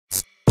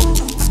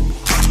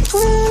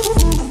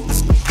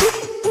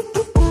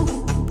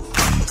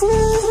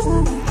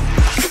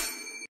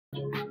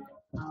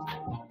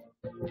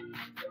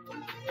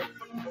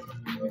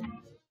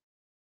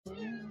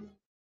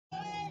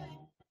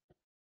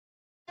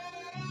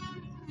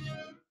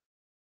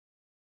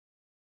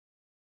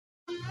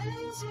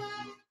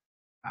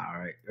All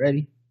right,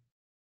 ready?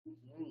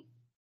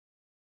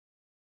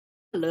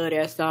 I love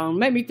that song.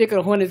 Make me think of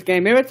the Hornets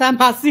game every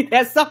time I see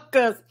that song.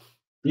 Cause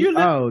you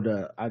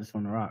look, I Just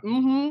Wanna Rock.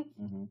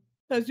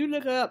 Cause you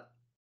look up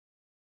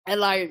and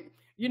like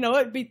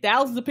it'd be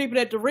thousands of people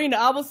at the arena.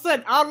 All of a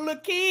sudden, all the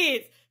little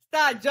kids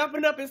start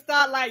jumping up and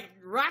start like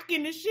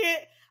rocking the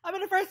shit. I mean,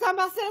 the first time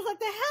I said, I was like,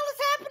 "The hell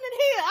is happening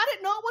here?" I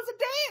didn't know it was a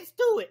dance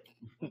to it.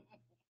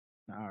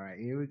 All right,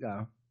 here we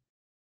go.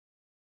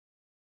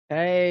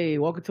 Hey,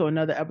 welcome to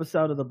another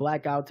episode of the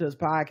Blackout Tips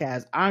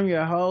podcast. I'm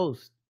your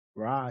host,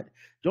 Rod.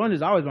 Joined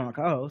as always by my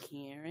co-host,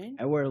 Karen.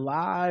 And we're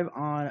live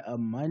on a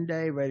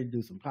Monday, ready to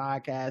do some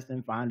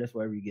podcasting. Find us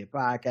wherever you get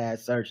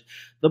podcasts. Search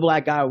the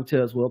Blackout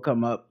Tips. Will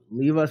come up.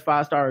 Leave us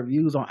 5-star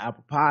reviews on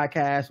Apple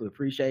Podcasts. We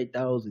appreciate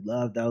those. We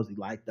love those. We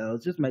like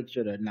those. Just make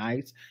sure they're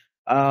nice.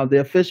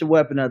 The official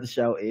weapon of the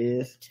show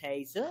is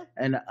taser,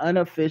 and the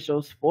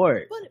unofficial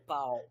sport, bullet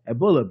ball. A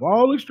bullet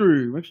ball,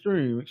 extreme.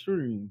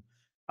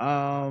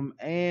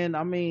 And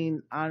I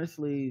mean,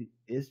 honestly,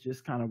 it's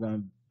just kind of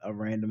a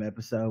random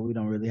episode. We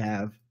don't really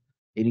have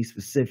any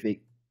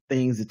specific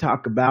things to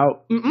talk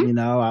about.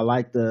 I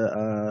like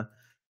to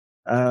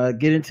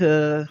get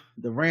into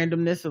the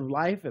randomness of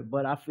life,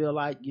 but I feel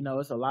like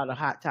it's a lot of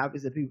hot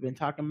topics that people have been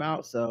talking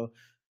about. So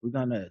we're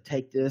gonna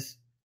take this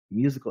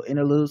musical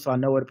interlude so I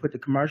know where to put the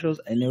commercials,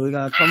 and then we're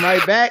gonna come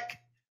right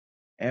back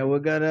and we're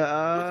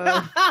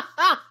gonna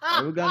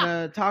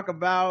talk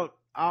about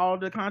all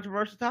the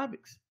controversial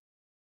topics.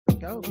 Let's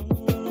go.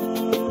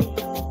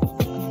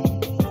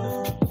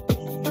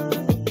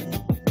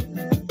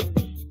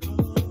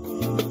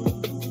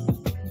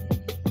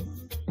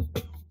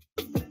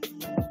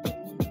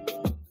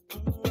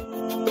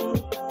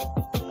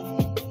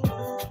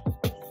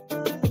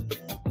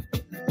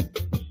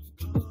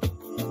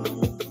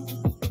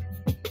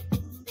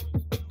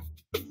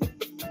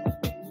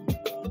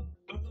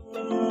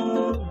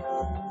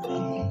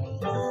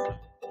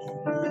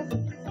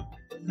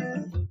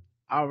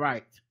 All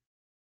right.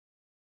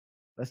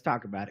 Let's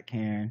talk about it,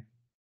 Karen.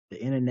 The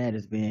internet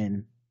has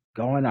been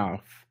going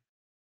off.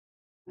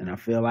 And I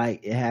feel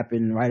like it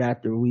happened right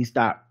after we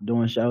stopped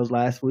doing shows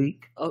last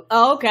week.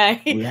 Oh,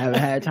 okay. We haven't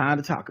had time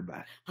to talk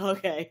about it.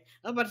 Okay.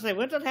 I was about to say,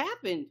 what just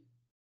happened?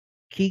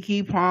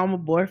 Keke Palmer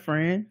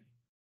boyfriend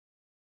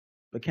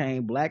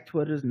became Black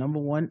Twitter's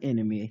 #1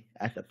 enemy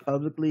after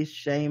publicly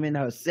shaming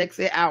her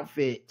sexy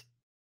outfit.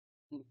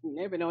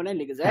 Never know that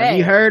nigga's ass. Have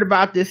you heard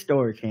about this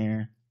story,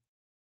 Karen?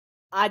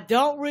 I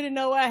don't really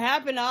know what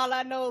happened. All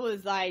I know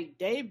is like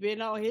they been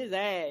on his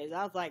ass.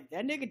 I was like,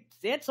 that nigga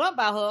said something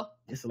about her.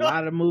 It's a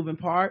lot of moving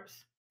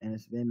parts, and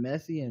it's been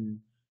messy.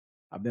 And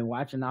I've been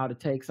watching all the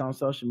takes on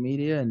social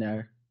media, and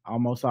they're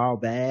almost all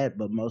bad,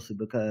 but mostly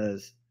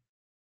because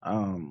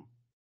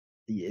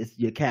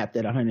you're capped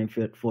at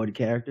 140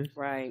 characters.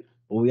 Right.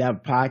 But we have a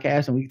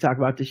podcast, and we can talk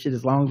about this shit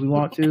as long as we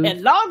want to.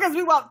 As long as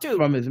we want to.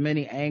 From as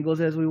many angles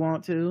as we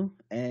want to,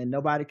 and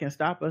nobody can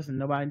stop us, and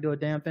nobody can do a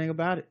damn thing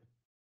about it.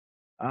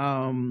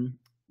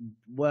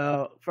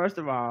 Well, first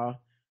of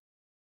all,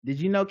 did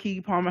you know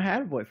Keke Palmer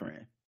had a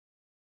boyfriend?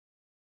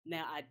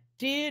 Now, I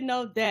did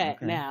know that.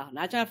 Okay. Now,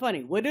 not trying to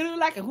funny. What did it look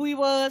like and who he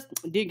was?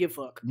 Didn't give a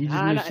fuck. You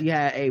just knew she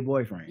had a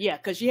boyfriend. Yeah,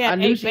 because she had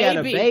had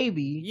a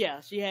baby. Yeah,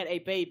 she had a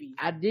baby.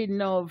 I didn't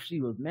know if she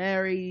was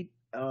married,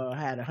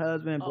 had a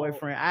husband,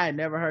 boyfriend. I had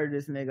never heard of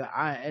this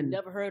nigga.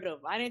 Never heard of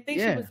him. I didn't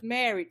think she was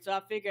married, so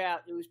I figured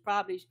out it was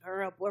probably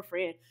her and her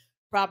boyfriend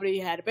probably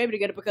had a baby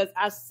together, because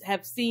I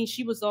have seen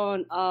she was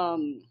on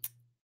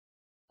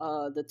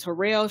the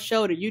Terrell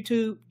show, the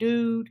YouTube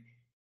dude,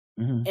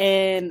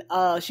 and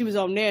she was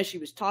on there. She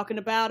was talking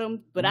about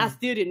him, but I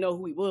still didn't know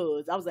who he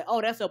was. I was like, oh,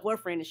 that's her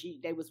boyfriend,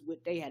 and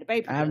they had a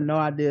baby together. I have no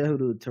idea who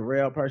the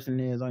Terrell person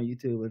is on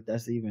YouTube, if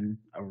that's even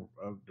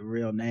the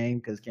real name,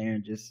 because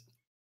Karen just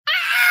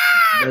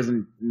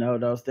doesn't know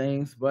those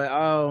things. But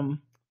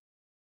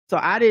so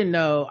I didn't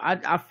know.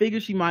 I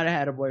figured she might have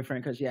had a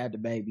boyfriend because she had the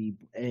baby,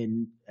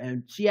 and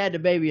she had the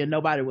baby, and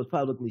nobody was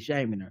publicly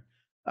shaming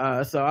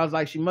her. So I was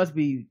like, she must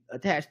be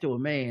attached to a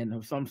man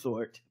of some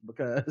sort,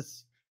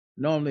 because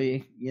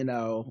normally,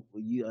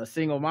 a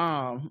single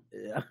mom,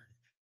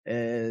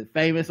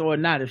 famous or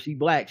not, if she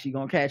Black, she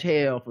gonna catch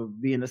hell for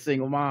being a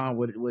single mom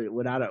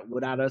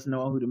without us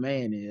knowing who the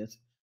man is.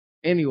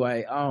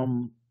 Anyway,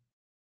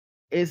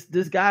 it's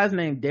this guy's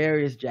named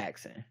Darius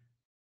Jackson.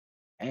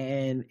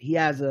 And he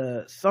has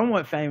a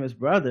somewhat famous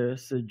brother,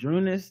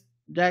 Sarunas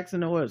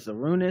Jackson, or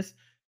Sarunas.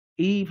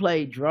 He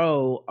played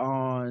Dro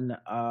on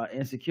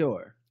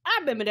Insecure. I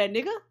remember that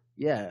nigga.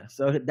 Yeah,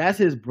 so that's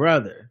his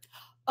brother.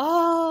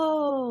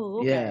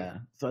 Oh, okay. Yeah,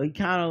 so he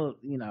kind of,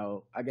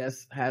 I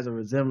guess, has a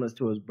resemblance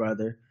to his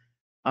brother.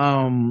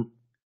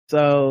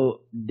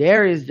 So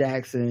Darius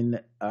Jackson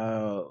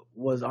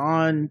was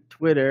on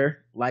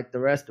Twitter like the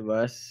rest of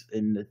us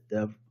in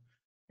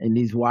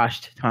these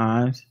washed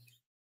times.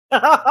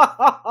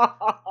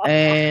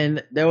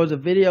 And there was a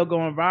video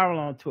going viral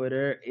on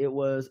Twitter. It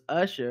was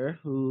Usher,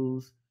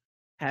 who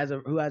has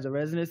a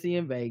residency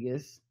in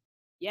Vegas.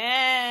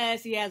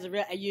 Yes, he has and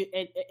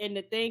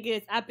the thing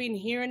is, I've been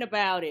hearing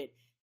about it.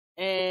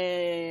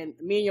 and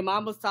me and your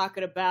mom was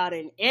talking about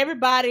it. And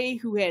everybody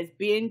who has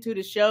been to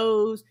the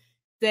shows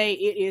say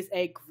it is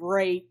a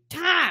great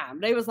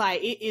time. They was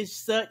like, it is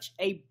such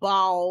a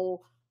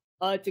ball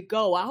to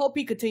go. I hope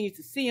he continues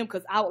to see him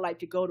because I would like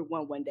to go to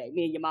one day.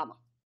 Me and your mama.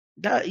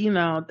 That's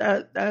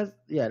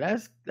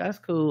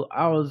cool.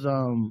 I was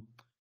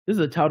this is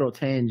a total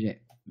tangent.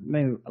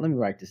 Maybe let me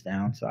write this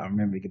down so I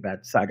remember to get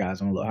back to Side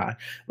Guys on a little high.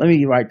 Let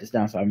me write this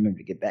down so I remember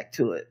to get back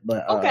to it.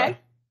 But okay.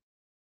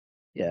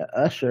 Yeah,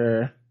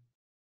 Usher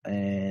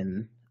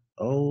and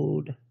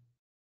old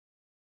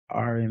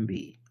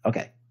R&B.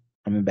 Okay,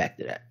 coming back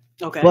to that.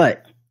 Okay.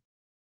 But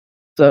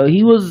so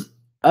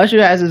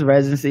Usher has his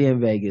residency in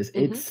Vegas.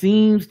 Mm-hmm. It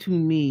seems to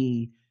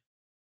me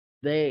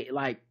they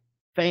like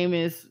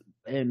famous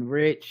and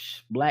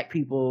rich black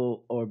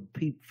people or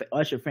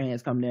Usher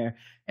fans come there,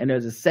 and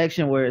there's a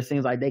section where it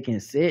seems like they can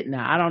sit.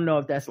 Now I don't know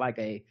if that's like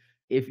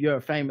if you're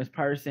a famous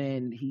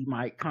person, he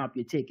might comp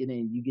your ticket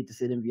and you get to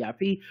sit in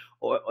VIP,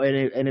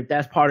 and if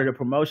that's part of the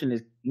promotion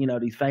is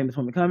these famous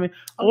women coming,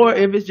 or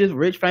if it's just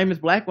rich famous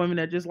black women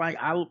that just like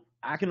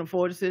I can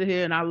afford to sit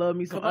here and I love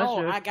me some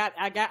Usher. I got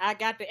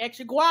the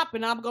extra guap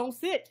and I'm gonna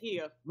sit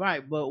here.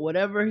 Right, but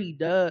whatever he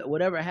does,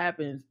 whatever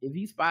happens, if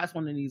he spots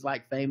one of these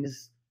like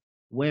famous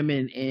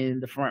women in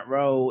the front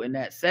row in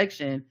that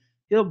section,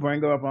 he'll bring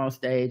her up on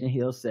stage and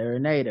he'll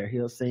serenade her.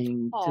 He'll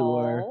sing to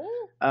her.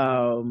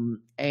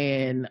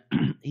 And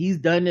he's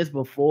done this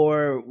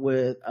before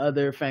with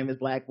other famous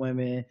black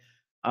women.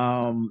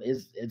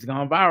 It's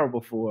gone viral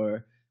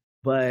before,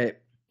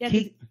 but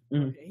he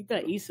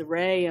done Issa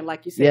Rae and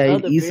like you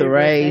said, Issa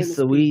Rae,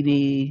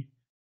 Saweetie,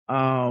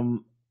 but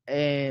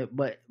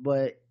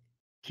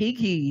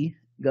Keke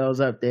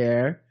goes up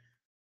there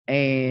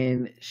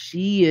and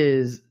she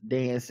is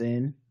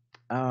dancing,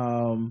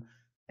 and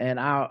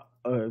out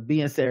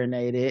being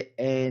serenaded,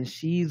 and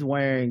she's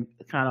wearing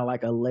kind of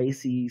like a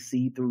lacy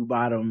see-through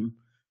bottom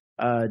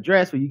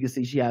dress where you can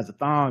see she has a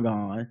thong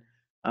on.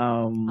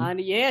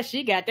 Yeah,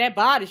 she got that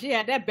body. She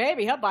had that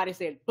baby. Her body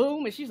said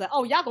boom, and she's like,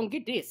 "Oh, y'all gonna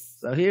get this."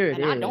 So here it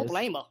is. I don't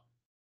blame her.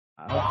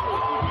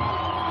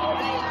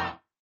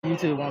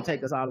 YouTube won't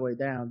take us all the way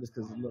down just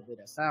because a little bit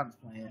of sound is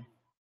playing.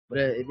 But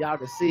if y'all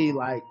can see,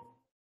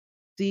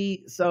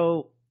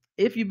 so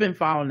if you've been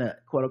following the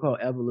quote unquote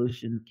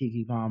evolution of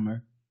Keke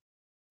Palmer,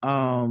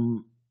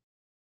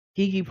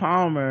 Keke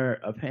Palmer,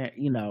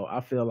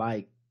 I feel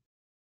like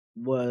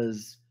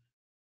was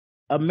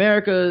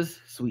America's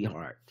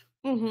sweetheart.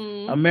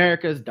 Mm-hmm.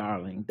 America's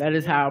darling. That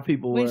is how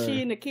people were. When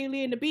she and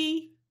Akeelah and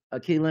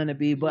the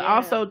Bee. But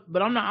also,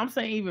 I'm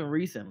saying even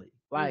recently,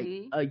 like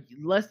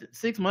less than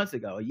 6 months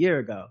ago, a year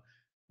ago,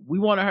 we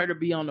wanted her to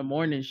be on the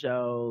morning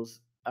shows.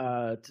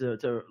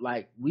 To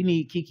like, we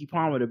need Keke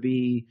Palmer to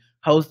be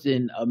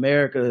hosting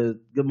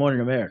Good Morning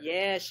America.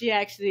 Yeah, she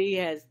actually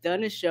has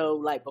done a show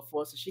like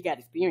before, so she got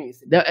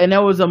experience. And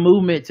there was a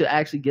movement to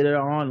actually get her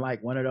on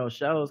like one of those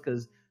shows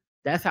because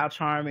that's how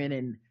charming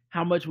and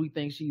how much we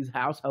think she's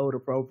household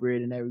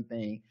appropriate and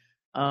everything.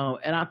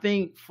 And I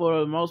think for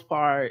the most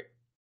part,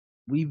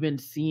 we've been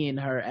seeing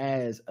her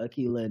as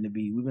Akeelah and the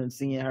Bee. We've been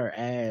seeing her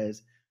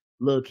as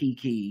Lil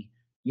Keke,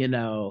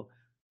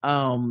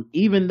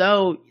 even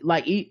though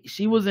like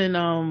she was in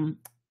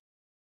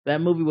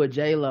that movie with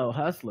J-Lo,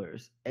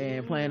 Hustlers,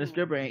 and playing a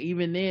stripper, and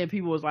even then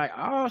people was like,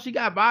 oh, she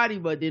got body,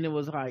 but then it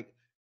was like,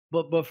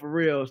 but for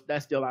real,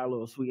 that's still our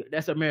little sweet,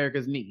 that's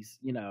America's niece,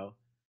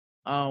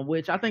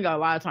 which I think a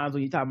lot of times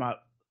when you talk about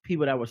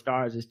people that were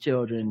stars as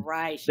children,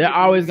 right, they're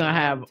always gonna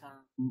have,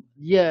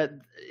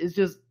 it's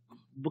just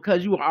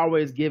because you were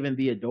always given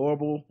the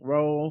adorable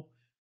role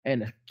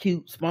and the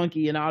cute,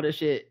 spunky, and all this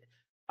shit.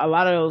 A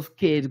lot of those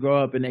kids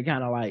grow up and they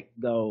kind of like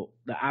go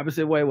the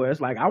opposite way, where it's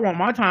like, I want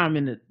my time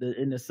in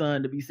the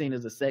sun to be seen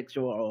as a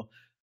sexual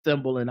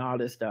symbol and all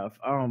this stuff.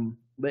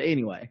 But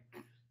anyway,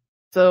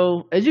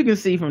 so as you can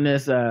see from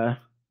this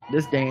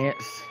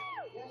dance,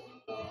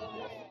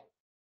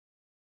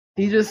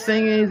 he's just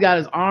singing. He's got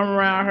his arm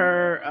around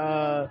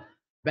her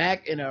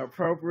back in an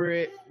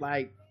appropriate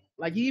like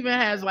he even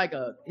has like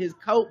his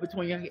coat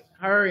between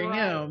her and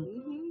him.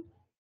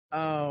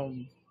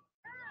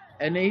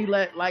 And then he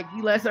lets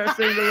her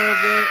sing a little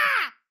bit.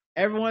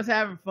 Everyone's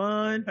having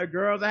fun. Her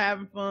girls are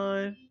having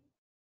fun.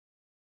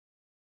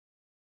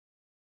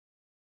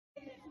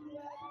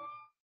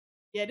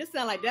 Yeah, this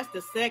sounds like that's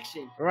the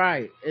section.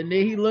 Right. And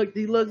then he looks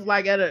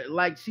like at her,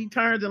 like she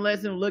turns and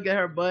lets him look at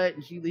her butt,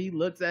 and he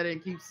looks at it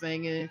and keeps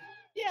singing.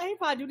 Yeah, he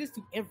probably do this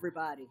to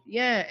everybody.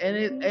 Yeah,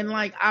 and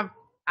like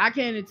I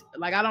can't,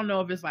 like, I don't know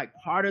if it's like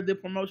part of the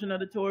promotion of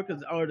the tour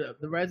or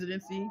the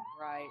residency,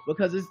 right?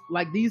 Because it's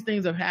like these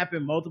things have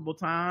happened multiple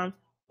times,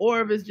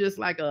 or if it's just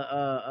like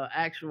a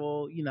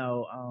actual,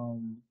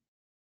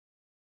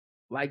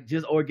 like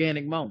just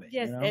organic moment.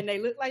 Yes, and they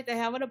look like they're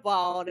having a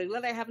ball. They look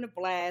like they're having a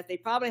blast. They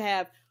probably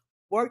have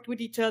worked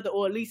with each other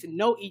or at least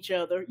know each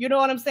other. You know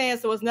what I'm saying?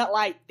 So it's not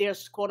like they're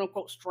quote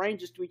unquote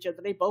strangers to each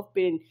other. They both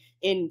been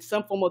in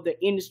some form of the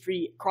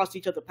industry, crossed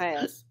each other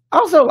paths.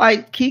 Also,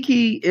 like,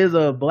 Keke is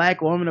a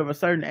black woman of a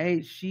certain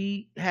age.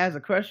 She has a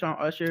crush on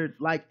Usher,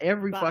 like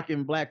every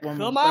fucking black woman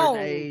of a certain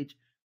age.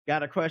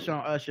 got a crush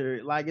on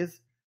Usher. Like it's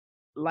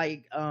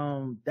like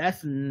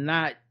that's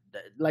not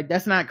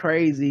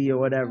crazy or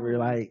whatever.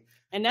 Like,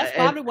 and that's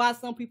probably why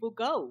some people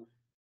go.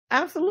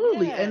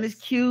 Absolutely. Yes. And it's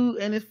cute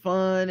and it's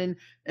fun and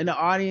the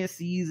audience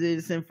sees it.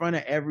 It's in front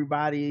of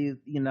everybody,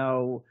 you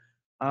know.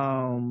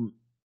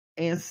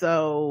 And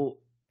so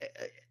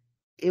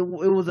it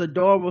was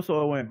adorable,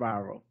 so it went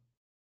viral.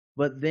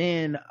 But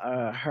then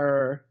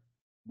her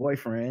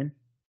boyfriend,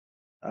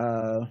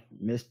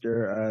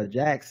 Mr.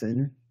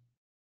 Jackson,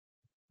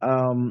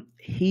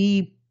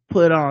 he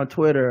put on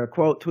Twitter, a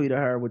quote tweeted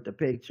her with the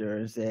picture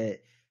and said,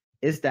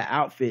 "It's the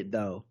outfit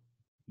though.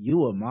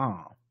 You a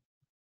mom."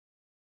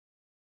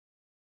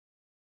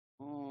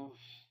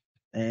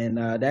 And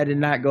that did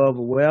not go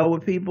over well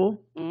with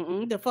people.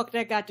 The fuck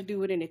that got to do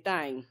with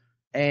anything?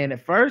 And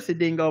at first it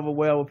didn't go over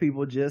well with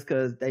people just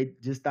because they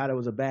just thought it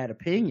was a bad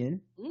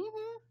opinion.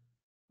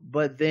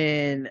 But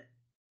then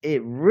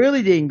it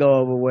really didn't go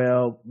over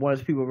well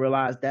once people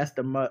realized that's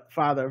the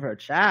father of her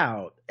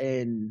child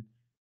and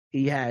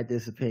he had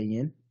this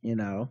opinion, you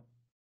know.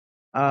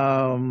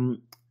 Then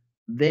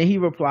he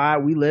replied,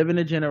 "We live in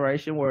a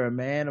generation where a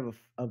man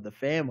of the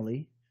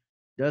family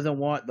doesn't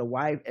want the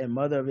wife and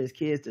mother of his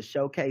kids to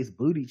showcase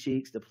booty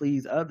cheeks to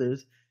please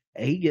others,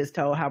 and he gets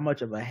told how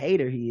much of a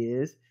hater he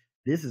is.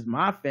 This is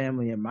my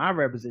family and my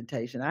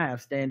representation. I have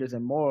standards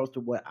and morals to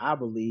what I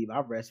believe.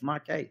 I rest my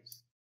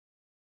case."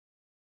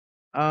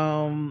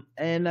 And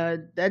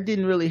that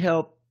didn't really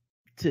help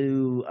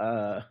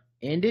to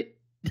end it.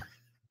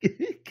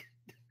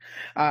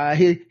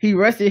 He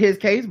rested his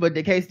case, but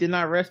the case did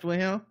not rest with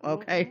him.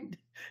 Okay.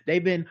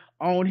 They've been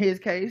on his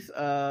case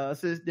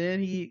since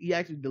then. He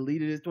actually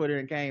deleted his Twitter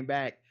and came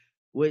back,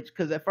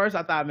 because at first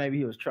I thought maybe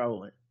he was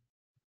trolling.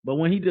 But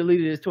when he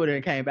deleted his Twitter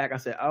and came back, I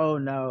said, oh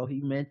no,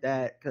 he meant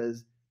that,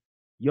 because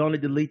you only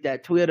delete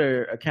that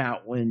Twitter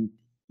account when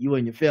you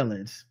in your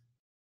feelings.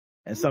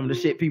 And some of the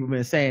shit people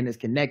been saying is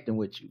connecting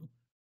with you.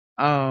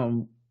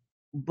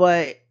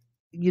 But,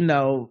 you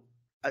know,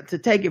 to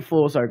take it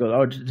full circle,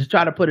 or to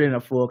try to put it in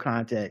a full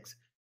context,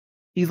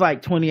 he's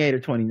like 28 or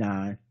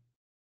 29.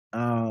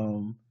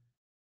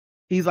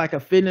 He's like a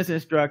fitness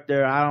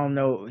instructor. I don't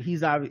know.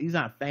 He's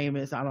not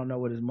famous. I don't know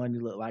what his money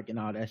look like and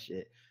all that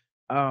shit.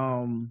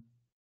 And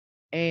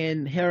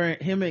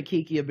him and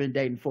Keke have been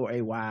dating for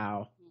a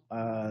while.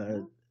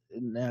 And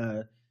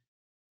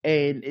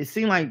it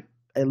seemed like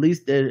at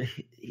least that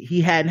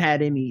he hadn't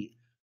had any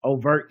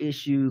overt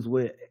issues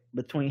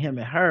between him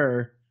and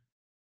her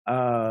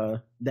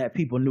that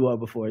people knew of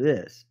before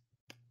this.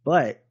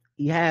 But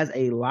he has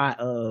a lot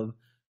of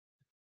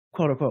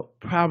quote unquote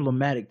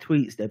problematic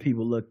tweets that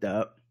people looked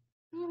up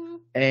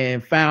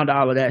and found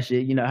all of that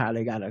shit. You know how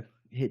they gotta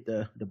hit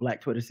the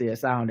Black Twitter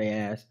CSI on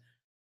their ass.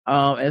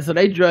 And so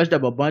they drudged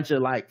up a bunch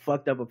of like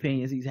fucked up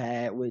opinions he's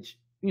had, which,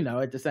 you know,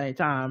 at the same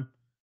time,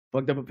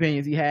 fucked up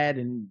opinions he had,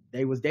 and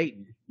they was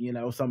dating, you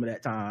know, some of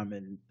that time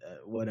and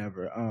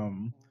whatever.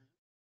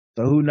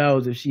 So who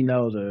knows if she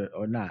knows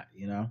or not,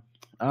 you know.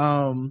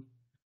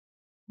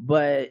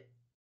 But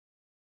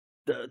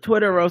the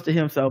Twitter roasted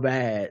him so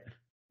bad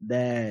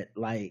that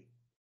like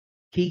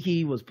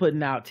Keke was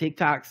putting out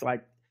TikToks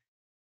like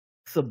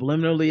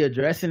subliminally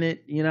addressing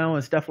it, you know,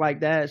 and stuff like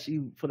that. She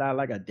put out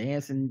like a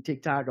dancing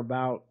TikTok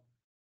about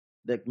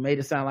that made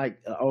it sound like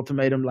an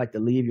ultimatum, like to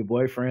leave your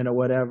boyfriend or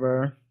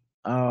whatever.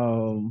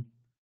 And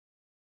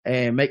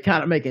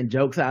kind of making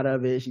jokes out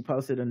of it. She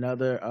posted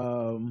another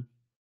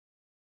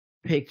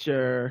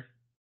picture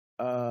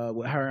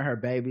with her and her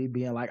baby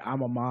being like,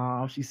 "I'm a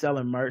mom." She's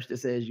selling merch that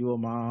says "You a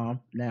mom"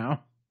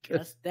 now.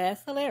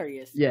 That's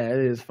hilarious. Yeah, it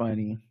is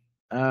funny.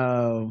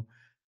 But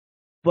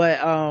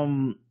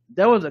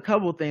there was a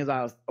couple things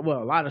a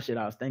lot of shit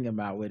I was thinking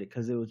about with it,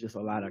 because it was just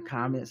a lot of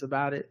comments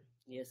about it.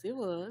 Yes, it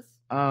was.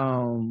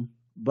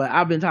 But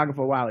I've been talking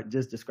for a while,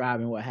 just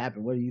describing what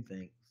happened. What do you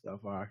think so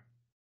far?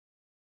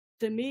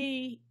 To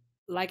me,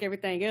 like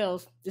everything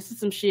else, this is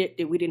some shit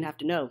that we didn't have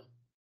to know.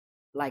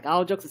 Like,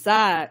 all jokes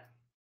aside,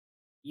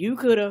 you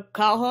could have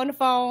called her on the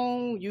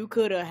phone. You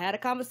could have had a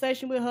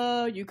conversation with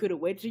her. You could have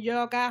waited till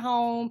y'all got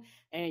home,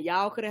 and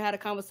y'all could have had a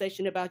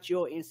conversation about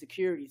your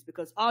insecurities,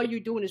 because all you're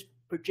doing is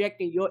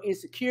projecting your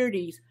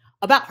insecurities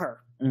about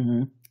her.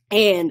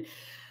 And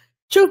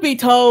truth be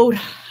told,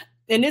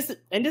 and this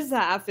is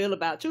how I feel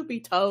about it. Truth be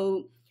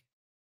told,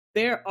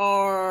 there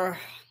are,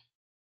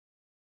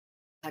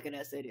 how can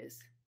I say this?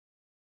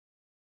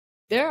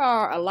 There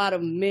are a lot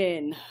of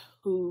men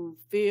who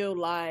feel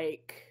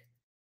like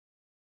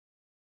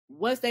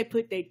once they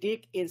put their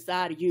dick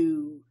inside of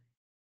you,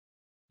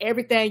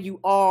 everything you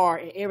are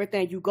and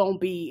everything you gonna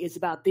be is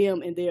about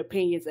them and their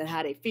opinions and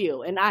how they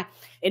feel. And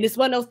it's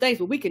one of those things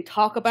where we can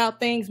talk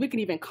about things, we can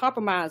even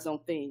compromise on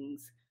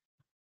things,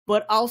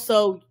 but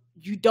also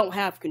you don't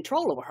have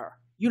control over her.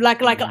 You I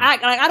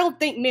don't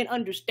think men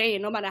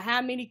understand, no matter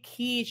how many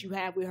kids you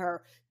have with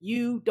her,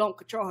 you don't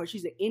control her.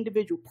 She's an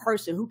individual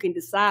person who can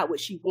decide what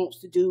she wants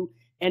to do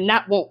and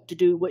not want to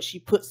do, what she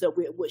puts up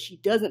with, what she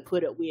doesn't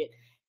put up with.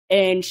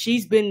 And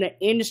she's been in the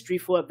industry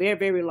for a very,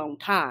 very long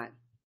time.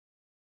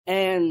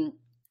 And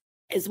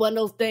it's one of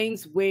those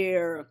things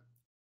where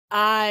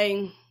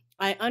I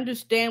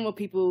understand when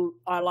people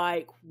are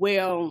like,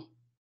 well,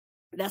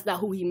 that's not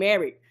who he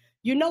married.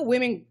 You know,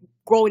 women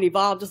grow and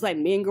evolve just like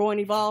men grow and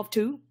evolve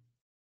too.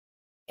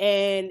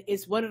 And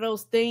it's one of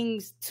those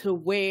things to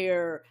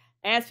where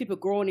as people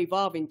grow and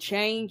evolve and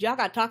change, y'all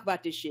got to talk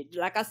about this shit.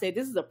 Like I said,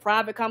 this is a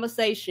private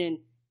conversation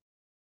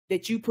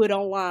that you put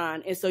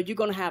online. And so you're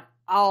going to have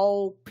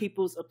all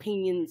people's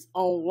opinions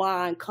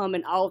online come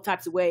in all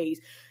types of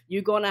ways.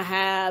 You're going to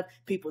have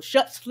people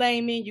shut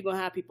shaming. You're going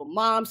to have people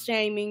mom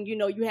shaming. You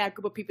know, you have a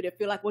group of people that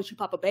feel like once you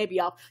pop a baby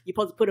off, you're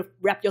supposed to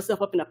wrap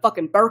yourself up in a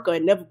fucking burqa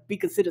and never be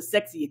considered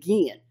sexy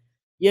again.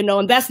 You know,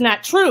 and that's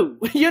not true.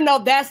 You know,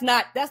 that's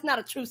not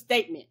a true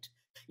statement,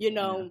 you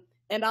know. Yeah.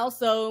 And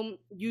also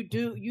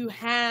you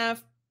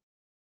have,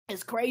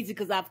 it's crazy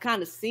because I've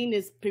kind of seen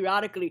this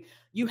periodically.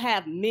 You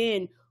have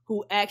men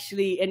who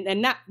actually,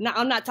 and not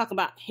I'm not talking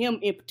about him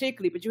in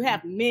particular, but you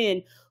have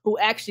men who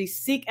actually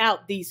seek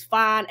out these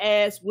fine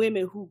ass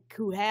women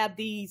who have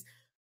these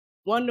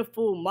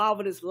wonderful,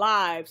 marvelous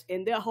lives,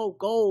 and their whole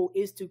goal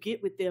is to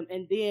get with them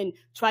and then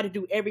try to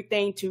do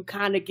everything to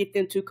kind of get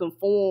them to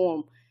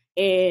conform.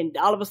 And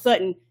all of a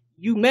sudden,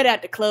 you met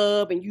at the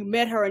club and you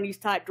met her in these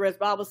tight dresses,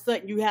 but all of a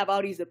sudden you have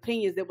all these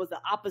opinions that was the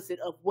opposite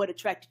of what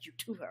attracted you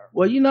to her.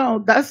 Well, you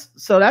know, that's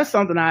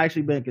something I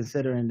actually been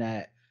considering,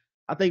 that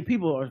I think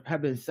people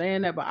have been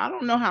saying that, but I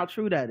don't know how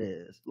true that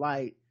is.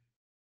 Like,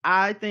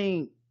 I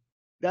think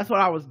that's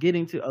what I was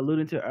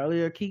alluding to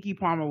earlier. Keke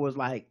Palmer was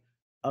like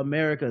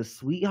America's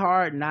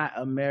sweetheart, not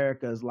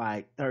America's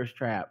like thirst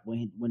trap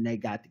when they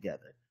got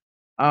together.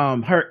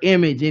 Her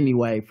image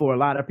anyway, for a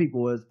lot of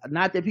people, was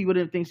not that people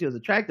didn't think she was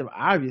attractive,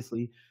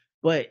 obviously,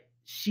 but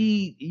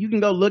you can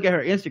go look at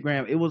her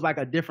Instagram. It was like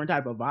a different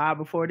type of vibe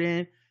before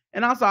then.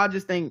 And also, I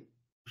just think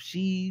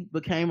she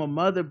became a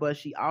mother, but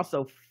she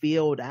also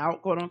filled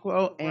out, quote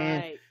unquote,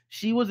 and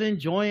she was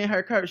enjoying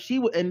her curve.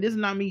 And this is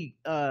not me,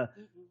 this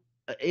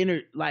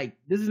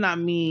is not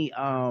me,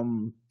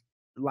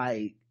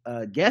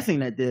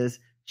 guessing at this.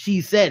 She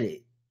said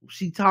it.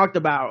 She talked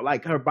about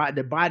like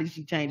the body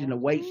she changed and the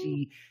weight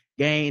she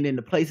gained and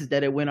the places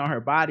that it went on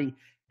her body,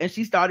 and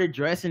she started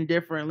dressing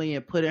differently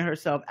and putting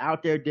herself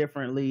out there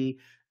differently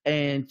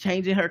and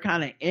changing her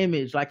kind of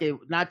image. Like,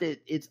 not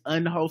that it's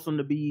unwholesome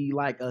to be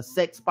like a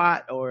sex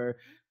spot or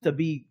to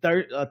be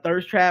a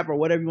thirst trap or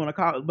whatever you want to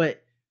call it,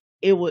 but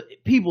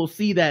people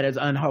see that as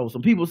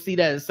unwholesome. People see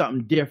that as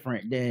something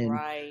different than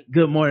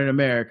Good Morning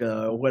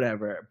America or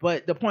whatever.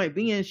 But the point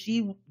being,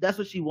 that's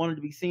what she wanted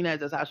to be seen as.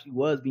 That's how she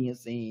was being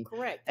seen.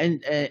 Correct.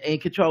 And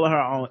controlling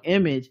her own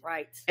image.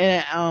 Right.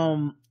 And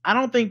I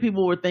don't think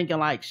people were thinking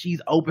like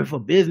she's open for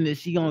business.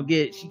 She's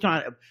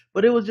trying to,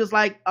 but it was just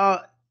like,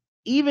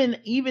 even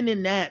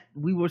in that,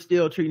 we were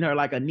still treating her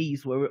like a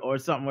niece or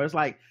something where it's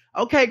like,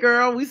 okay,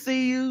 girl, we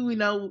see you, you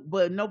know,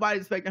 but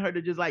nobody's expecting her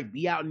to just like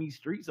be out in these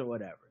streets or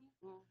whatever.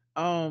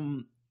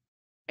 And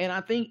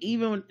I think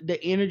even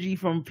the energy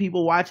from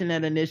people watching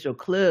that initial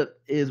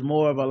clip is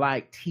more of a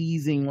like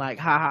teasing, like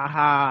ha ha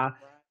ha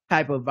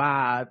type of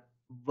vibe,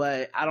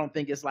 but I don't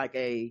think it's like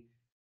a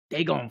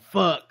they gonna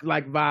fuck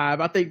like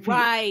vibe. I think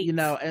people, you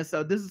know, and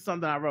so this is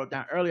something I wrote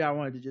down earlier. I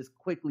wanted to just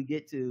quickly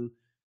get to,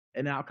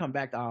 and then I'll come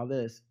back to all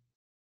this.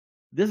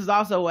 This is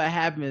also what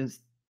happens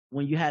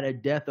when you had a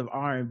death of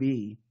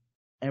R&B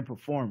and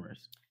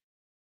performers,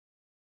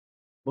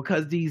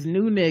 because these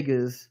new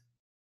niggas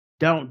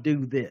don't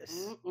do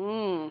this.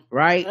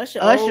 Right?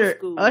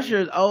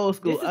 Usher's old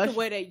school. This is the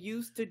way they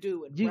used to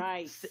do it.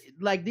 Right.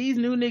 Like, these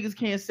new niggas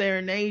can't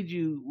serenade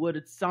you with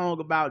a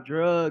song about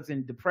drugs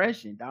and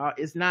depression, dog.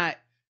 It's not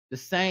the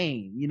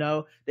same, you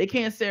know? They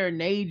can't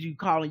serenade you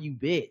calling you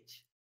bitch.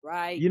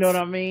 Right. You know what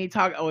I mean?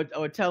 Talk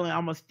or telling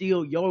I'm gonna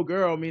steal your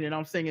girl, meaning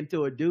I'm singing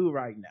to a dude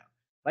right now.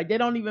 Like, they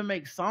don't even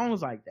make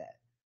songs like that.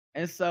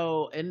 And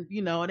so, and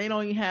you know, they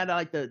don't even have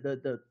like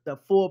the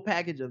full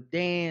package of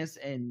dance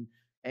and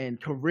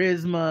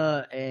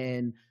charisma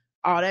and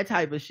all that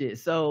type of shit.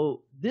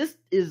 So this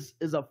is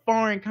a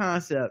foreign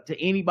concept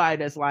to anybody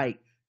that's like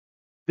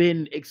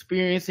been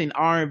experiencing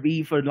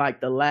R&B for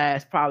like the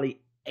last probably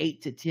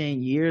 8 to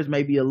 10 years,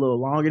 maybe a little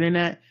longer than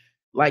that.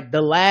 Like,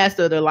 the last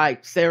of the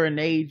like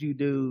serenade you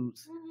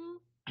dudes,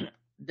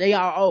 they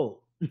are old.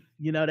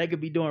 You know, they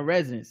could be doing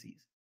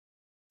residencies.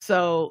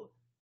 So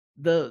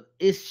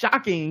it's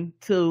shocking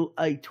to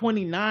a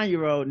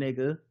 29-year-old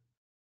nigga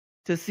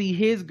to see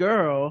his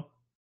girl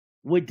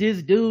with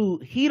this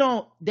dude.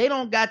 They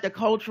don't got the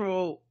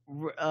cultural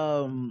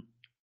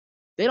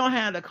they don't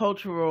have the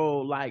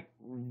cultural like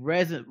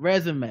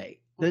resume.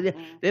 They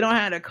don't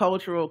have the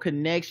cultural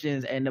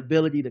connections and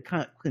ability to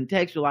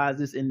contextualize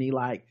this in the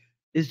like,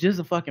 it's just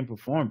a fucking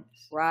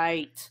performance.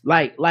 Right.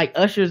 Like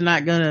Usher's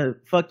not gonna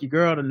fuck your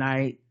girl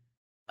tonight.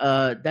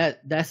 He'll be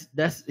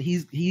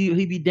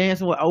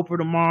dancing with Oprah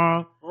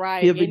tomorrow.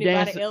 Right. He'll be Anybody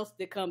dancing else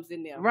that comes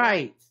in there.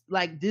 Right.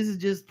 Like, this is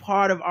just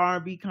part of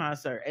R&B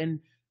concert. And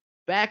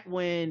back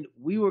when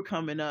we were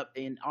coming up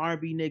and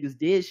R&B niggas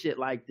did shit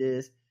like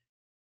this,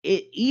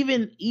 it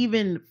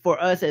even for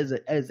us as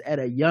at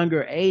a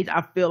younger age,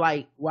 I feel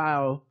like,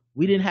 while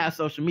we didn't have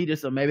social media,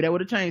 so maybe that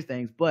would have changed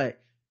things, but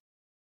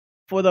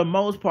for the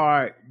most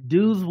part,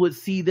 dudes would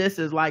see this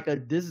as like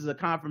this is a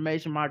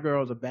confirmation my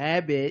girl's a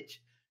bad bitch.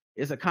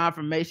 It's a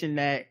confirmation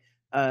that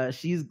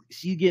she's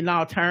getting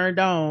all turned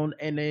on,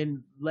 and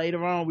then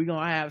later on we're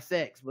gonna have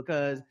sex,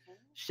 because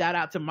shout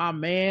out to my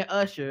man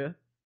Usher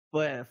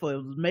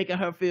for making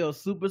her feel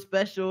super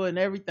special and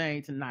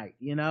everything tonight,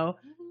 you know.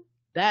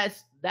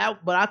 That's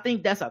that, but I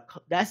think that's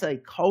a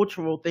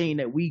cultural thing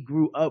that we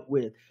grew up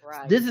with.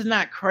 Right. This is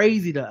not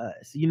crazy to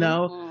us, you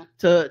know,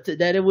 to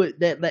that it would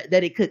that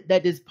it could,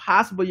 that it's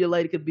possible your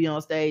lady could be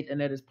on stage, and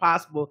that it's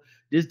possible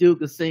this dude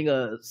could sing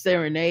a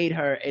serenade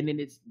her, and then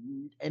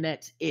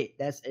that's it.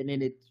 And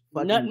then it's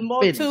nothing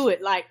more finished. to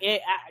it. Like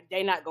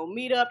they not gonna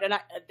meet up, and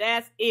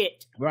that's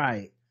it.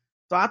 Right.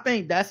 So I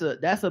think that's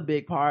a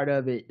big part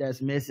of it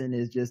that's missing,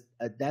 is just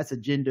that's a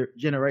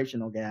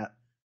generational gap.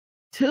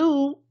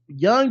 2,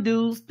 young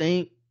dudes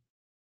do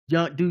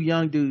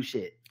young dude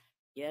shit.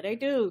 Yeah, they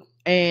do.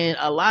 And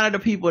a lot of the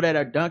people that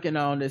are dunking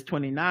on this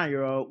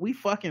 29-year-old, we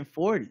fucking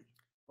 40.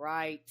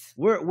 Right.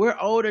 We're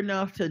old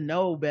enough to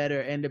know better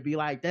and to be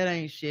like, that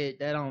ain't shit,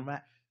 that don't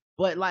matter.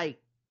 But like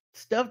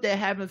stuff that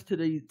happens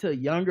to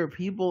younger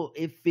people,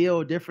 it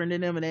feel different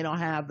in them, and they don't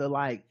have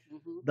the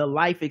the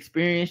life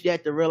experience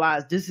yet to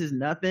realize this is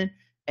nothing.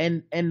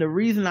 And the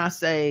reason I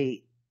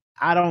say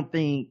I don't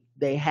think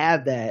they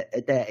have that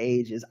at that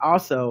age is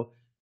also,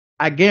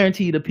 I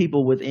guarantee you the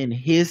people within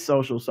his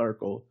social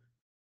circle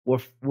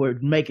were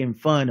making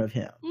fun of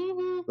him.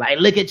 Like,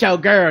 look at your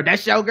girl,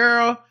 that's your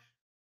girl.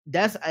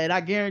 And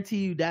I guarantee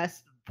you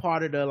that's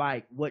part of the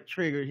like what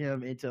triggered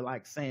him into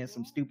like saying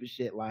some stupid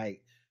shit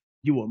like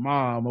you a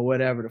mom or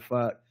whatever the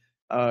fuck,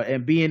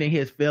 and being in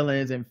his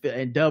feelings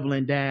and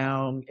doubling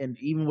down, and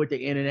even with the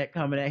internet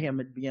coming at him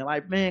and being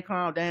like, man,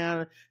 calm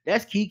down,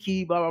 that's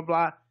Keke, blah blah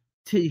blah.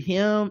 To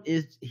him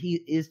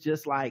is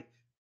just like,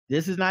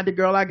 this is not the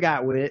girl I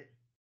got with.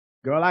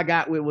 Girl I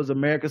got with was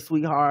America's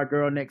sweetheart,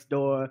 girl next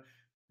door.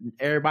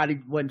 Everybody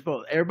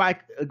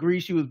agreed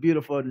she was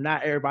beautiful.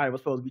 Not everybody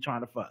was supposed to be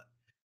trying to fuck.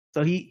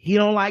 So he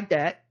don't like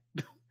that,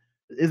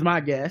 is my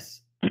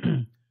guess.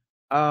 And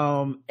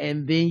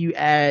then you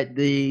add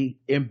the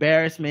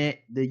embarrassment,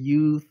 the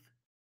youth,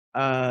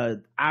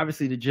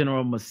 obviously the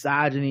general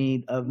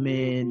misogyny of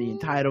men, the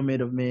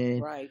entitlement of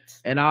men, right,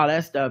 and all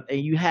that stuff,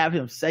 and you have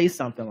him say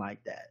something like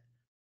that.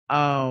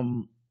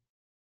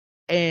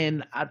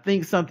 And I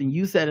think something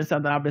you said and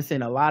something I've been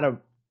seeing a lot of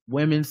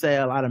women say,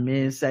 a lot of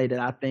men say, that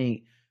I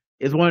think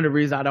is one of the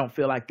reasons I don't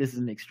feel like this is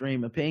an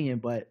extreme opinion,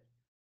 but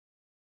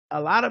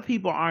a lot of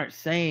people aren't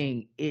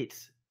saying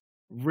it's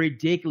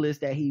ridiculous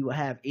that he will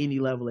have any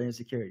level of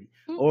insecurity,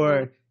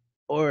 or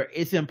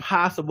it's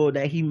impossible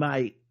that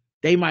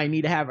they might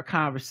need to have a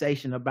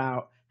conversation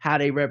about how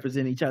they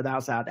represent each other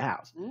outside the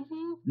house.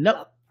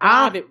 No,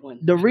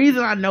 the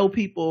reason I know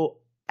people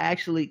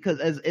actually, because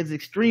as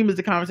extreme as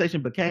the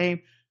conversation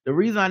became, the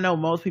reason I know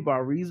most people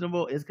are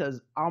reasonable is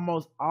because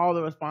almost all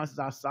the responses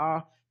I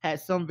saw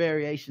had some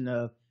variation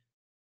of,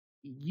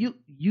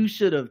 you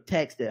should have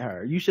texted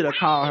her, you should have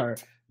called her,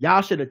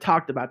 y'all should have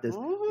talked about this,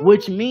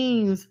 which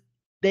means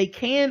they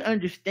can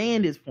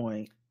understand his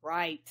point.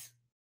 Right.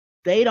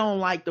 They don't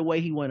like the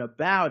way he went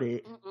about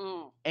it.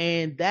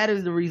 And that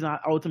is the reason I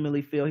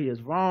ultimately feel he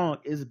is wrong,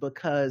 is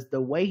because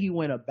the way he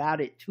went about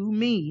it, to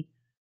me,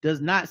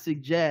 does not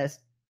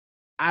suggest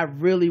I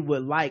really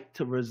would like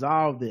to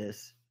resolve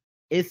this.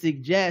 It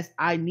suggests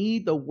I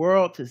need the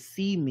world to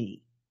see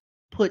me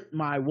put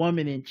my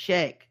woman in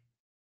check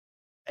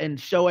and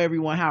show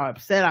everyone how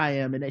upset I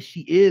am and that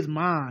she is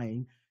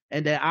mine,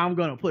 and that I'm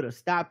going to put a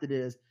stop to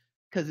this.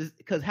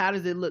 Because how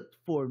does it look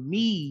for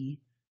me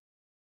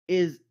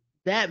is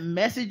that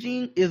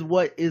messaging is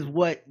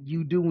what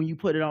you do when you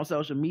put it on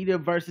social media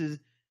versus,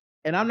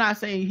 and I'm not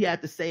saying you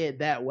have to say it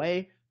that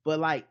way, but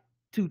like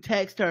to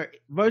text her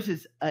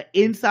versus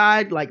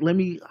inside, like, let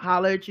me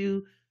holler at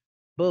you.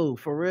 Boo,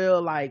 for real,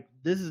 like,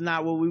 this is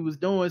not what we was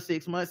doing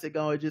 6 months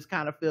ago. It just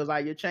kind of feels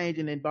like you're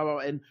changing and blah, blah,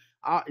 blah. And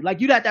like,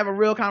 you'd have to have a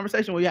real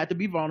conversation where you have to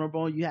be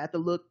vulnerable and you have to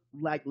look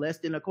like less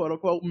than a quote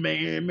unquote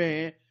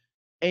man.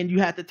 And you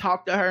have to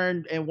talk to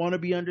her and want to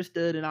be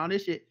understood and all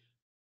this shit.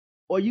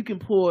 Or you can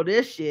pull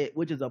this shit,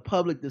 which is a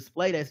public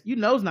display that's, you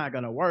know, it's not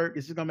going to work.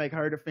 It's just going to make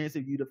her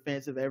defensive, you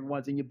defensive.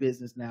 Everyone's in your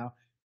business now.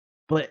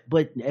 But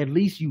at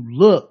least you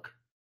look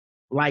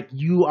like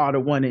you are the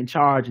one in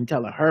charge and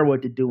telling her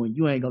what to do, and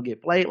you ain't going to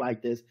get played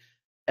like this.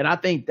 And I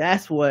think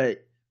that's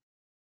what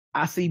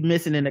I see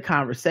missing in the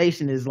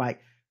conversation, is like,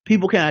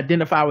 people can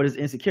identify with his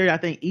insecurity. I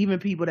think even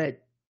people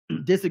that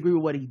disagree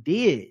with what he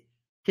did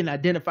can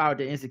identify with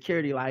the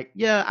insecurity. Like,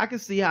 yeah, I can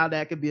see how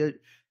that could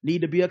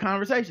need to be a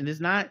conversation. It's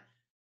not,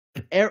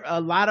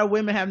 a lot of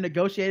women have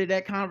negotiated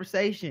that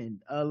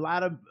conversation. A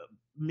lot of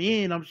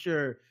men, I'm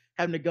sure,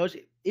 have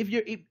negotiated. If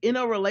you're in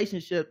a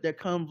relationship that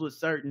comes with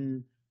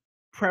certain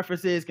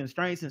preferences,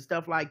 constraints, and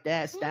stuff like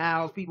that,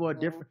 styles, people are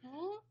different.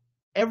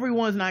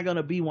 Everyone's not going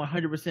to be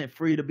 100%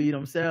 free to be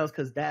themselves,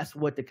 because that's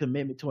what the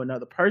commitment to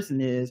another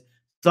person is.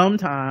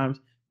 Sometimes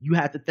you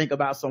have to think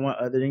about someone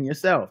other than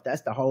yourself.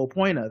 That's the whole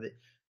point of it.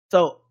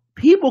 So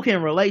people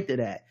can relate to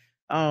that.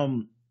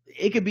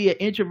 it could be an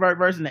introvert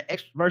versus an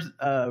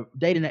extrovert,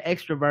 dating an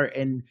extrovert,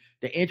 and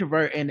the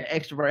introvert and the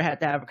extrovert have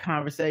to have a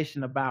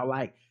conversation about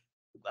like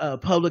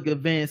public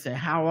events and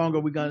how long are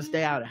we going to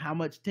stay out and how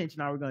much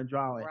attention are we going to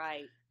draw it,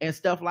 Right. and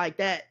stuff like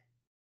that.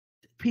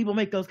 People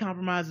make those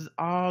compromises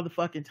all the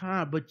fucking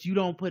time, but you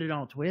don't put it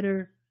on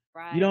Twitter.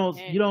 Right. You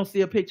don't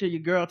see a picture of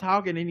your girl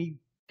talking and you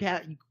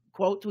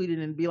quote tweet it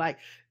and be like,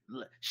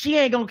 she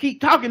ain't gonna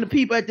keep talking to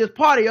people at this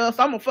party, else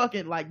I'm gonna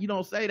fucking, like, you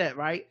don't say that,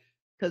 right?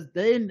 Because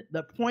then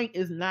the point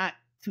is not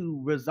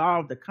to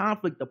resolve the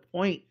conflict. The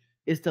point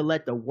is to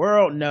let the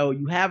world know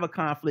you have a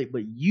conflict,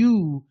 but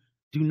you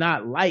do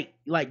not like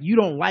you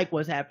don't like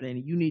what's happening,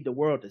 and you need the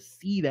world to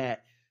see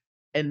that.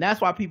 And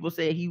that's why people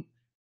say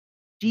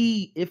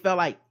it felt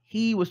like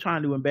he was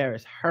trying to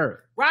embarrass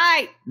her.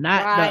 Right.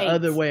 Not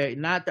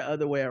the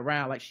other way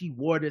around. Like, she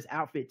wore this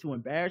outfit to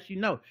embarrass you.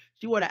 No,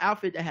 she wore the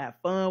outfit to have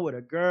fun with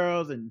her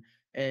girls and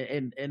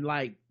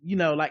like, you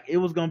know, like it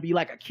was gonna be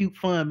like a cute,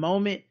 fun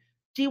moment.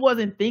 She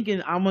wasn't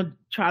thinking, I'm gonna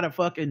try to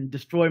fucking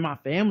destroy my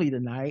family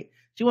tonight.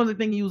 She wasn't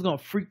thinking he was gonna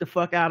freak the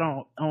fuck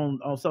out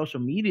on social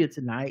media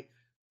tonight.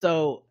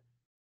 So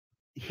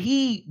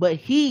when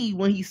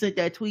he sent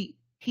that tweet,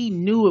 he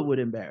knew it would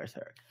embarrass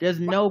her. There's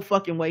no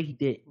fucking way he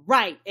did.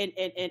 Right. And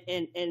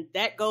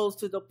that goes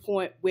to the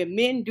point where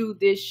men do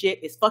this shit.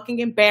 It's fucking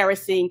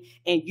embarrassing,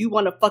 and you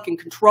want to fucking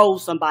control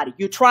somebody.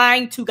 You're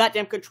trying to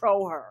goddamn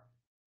control her.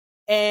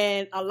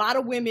 And a lot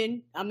of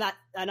women, and I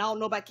don't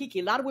know about Keke,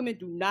 a lot of women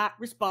do not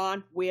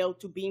respond well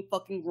to being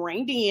fucking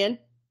reined in,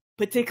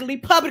 particularly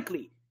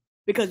publicly.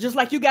 Because just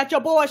like you got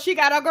your boys, she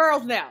got her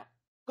girls now.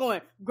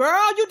 Going,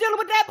 girl, you dealing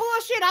with that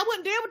bullshit? I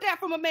wouldn't deal with that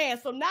from a man.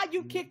 So now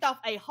you kicked off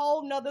a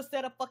whole nother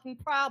set of fucking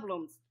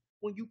problems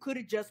when you could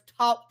have just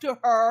talked to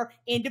her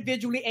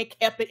individually and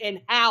kept it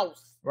in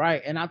house.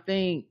 Right. And I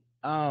think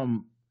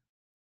the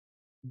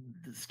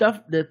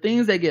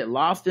things that get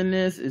lost in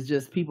this is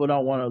just people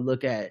don't want to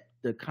look at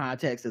the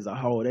context as a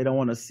whole. They don't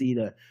want to see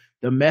the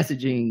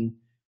messaging.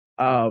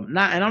 And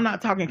I'm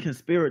not talking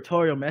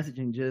conspiratorial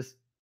messaging, just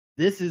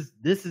this is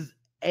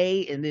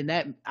A, and then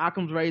that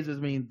Occam's razors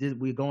mean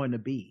we're going to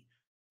B.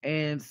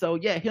 And so,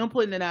 yeah, him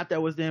putting it out there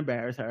was to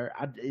embarrass her.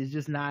 It's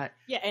just not.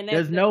 Yeah, and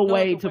there's no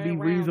way to be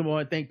reasonable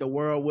and think the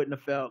world wouldn't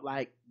have felt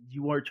like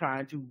you were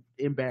trying to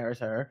embarrass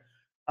her.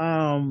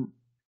 And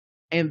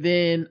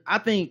then I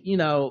think, you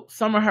know,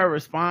 some of her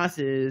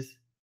responses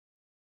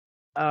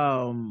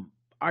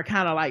are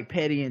kind of like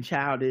petty and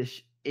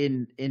childish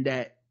in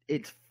that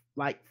it's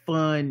like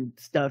fun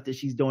stuff that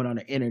she's doing on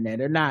the internet.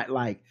 They're not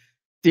like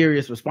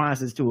serious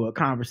responses to a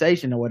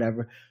conversation or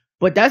whatever,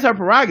 but that's her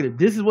prerogative.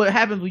 This is what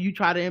happens when you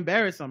try to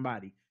embarrass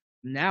somebody.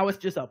 Now it's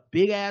just a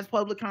big ass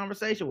public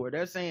conversation where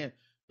they're saying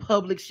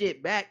public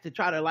shit back to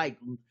try to like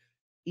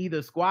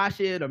either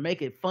squash it or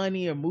make it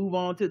funny or move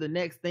on to the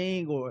next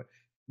thing or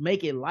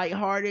make it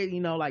lighthearted. You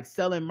know, like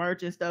selling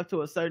merch and stuff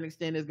to a certain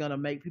extent is gonna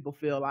make people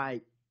feel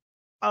like,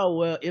 oh,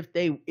 well, if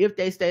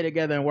they stay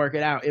together and work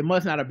it out, it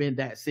must not have been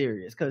that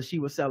serious because she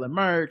was selling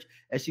merch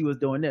and she was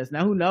doing this.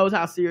 Now, who knows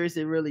how serious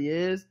it really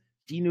is?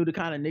 She knew the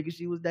kind of nigga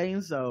she was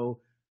dating,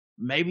 so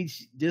maybe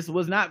this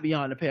was not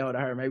beyond the pale to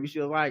her. Maybe she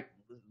was like,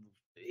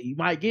 he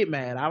might get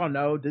mad. I don't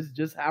know. This is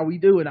just how we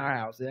do in our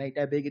house. It ain't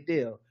that big a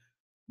deal.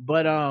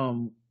 But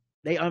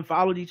they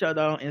unfollowed each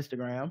other on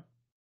Instagram,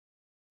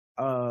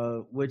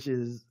 which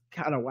is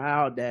kind of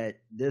wild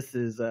that this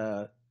is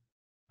a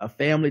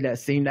family that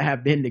seemed to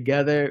have been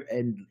together.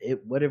 And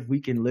what if we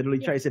can literally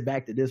trace it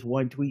back to this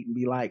one tweet and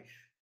be like,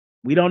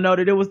 we don't know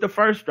that it was the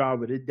first straw,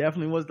 but it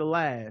definitely was the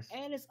last.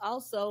 And it's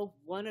also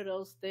one of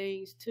those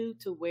things, too,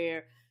 to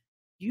where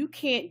you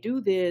can't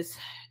do this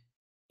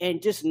and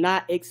just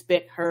not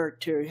expect her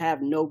to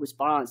have no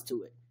response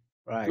to it.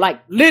 Right.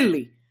 Like,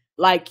 literally,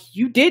 like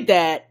you did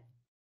that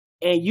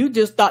and you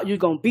just thought you were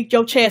going to beat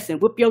your chest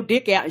and whip your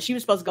dick out. And she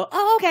was supposed to go,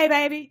 oh, okay,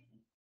 baby.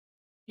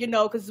 You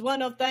know, because it's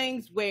one of those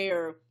things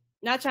where,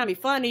 not trying to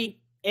be funny,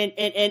 and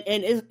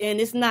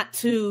it's not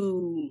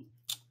to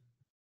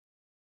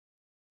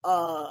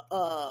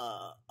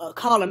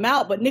call him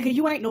out, but nigga,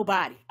 you ain't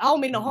nobody. I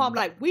don't mean no harm.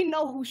 Like, we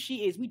know who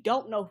she is. We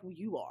don't know who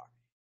you are.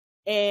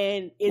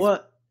 And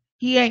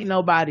he ain't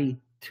nobody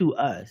to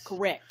us.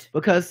 Correct.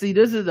 Because see,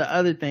 this is the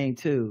other thing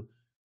too.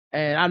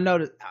 And I know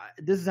that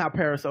this is how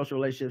parasocial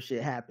relationship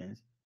shit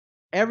happens.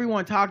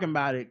 Everyone talking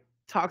about it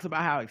talks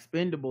about how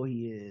expendable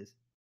he is.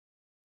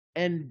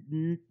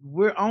 And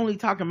we're only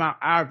talking about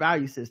our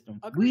value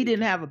system. Agreed. We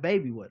didn't have a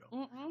baby with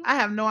him. Mm-mm. I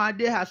have no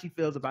idea how she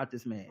feels about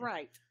this man.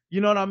 Right.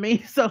 You know what I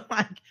mean? So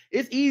like,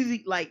 it's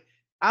easy. Like,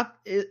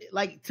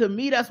 to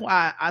me, that's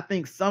why I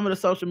think some of the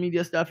social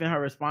media stuff in her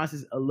response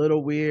is a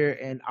little weird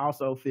and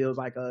also feels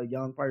like a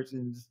young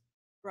person's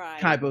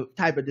type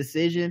of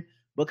decision.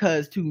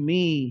 Because to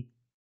me,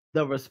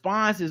 the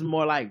response is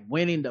more like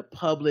winning the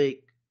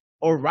public,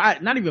 or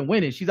not even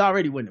winning. She's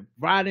already winning,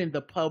 riding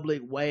the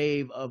public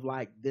wave of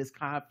like this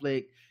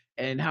conflict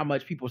and how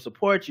much people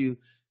support you.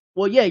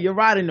 Well, yeah, you're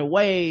riding the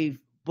wave,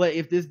 but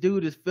if this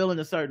dude is feeling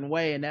a certain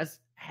way and that's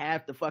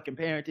half the fucking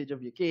parentage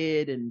of your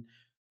kid and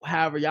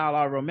however y'all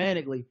are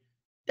romantically,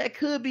 that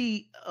could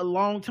be a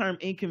long-term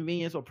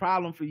inconvenience or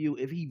problem for you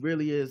if he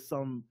really is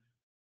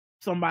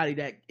somebody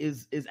that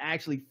is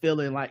actually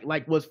feeling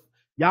like was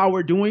y'all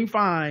were doing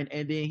fine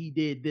and then he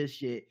did this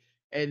shit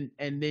and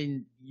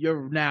then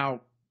you're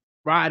now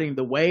riding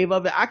the wave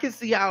of it. I can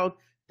see how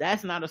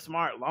that's not a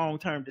smart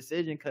long-term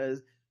decision,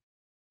 because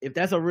if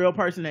that's a real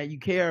person that you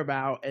care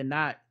about and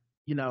not,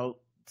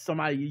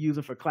 somebody you're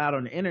using for clout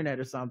on the internet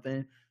or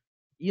something,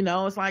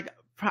 it's like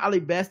probably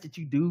best that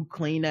you do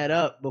clean that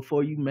up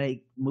before you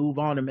move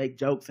on and make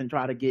jokes and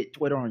try to get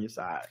Twitter on your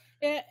side.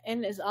 Yeah,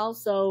 and it's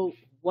also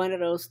one of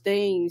those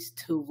things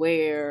to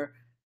where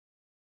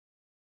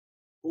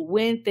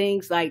when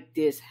things like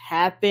this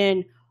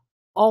happen,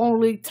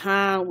 only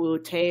time will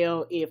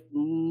tell if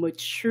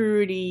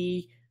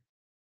maturity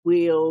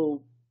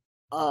will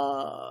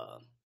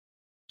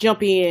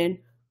jump in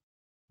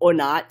or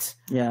not.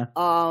 Yeah.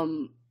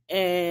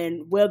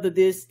 And whether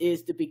this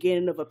is the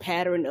beginning of a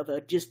pattern of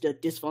just a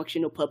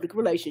dysfunctional public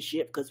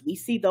relationship, because we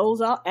see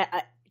those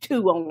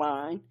too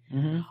online.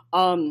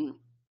 Mm-hmm.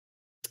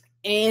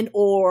 And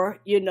or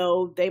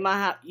they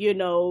might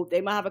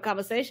have a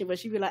conversation, but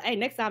she'd be like, "Hey,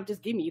 next time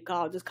just give me a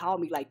call, just call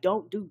me, like,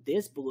 don't do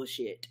this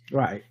bullshit."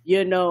 Right.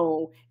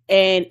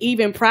 And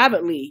even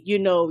privately,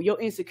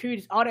 your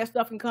insecurities, all that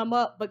stuff can come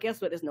up, but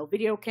guess what? There's no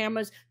video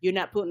cameras. You're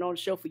not putting on a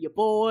show for your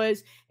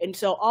boys. And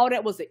so all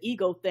that was an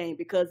ego thing,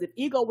 because if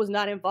ego was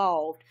not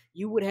involved,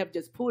 you would have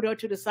just pulled her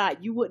to the side.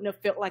 You wouldn't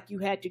have felt like you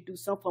had to do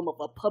some form of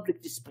a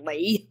public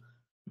display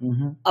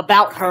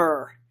about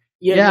her,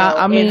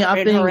 I think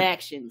her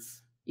actions.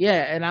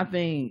 Yeah, and I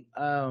think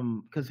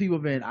because people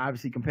have been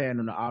obviously comparing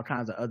them to all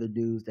kinds of other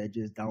dudes that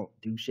just don't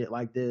do shit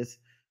like this,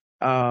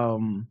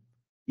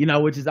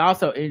 which is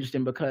also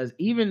interesting because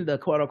even the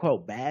quote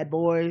unquote bad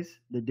boys,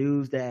 the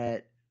dudes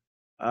that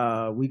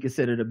we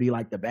consider to be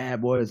like the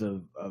bad boys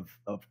of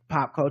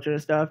pop culture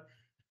and stuff,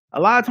 a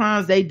lot of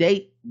times they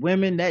date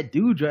women that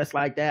do dress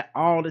like that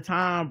all the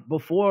time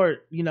before,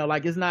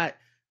 like it's not.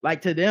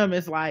 Like to them,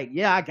 it's like,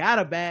 yeah, I got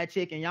a bad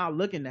chick and y'all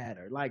looking at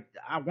her. Like,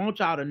 I want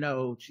y'all to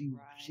know she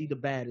the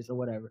baddest or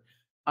whatever.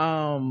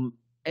 And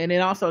then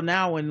also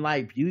now when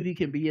like beauty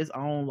can be its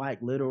own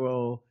like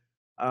literal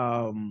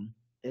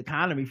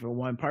economy for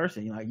one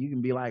person. Like you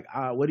can be like,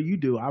 what do you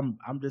do? I'm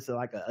just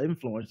like an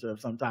influencer of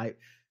some type.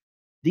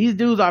 These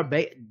dudes are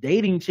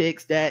dating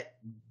chicks that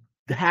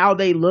how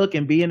they look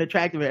and being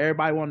attractive and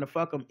everybody wanting to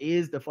fuck them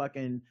is the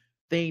fucking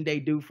thing they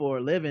do for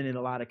a living in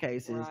a lot of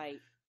cases. Right.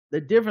 The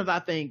difference, I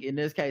think, in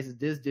this case is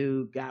this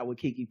dude got with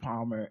Keke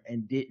Palmer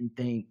and didn't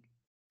think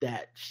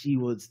that she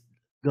was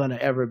gonna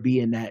ever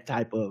be in that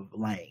type of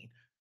lane.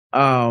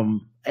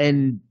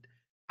 And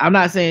I'm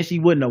not saying she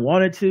wouldn't have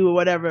wanted to or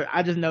whatever.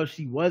 I just know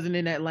she wasn't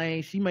in that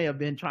lane. She may have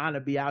been trying to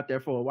be out there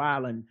for a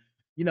while, and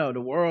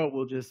the world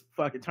will just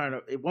fucking turn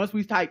up. Once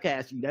we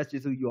typecast you, that's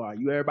just who you are.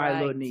 You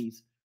everybody's little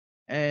niece.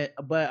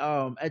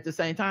 But at the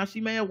same time,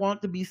 she may have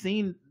wanted to be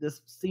seen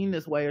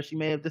this way, or she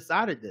may have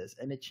decided this,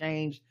 and it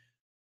changed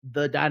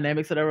the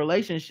dynamics of the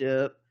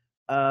relationship.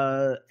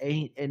 And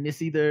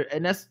it's either,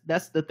 and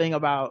that's the thing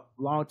about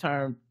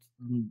long-term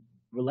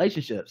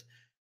relationships.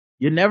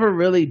 You're never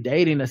really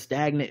dating a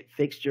stagnant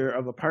fixture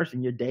of a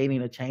person. You're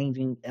dating a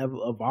changing,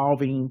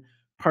 evolving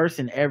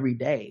person every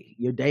day.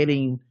 You're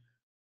dating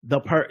the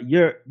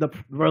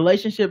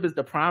relationship is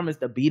the promise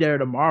to be there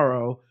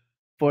tomorrow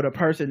for the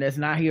person that's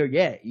not here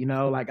yet.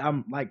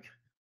 I'm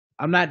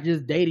not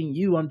just dating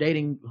you. I'm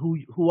dating who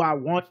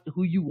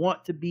you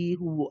want to be,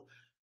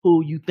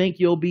 who you think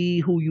you'll be,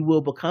 who you will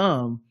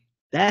become.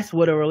 That's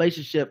what a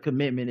relationship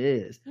commitment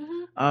is.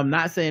 I'm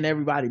not saying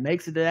everybody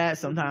makes it to that.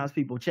 Sometimes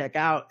people check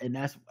out, and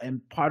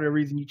part of the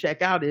reason you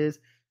check out is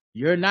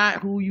you're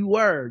not who you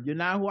were. You're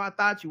not who I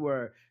thought you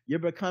were. You're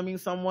becoming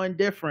someone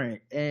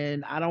different,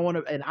 and I don't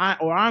want to.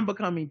 I'm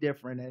becoming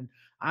different, and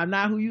I'm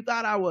not who you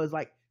thought I was.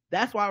 Like,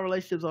 that's why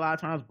relationships a lot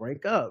of times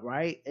break up,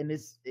 right? And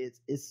it's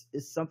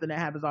something that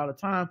happens all the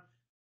time.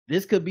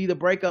 This could be the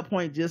breakup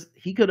point. Just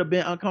he could have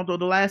been uncomfortable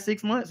the last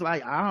 6 months.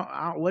 Like,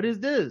 what is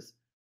this?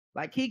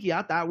 Like, Keke,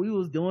 I thought we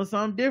was doing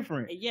something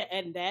different. Yeah,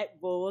 and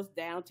that boils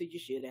down to you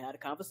should have had a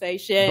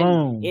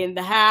conversation in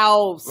the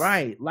house,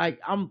 right? Like,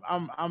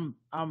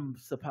 I'm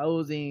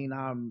supposing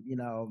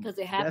because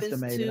it happens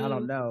estimated. to I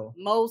don't know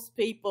most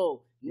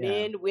people,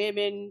 men,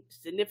 women,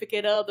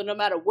 significant other, no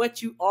matter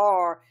what you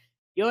are.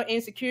 Your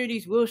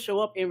insecurities will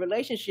show up in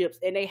relationships,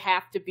 and they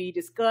have to be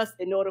discussed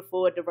in order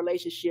for the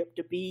relationship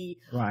to be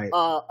right.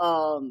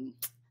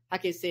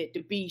 Like I said,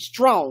 to be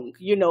strong,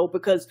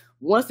 because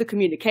once the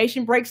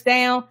communication breaks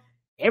down,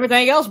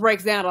 everything else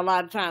breaks down a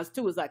lot of times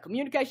too. It's like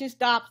communication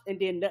stops and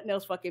then nothing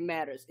else fucking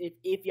matters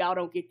if y'all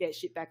don't get that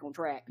shit back on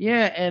track.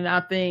 Yeah, and I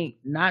think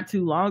not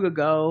too long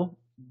ago,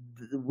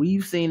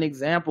 we've seen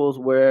examples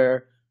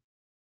where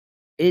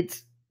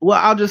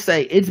I'll just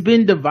say it's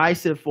been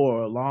divisive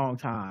for a long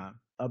time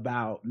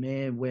about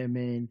men,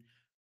 women,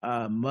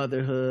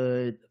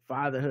 motherhood,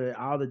 fatherhood,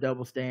 all the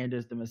double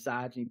standards, the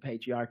misogyny,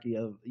 patriarchy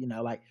of,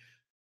 like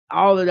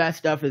all of that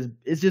stuff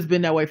it's just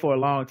been that way for a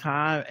long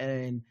time.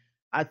 And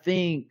I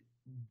think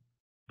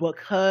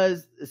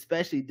because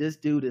especially this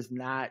dude is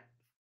not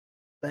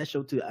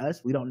special to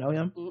us. We don't know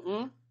him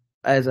Mm-mm.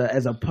 as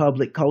a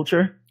public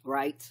culture.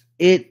 Right.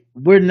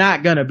 We're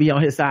not gonna be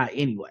on his side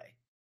anyway.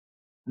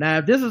 Now,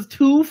 if this is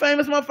two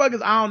famous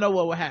motherfuckers, I don't know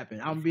what would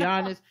happen. I'm gonna be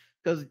honest,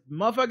 because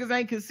motherfuckers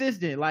ain't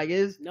consistent. Like,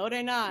 no,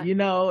 they're not. You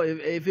know,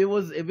 if it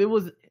was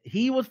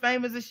he was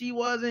famous and she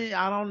wasn't,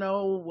 I don't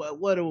know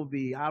what it would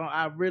be.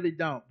 I really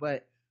don't.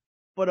 But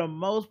for the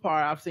most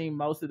part, I've seen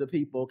most of the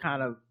people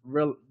kind of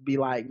be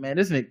like, man,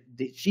 this nigga,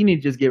 she need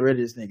to just get rid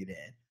of this nigga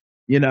then,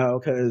 you know,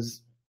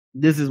 because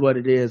this is what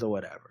it is or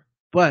whatever.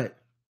 But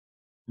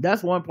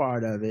that's one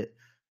part of it.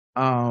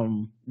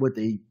 With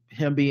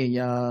him being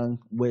young,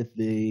 with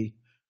the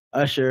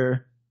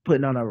Usher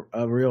putting on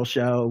a real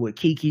show, with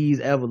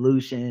Keke's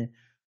evolution.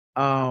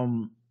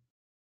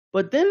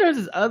 But then there's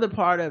this other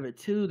part of it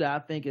too that I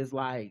think is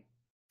like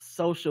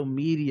social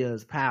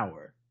media's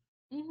power.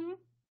 Mm-hmm.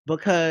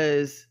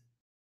 Because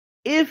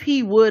if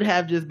he would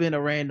have just been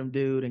a random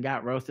dude and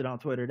got roasted on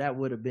Twitter, that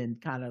would have been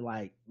kind of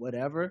like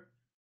whatever.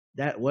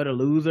 What a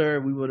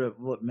loser. We would have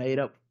made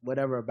up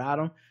whatever about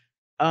him.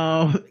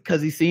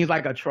 Because he seems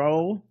like a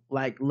troll,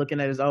 like looking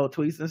at his old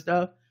tweets and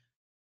stuff.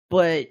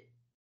 But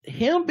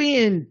him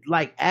being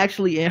like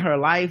actually in her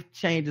life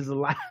changes a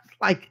lot.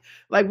 like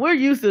we're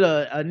used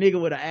to a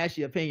nigga with an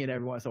ashy opinion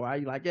every once in a while.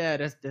 You like, yeah,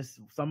 that's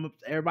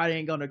everybody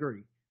ain't gonna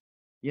agree.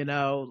 You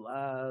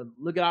know,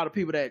 look at all the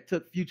people that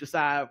took Future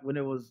side when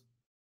it was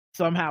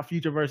somehow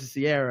Future versus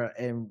Sierra,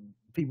 and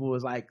people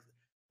was like,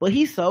 but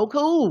he's so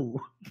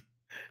cool.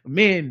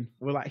 Men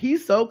were like,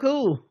 he's so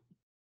cool.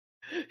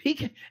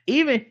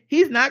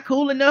 He's not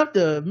cool enough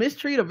to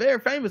mistreat a very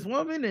famous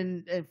woman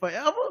and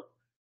forever.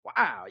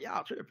 Wow,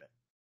 y'all tripping.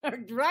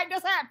 Right,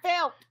 that's how it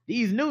felt.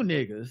 These new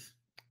niggas.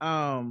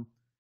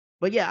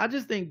 But yeah, I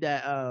just think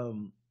that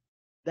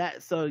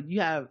that so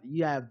you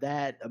have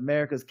that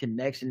America's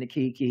connection to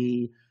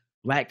Keke,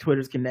 Black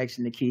Twitter's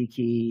connection to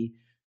Keke,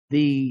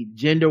 the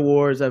gender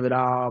wars of it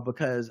all.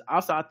 Because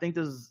also I think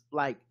this is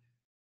like,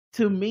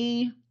 to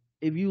me,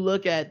 if you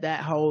look at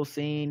that whole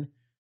scene,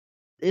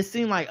 it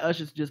seemed like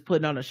Usher's just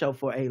putting on a show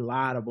for a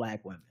lot of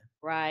Black women.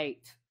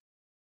 Right.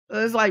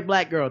 It's like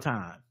Black girl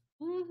time.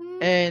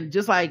 Mm-hmm. And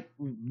just like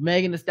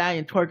Megan Thee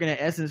Stallion twerking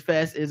at Essence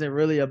Fest isn't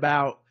really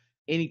about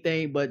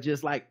anything but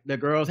just like the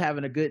girls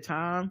having a good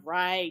time.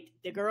 Right.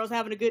 The girls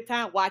having a good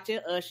time watching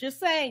Usher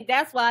sing.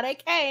 That's why they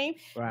came.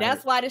 Right.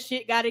 That's why the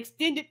shit got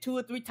extended 2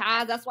 or 3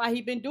 times. That's why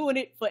he been doing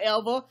it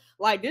forever.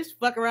 Like, this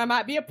fuck around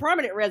might be a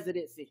permanent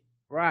residency.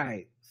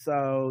 Right.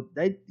 So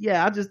I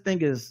just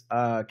think it's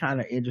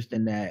kind of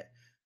interesting that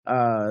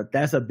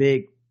that's a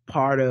big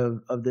part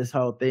of this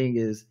whole thing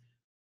is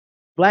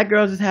Black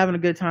girls just having a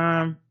good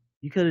time.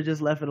 You could have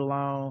just left it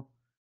alone.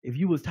 If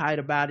you was tight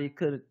about it, you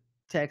could have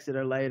texted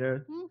her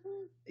later. Mm-hmm.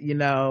 You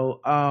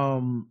know,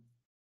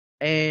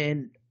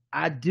 and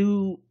I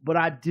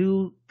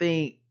do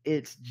think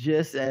it's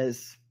just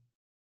as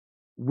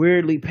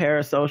weirdly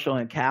parasocial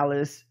and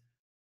callous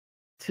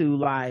to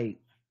like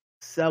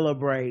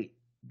celebrate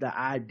the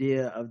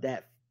idea of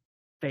that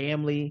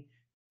family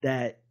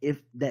that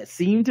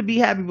seemed to be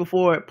happy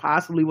before, it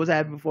possibly was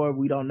happy before,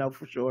 we don't know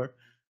for sure.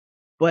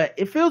 But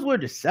it feels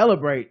weird to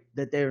celebrate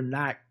that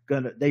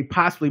they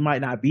possibly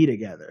might not be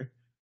together,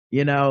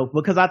 you know,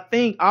 because I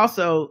think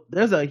also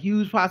there's a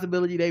huge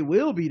possibility they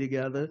will be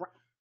together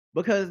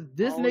because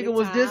this nigga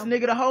was this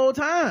nigga the whole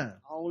time.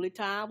 Only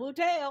time will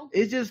tell.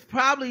 It's just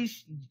probably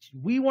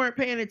we weren't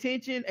paying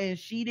attention and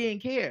she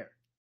didn't care.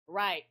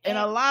 Right. And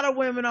a lot of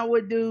women are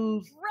with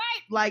dudes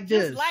like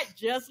this.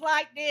 Just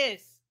like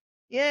this.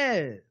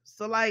 Yeah.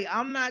 So like,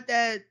 I'm not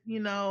that, you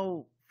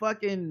know,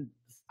 fucking,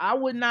 I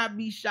would not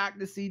be shocked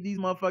to see these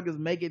motherfuckers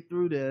make it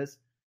through this.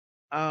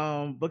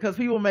 Because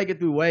people make it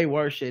through way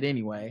worse shit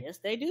anyway. Yes,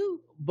 they do.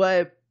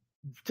 But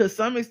to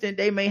some extent,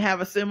 they may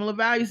have a similar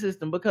value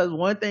system, because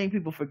one thing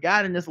people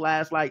forgot in this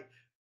last like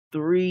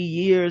 3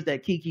 years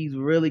that Keke's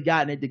really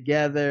gotten it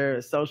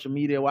together, social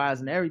media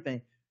wise and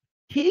everything.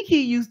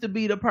 Keke used to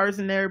be the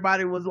person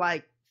everybody was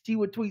like, she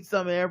would tweet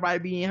something, everybody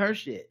be in her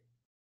shit.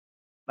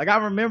 Like, I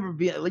remember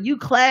being like, you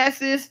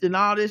classist and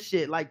all this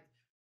shit. Like,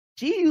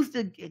 she used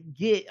to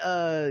get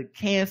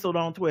canceled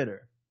on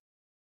Twitter.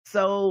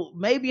 So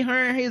maybe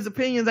her and his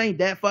opinions ain't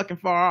that fucking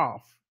far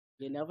off.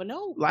 You never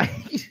know. Like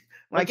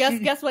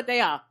guess what they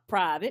are?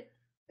 Private.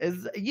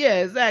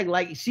 Yeah, exactly.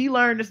 Like, she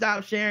learned to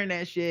stop sharing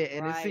that shit,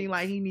 and it seemed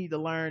like he need to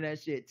learn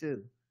that shit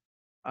too.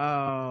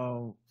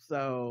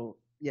 So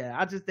yeah,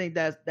 I just think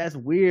that's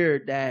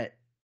weird that,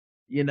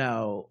 you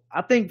know,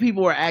 I think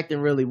people are acting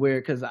really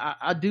weird because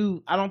I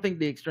don't think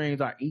the extremes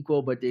are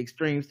equal, but the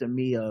extremes to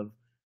me of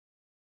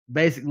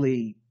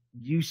basically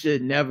you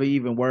should never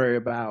even worry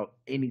about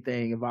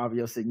anything involving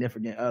your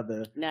significant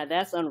other. Now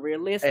that's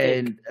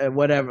unrealistic. And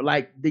whatever,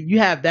 like you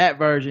have that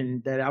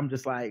version that I'm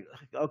just like,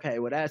 okay,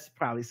 well that's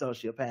probably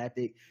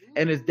sociopathic,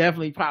 and it's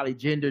definitely probably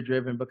gender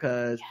driven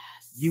because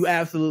you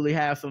absolutely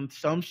have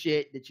some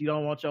shit that you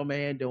don't want your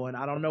man doing.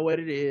 I don't know what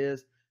it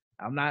is.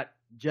 I'm not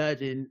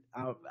judging.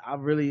 I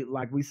really,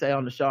 like we say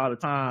on the show all the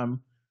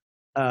time,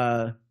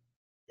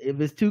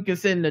 if it's 2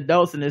 consenting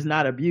adults and it's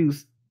not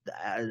abuse,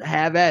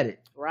 have at it.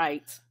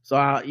 Right. So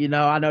I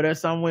know there's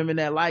some women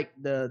that like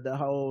the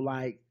whole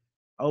like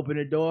open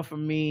the door for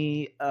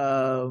me,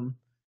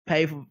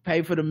 pay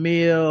for the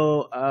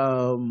meal,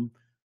 all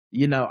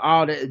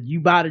that, you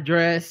buy the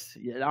dress,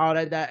 all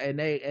that,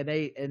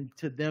 and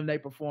to them they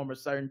perform a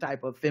certain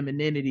type of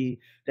femininity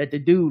that the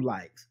dude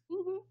likes.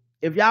 Mm-hmm.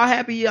 If y'all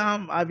happy,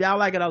 if y'all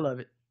like it, I love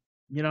it.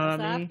 You know what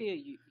I mean? I feel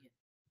you.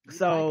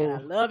 So like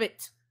it, I love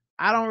it.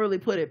 I don't really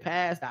put it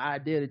past the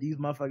idea that these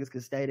motherfuckers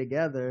could stay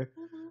together,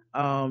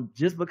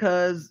 just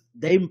because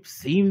they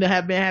seem to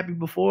have been happy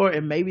before,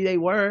 and maybe they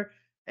were,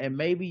 and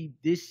maybe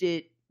this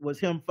shit was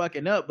him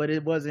fucking up, but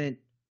it wasn't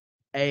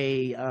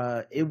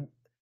it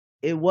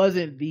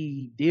wasn't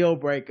the deal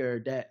breaker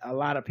that a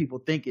lot of people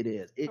think it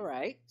is.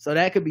 Right. So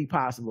that could be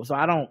possible.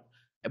 So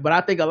but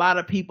I think a lot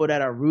of people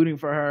that are rooting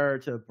for her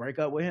to break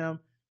up with him,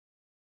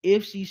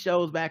 if she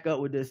shows back up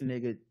with this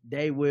nigga,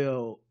 they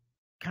will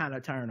kind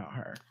of turn on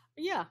her.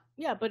 Yeah,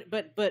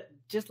 but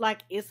just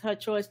like it's her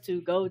choice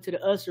to go to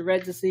the usher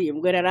residency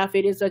and wear that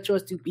outfit, it's her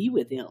choice to be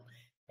with him.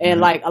 And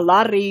like a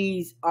lot of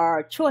these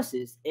are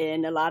choices,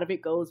 and a lot of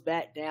it goes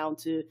back down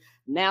to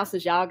now,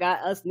 since y'all got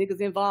us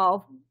niggas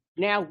involved,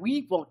 now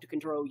we want to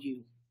control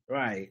you.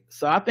 Right.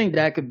 So I think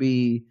that could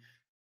be,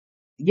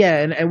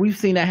 and we've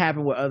seen that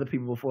happen with other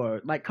people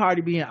before, like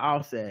Cardi B and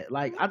Offset.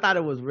 Like I thought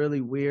it was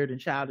really weird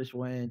and childish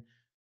when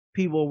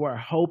people were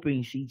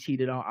hoping she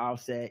cheated on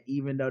Offset,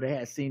 even though they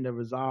had seen to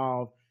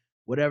resolve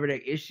whatever their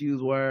issues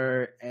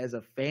were as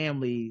a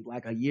family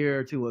like a year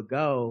or two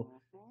ago.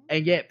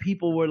 And yet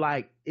people were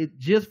like, it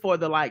just for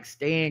the like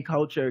stan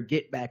culture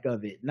get back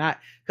of it, not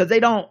because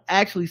they don't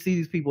actually see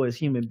these people as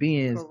human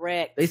beings.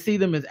 Correct. They see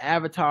them as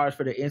avatars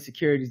for the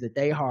insecurities that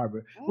they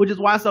harbor, which is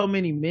why so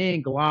many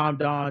men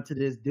glommed on to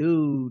this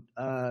dude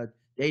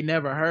they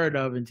never heard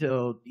of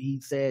until he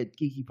said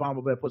Keke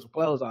Palmer better put some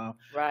clothes on.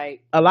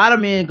 Right. A lot of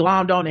men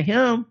glommed on to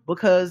him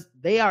because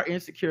they are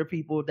insecure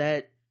people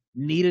that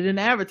needed an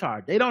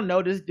avatar. They don't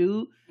know this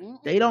dude.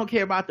 They don't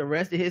care about the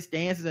rest of his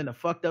stances and the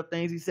fucked up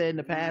things he said in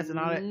the past and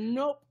all that.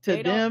 Nope.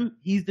 To them,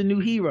 he's the new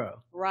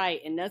hero.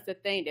 Right, and that's the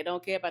thing. They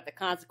don't care about the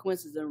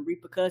consequences and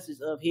repercussions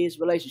of his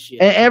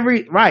relationship.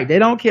 And they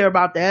don't care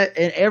about that.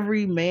 And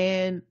every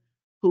man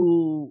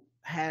who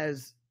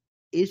has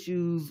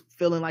issues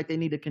feeling like they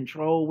need to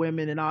control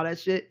women and all that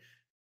shit,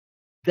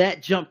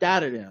 that jumped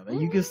out of them.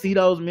 And you can see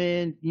those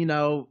men,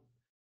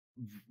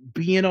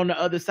 being on the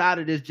other side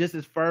of this just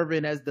as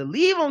fervent as the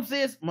leave them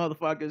sis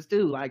motherfuckers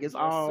too. Like it's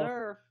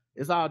all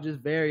just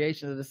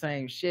variations of the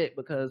same shit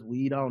because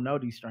we don't know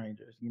these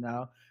strangers,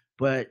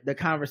 but the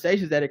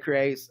conversations that it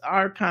creates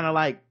are kind of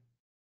like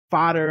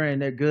fodder,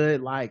 and they're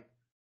good like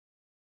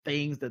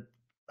things that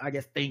I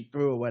guess think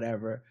through or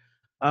whatever.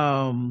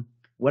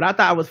 What I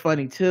thought was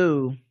funny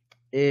too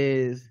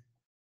is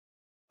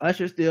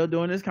Usher's still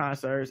doing his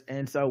concerts,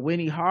 and so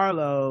Winnie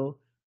Harlow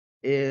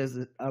is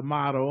a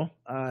model.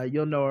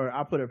 You'll know her.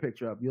 I'll put her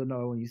picture up. You'll know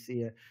her when you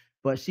see her.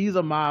 But she's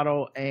a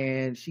model,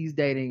 and she's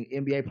dating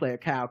NBA player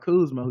Kyle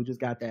Kuzma, who just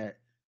got that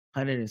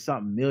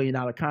 $100-something million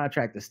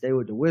contract to stay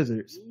with the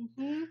Wizards.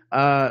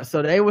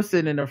 So they were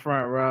sitting in the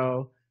front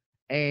row,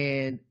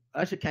 and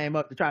Usher came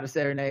up to try to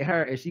serenade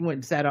her, and she went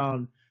and sat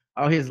on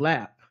his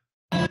lap.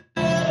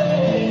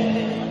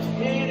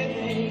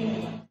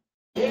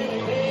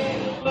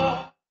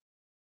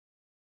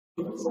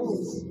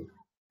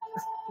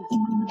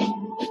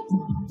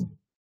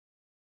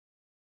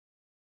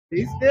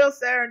 He still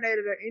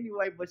serenaded her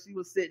anyway, but she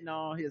was sitting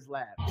on his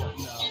lap,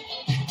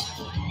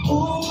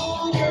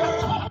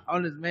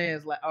 on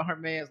her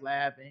man's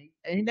lap,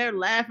 and they're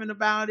laughing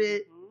about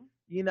it,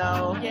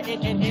 Yeah,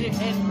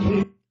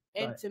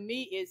 and to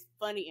me, it's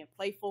funny and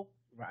playful,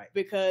 right?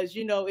 Because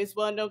it's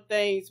one of those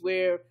things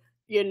where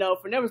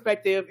from their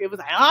perspective, it was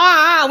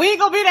like, we ain't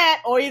gonna be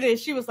that, or either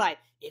she was like,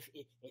 if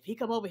he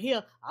come over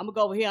here, I'm gonna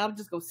go over here, I'm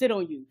just gonna sit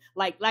on you,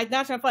 like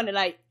not trying funny,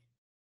 like.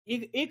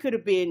 It could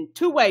have been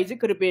two ways. It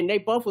could have been they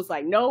both was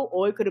like no,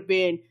 or it could have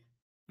been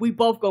we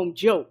both gonna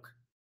joke,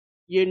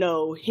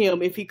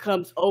 him if he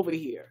comes over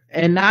here.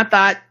 And I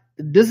thought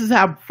this is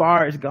how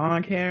far it's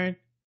gone, Karen.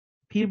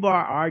 People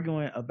are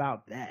arguing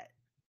about that.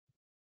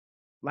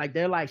 Like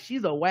they're like,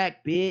 she's a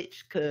whack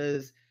bitch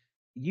because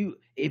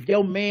if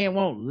your man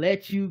won't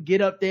let you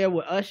get up there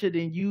with Usher,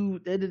 then you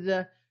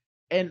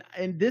and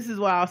this is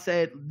why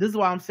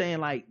I'm saying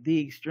like the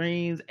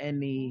extremes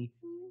and the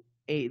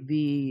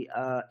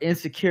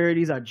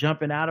insecurities are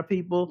jumping out of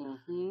people,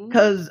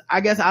 because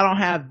I guess I don't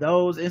have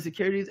those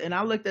insecurities, and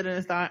I looked at it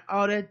and thought,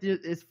 that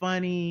just is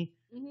funny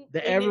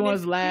that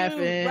everyone's laughing,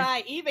 cute.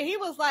 Right? Even he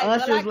was like,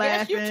 Usher's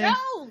laughing. You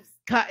chose.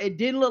 It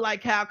didn't look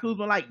like Kyle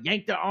Kuzma like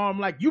yanked her arm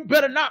like you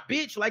better not,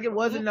 bitch. Like it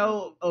wasn't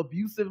no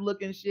abusive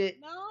looking shit.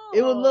 No,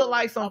 it would look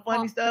like some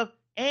funny stuff,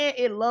 and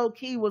it low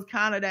key was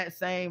kind of that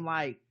same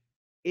like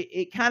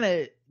it kind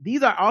of.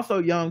 These are also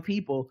young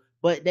people,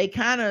 but they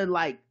kind of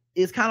like.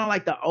 It's kind of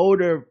like the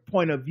older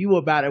point of view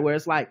about it, where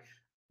it's like,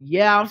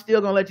 yeah, I'm still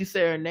gonna let you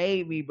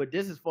serenade me, but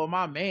this is for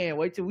my man.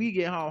 Wait till we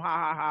get home. Ha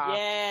ha ha.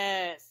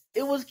 Yes.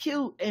 It was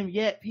cute, and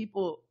yet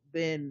people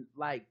been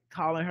like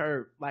calling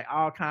her like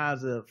all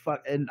kinds of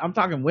fuck, and I'm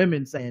talking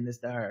women saying this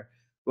to her,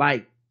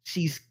 like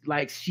she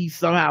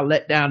somehow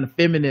let down the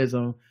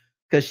feminism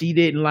because she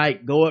didn't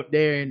like go up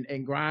there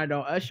and grind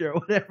on Usher or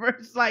whatever.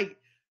 It's like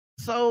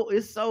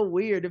it's so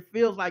weird. It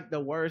feels like the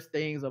worst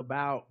things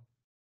about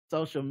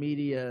social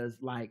media's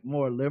like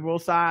more liberal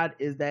side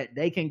is that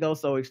they can go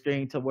so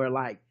extreme to where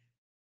like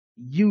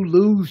you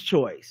lose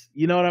choice.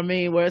 You know what I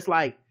mean? Where it's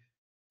like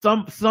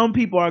some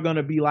people are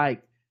gonna be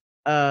like,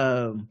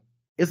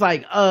 it's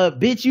like,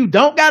 bitch, you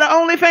don't got an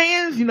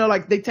OnlyFans. You know,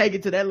 like they take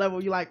it to that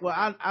level. You're like,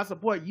 well, I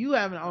support you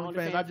having an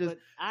OnlyFans.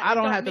 I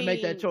don't have to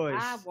make that choice.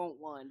 I want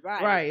one,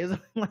 right? Right.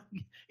 It's like,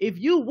 if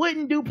you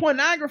wouldn't do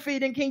pornography,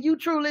 then can you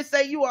truly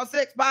say you are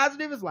sex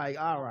positive? It's like,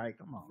 all right,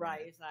 come on. Right.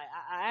 Man. It's like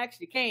I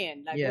actually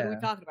can. Like, what are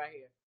we talking about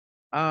here?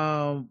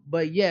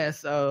 But yeah,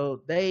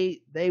 so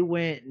they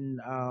went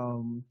and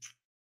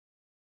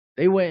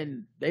they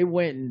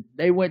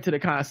went to the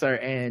concert,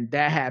 and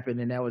that happened,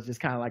 and that was just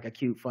kind of like a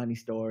cute, funny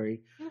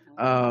story.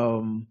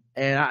 Mm-hmm.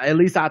 And at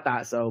least I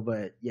thought so,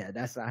 but yeah,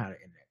 that's not how the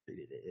internet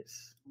treated it.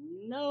 It's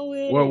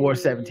World War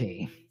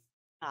 17.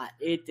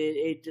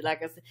 It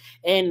like I said,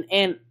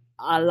 and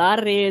a lot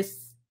of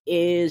this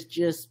is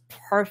just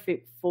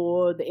perfect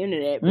for the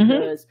internet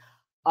because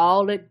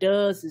all it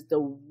does is the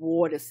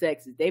war to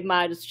sexes.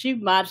 She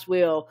might as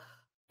well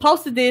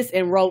posted this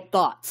and wrote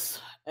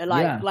thoughts, and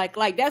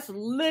like that's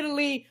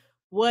literally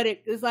what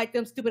it's like.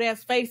 Them stupid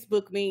ass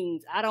Facebook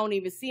memes. I don't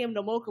even see them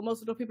no more because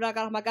most of the people I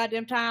got on my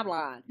goddamn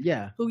timeline.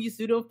 Yeah. Who used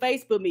to do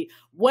Facebook me?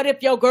 What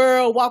if your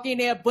girl walk in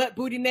there butt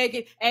booty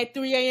naked at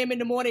 3 a.m. in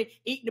the morning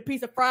eating a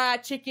piece of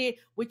fried chicken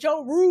with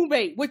your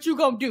roommate? What you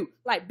gonna do?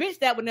 Like, bitch,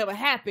 that would never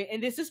happen.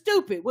 And this is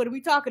stupid. What are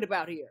we talking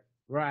about here?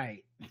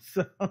 Right.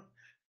 So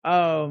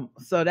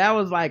that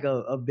was like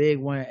a big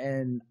one,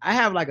 and I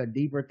have like a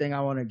deeper thing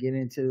I want to get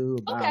into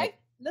about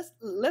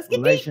let's get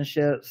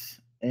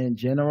relationships in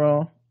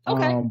general.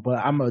 Okay. But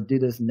I'm gonna do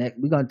this next.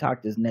 We're gonna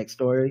talk this next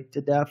story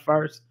to death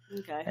first.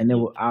 Okay. And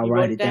then I'll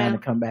write it down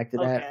and come back to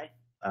that.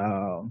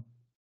 Okay.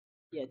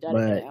 Yeah,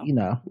 but you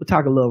know, we'll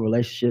talk a little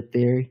relationship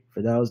theory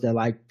for those that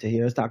like to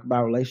hear us talk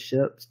about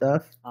relationship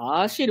stuff.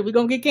 Oh shit, are we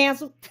gonna get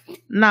canceled?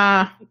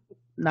 Nah,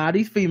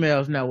 these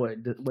females know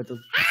what the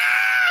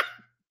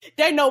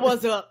they know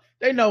what's up.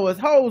 They know what's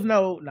hoes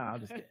know. Nah,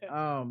 I'm just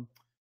kidding.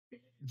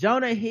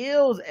 Jonah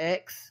Hill's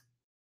ex,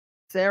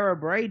 Sarah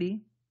Brady,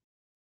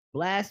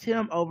 blast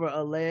him over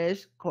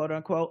alleged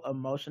quote-unquote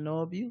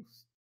emotional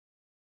abuse.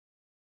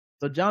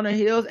 So Jonah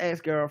Hill's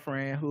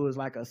ex-girlfriend, who is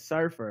like a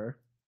surfer,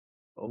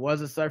 or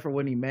was a surfer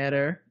when he met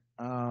her,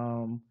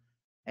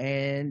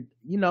 and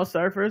you know,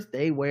 surfers,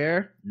 they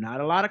wear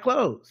not a lot of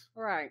clothes.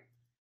 Right.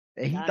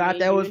 And he thought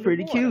that was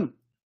pretty cute.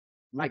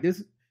 Like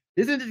this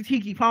isn't the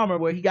Keke Palmer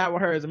where he got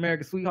with her as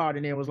America's sweetheart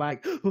and then was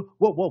like,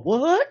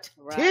 what?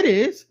 Right.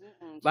 Titties?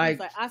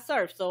 Like I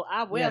surf, so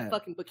I wear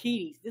fucking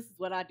bikinis. This is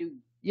what I do.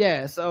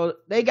 Yeah, so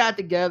they got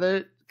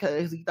together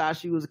because he thought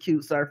she was a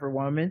cute surfer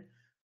woman.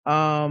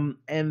 And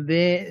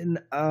then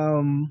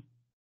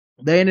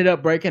they ended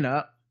up breaking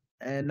up.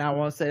 And I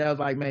want to say that was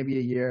like maybe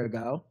a year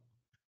ago.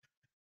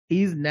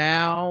 He's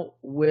now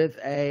with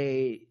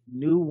a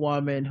new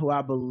woman who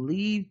I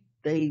believe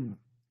they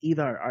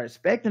either are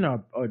expecting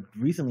or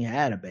recently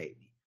had a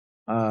baby.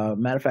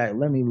 Matter of fact,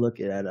 let me look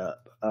that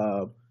up.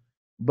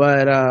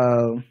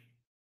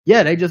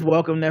 Yeah, they just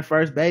welcomed their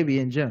first baby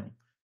in June.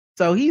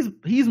 So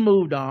he's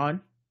moved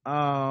on.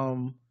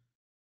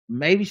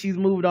 Maybe she's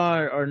moved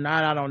on or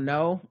not, I don't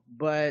know.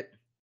 But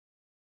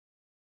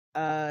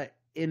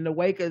in the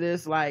wake of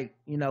this, like,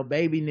 you know,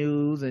 baby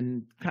news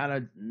and kind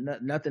of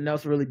nothing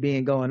else really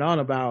being going on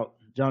about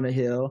Jonah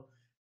Hill,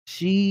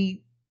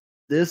 she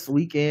this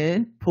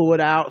weekend pulled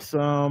out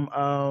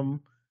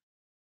some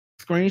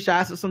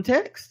screenshots of some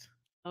text.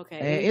 Okay.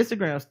 And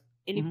Instagram.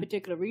 Any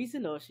particular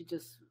reason, or she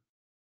just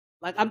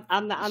like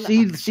I'm not.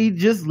 She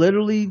just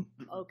literally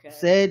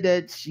said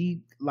that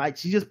she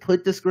just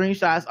put the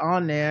screenshots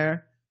on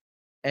there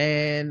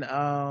and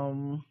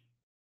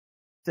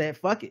said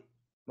fuck it.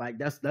 Like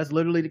that's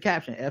literally the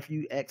caption.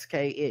 FUXK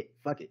it.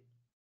 Fuck it.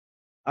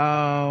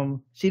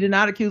 She did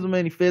not accuse him of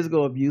any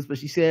physical abuse, but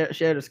she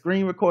shared a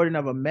screen recording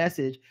of a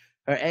message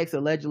her ex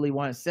allegedly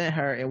once sent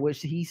her, in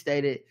which he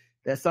stated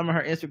that some of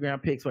her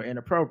Instagram pics were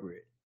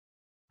inappropriate.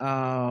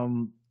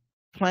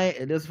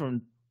 This is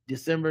from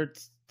December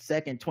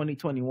 2nd,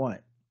 2021.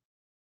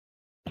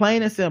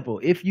 Plain and simple.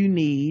 If you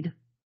need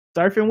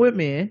surfing with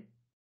men,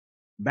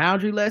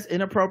 boundaryless,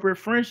 inappropriate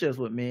friendships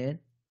with men,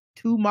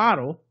 to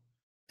model,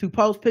 to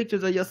post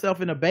pictures of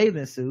yourself in a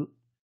bathing suit,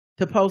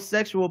 to post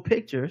sexual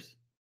pictures,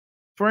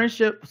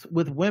 friendships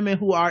with women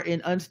who are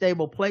in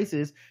unstable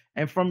places,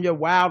 and from your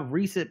wild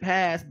recent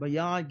past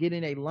beyond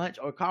getting a lunch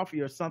or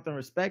coffee or something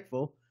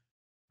respectful,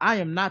 I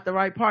am not the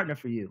right partner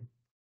for you.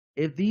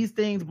 If these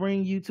things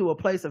bring you to a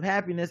place of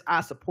happiness,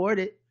 I support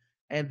it,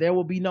 and there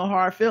will be no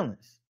hard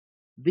feelings.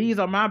 These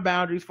are my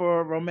boundaries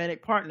for a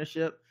romantic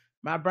partnership,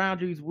 my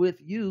boundaries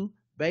with you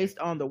based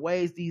on the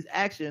ways these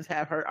actions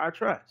have hurt our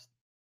trust.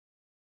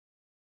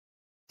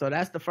 So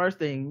that's the first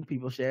thing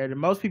people shared. And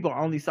most people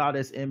only saw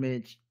this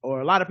image, or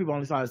a lot of people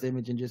only saw this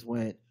image and just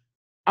went,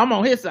 I'm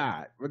on his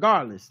side,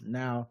 regardless.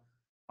 Now,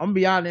 I'm going to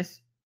be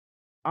honest,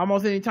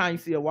 almost anytime you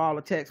see a wall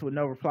of text with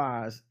no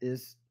replies,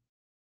 is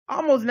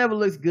almost never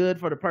looks good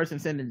for the person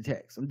sending the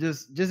text. I'm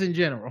just in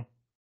general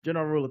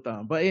rule of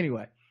thumb. But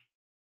anyway,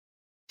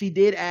 she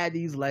did add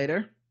these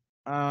later.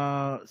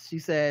 She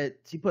said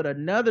she put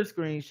another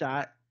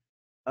screenshot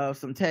of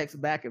some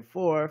text back and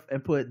forth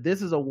and put,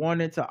 "This is a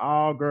warning to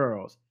all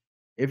girls.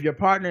 If your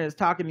partner is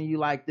talking to you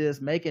like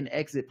this, make an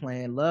exit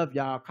plan. Love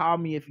y'all. Call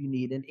me if you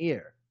need an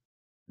ear."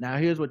 Now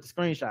here's what the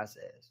screenshot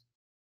says.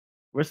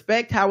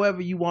 "Respect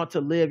however you want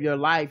to live your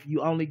life.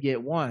 You only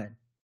get one."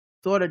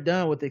 Sort of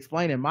done with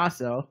explaining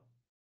myself.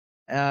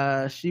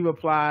 She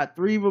replied,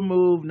 "3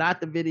 removed, not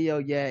the video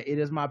yet. It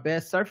is my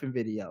best surfing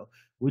video.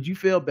 Would you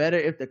feel better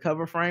if the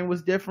cover frame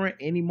was different?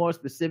 Any more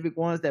specific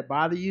ones that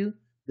bother you?"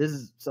 This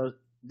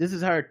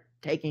is her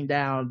taking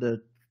down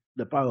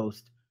the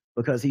post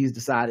because he's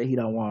decided he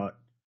don't want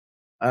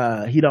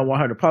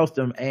her to post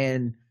them,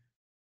 and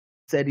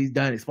said he's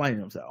done explaining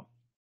himself.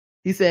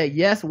 He said,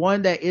 "Yes,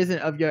 one that isn't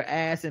of your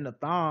ass in a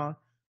thong."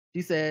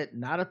 She said,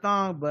 "Not a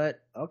thong,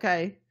 but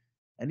okay."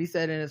 And he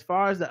said, "And as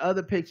far as the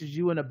other pictures,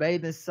 you in a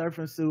bathing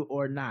surfing suit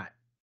or not?"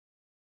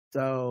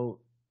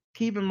 So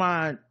keep in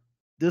mind,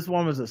 this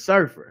woman's a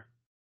surfer.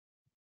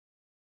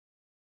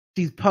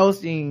 She's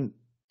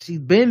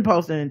been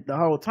posting the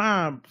whole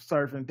time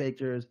surfing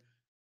pictures.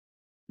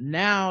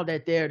 Now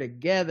that they're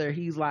together,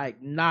 he's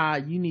like, "Nah,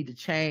 you need to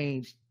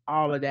change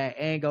all of that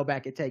and go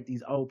back and take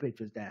these old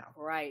pictures down."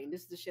 Right. And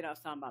this is the shit I was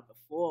talking about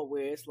before,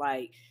 where it's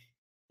like,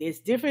 it's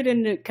different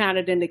than the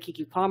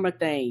Keke Palmer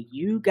thing.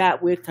 You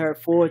got with her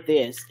for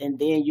this, and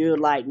then you're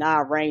like, "Nah,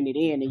 rein it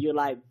in," and you're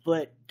like,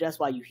 "But that's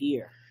why you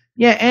here."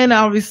 Yeah, and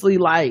obviously,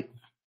 like,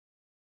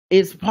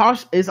 it's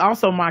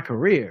also my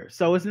career,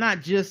 so it's not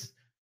just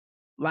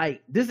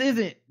like, this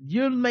isn't,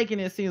 you're making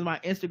it seem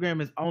like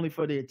Instagram is only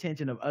for the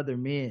attention of other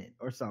men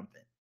or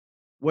something.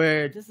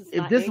 Where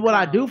if this is what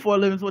I do for a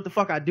living, it's what the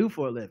fuck I do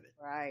for a living.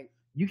 Right.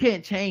 You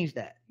can't change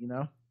that, you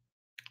know?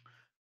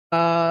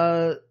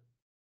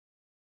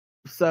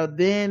 So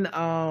then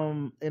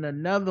in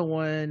another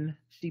one,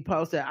 she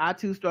posted, "I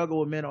too struggle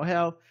with mental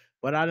health,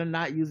 but I did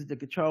not use it to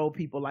control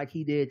people like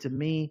he did to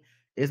me.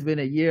 It's been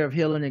a year of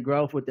healing and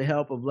growth with the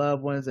help of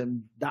loved ones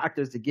and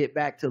doctors to get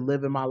back to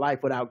living my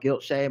life without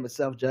guilt, shame, and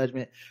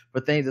self-judgment for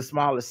things as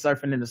small as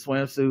surfing in a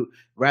swimsuit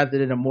rather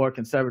than a more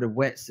conservative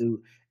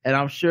wetsuit. And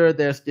I'm sure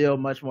there's still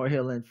much more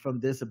healing from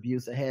this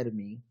abuse ahead of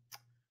me."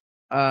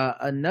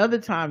 Another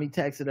time he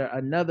texted her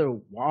another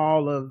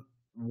wall of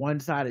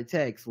one-sided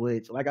text,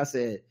 which, like I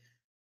said,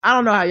 I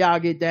don't know how y'all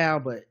get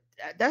down, but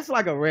that's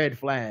like a red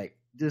flag.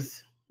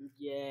 Just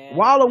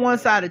wall of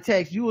one-sided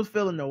text. You was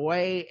feeling the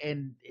way,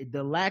 and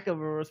the lack of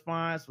a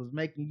response was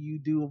making you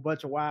do a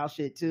bunch of wild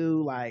shit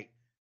too. Like,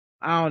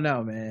 I don't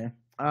know, man.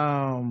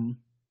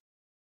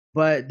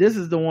 But this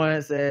is the one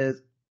that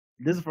says,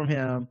 this is from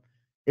him.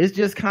 "It's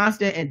just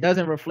constant and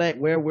doesn't reflect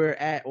where we're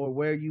at or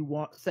where you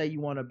want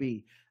to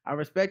be. I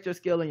respect your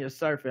skill and your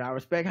surfing. I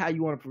respect how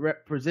you want to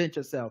present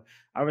yourself.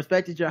 I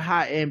respect that you're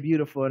hot and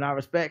beautiful, and I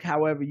respect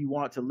however you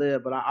want to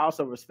live, but I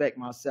also respect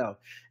myself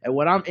and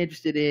what I'm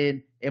interested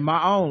in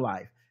my own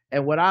life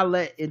and what I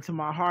let into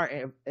my heart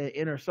and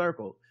inner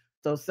circle.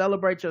 So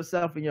celebrate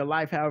yourself in your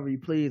life however you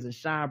please and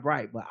shine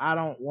bright, but I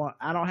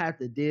don't have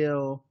to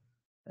deal."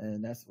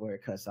 And that's where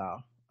it cuts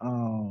off.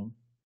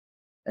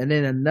 And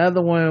then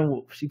another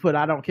one, she put,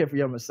 "I don't care for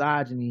your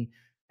misogyny."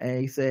 And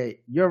he said,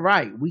 "You're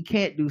right. We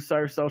can't do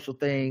surf social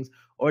things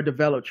or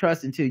develop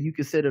trust until you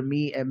consider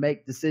me and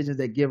make decisions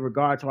that give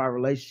regard to our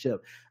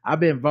relationship. I've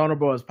been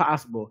vulnerable as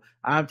possible.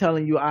 I'm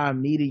telling you,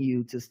 I'm needing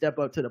you to step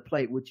up to the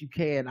plate, which you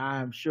can.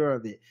 I am sure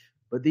of it.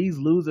 But these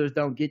losers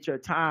don't get your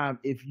time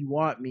if you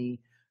want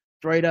me.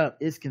 Straight up,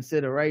 it's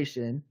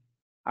consideration.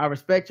 I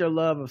respect your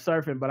love of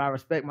surfing, but I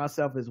respect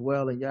myself as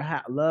well. And your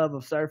love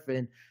of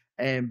surfing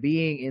and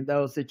being in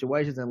those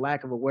situations and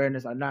lack of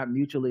awareness are not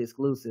mutually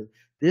exclusive.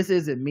 This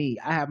isn't me.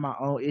 I have my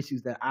own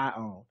issues that I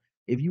own.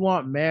 If you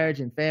want marriage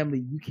and family,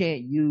 you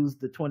can't use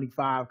the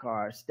 25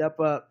 card. Step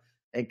up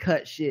and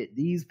cut shit.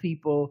 These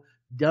people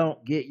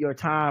don't get your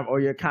time or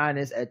your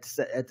kindness at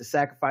the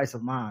sacrifice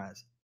of mine."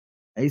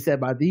 And he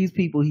said by these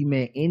people, he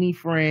meant any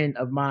friend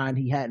of mine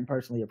he hadn't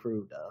personally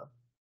approved of.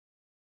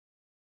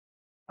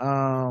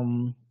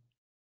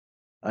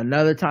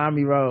 Another time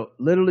he wrote,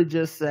 "Literally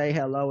just say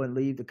hello and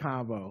leave the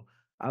convo.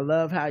 I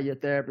love how your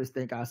therapists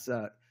think I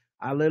suck.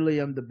 I literally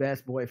am the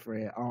best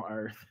boyfriend on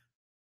earth."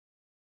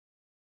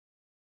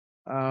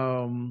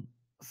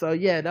 So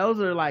yeah, those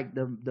are like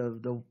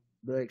the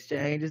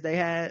exchanges they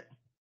had.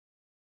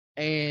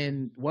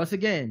 And once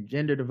again,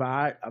 gender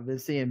divide. I've been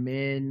seeing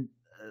men,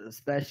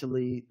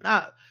 especially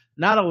not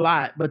a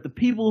lot, but the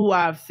people who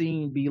I've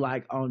seen be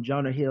like on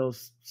Jonah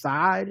Hill's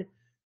side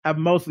have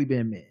mostly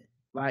been men.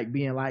 Like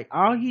being like,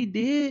 all he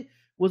did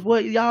was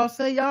what y'all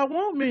say y'all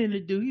want men to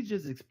do. He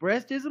just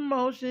expressed his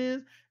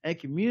emotions and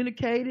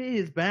communicated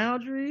his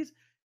boundaries,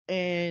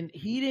 and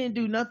he didn't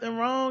do nothing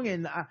wrong.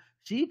 And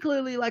she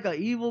clearly like an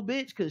evil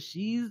bitch because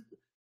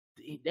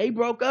they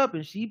broke up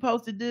and she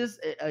posted this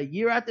a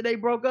year after they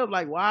broke up.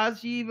 Like, why is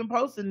she even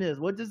posting this?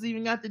 What does this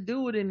even got to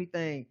do with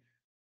anything?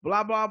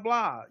 blah blah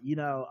blah.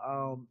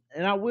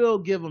 And I will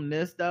give him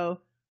this though.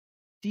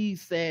 She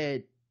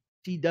said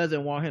she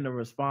doesn't want him to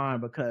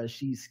respond because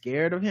she's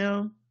scared of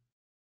him.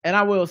 And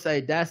I will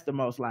say that's the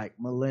most like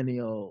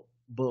millennial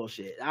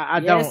bullshit.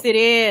 Yes, it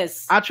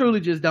is. I truly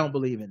just don't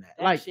believe in that.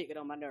 That shit get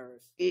on my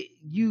nerves.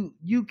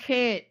 You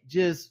can't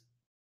just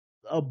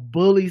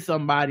bully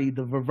somebody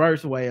the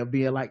reverse way of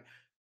being like,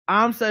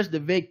 I'm such the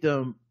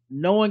victim.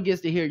 No one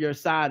gets to hear your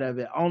side of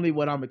it. Only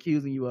what I'm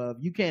accusing you of.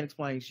 You can't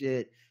explain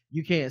shit.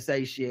 You can't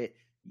say shit.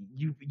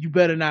 You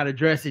better not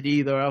address it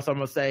either, or else I'm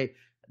gonna say,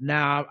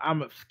 nah,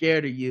 I'm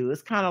scared of you.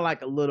 It's kind of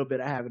like a little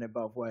bit of having it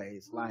both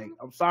ways. Like,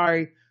 I'm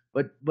sorry,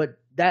 but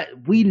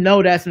that we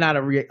know that's not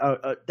a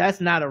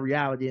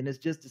reality, and it's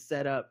just to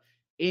set up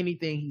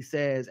anything he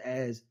says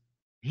as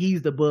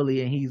he's the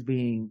bully and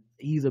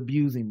he's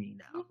abusing me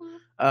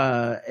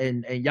now.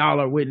 And y'all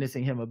are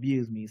witnessing him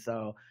abuse me.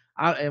 So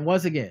and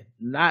once again,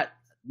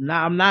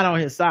 I'm not on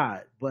his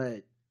side,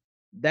 but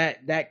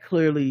that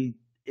clearly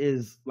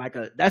is like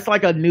a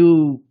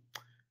new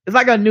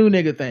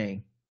nigga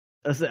thing.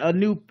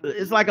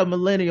 It's like a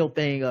millennial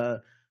thing,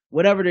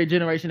 whatever their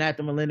generation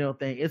after millennial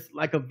thing. It's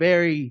like a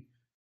very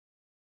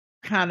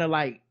kind of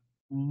like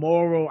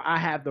moral, I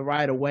have the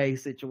right of way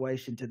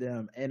situation to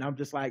them. And I'm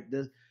just like,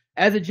 this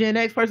as a Gen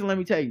X person, let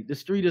me tell you, the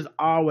street is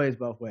always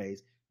both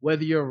ways,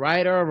 whether you're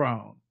right or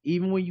wrong.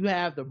 Even when you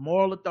have the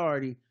moral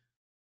authority,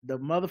 the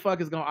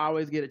motherfucker's gonna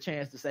always get a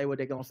chance to say what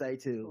they're gonna say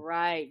too.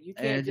 Right. You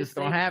can't just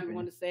say what you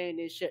want to say and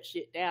then shut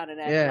shit down and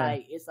act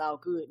like it's all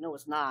good. No,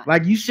 it's not.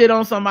 Like, you shit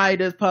on somebody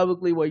that's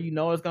publicly where you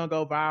know it's gonna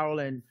go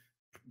viral and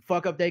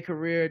fuck up their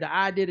career. The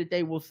idea that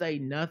they will say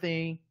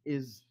nothing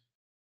is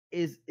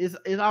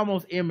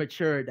almost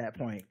immature at that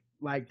point.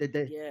 Like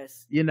that,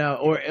 yes,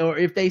 or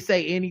if they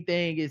say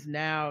anything, is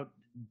now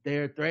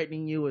they're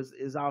threatening you.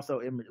 Is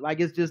also like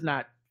it's just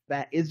not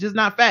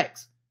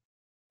facts.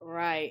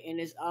 Right, and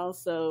it's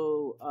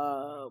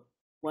also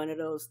one of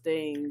those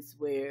things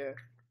where,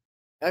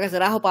 like I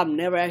said, I hope I'm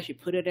never actually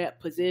put in that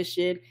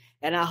position,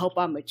 and I hope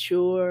I'm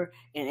mature.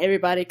 And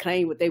everybody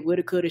claim what they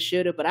woulda, coulda,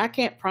 shoulda, but I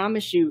can't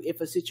promise you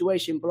if a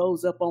situation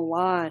blows up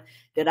online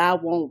that I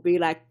won't be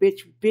like,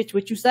 bitch,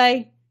 what you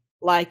say?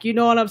 Like, you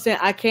know what I'm saying?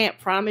 I can't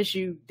promise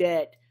you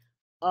that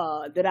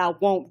that I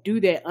won't do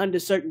that under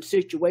certain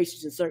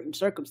situations and certain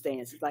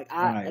circumstances. Like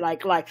I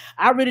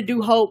really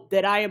do hope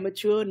that I am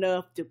mature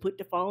enough to put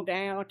the phone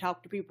down,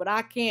 talk to people, but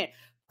I can't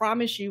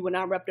promise you when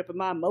I'm wrapped up in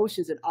my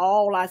emotions and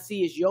all I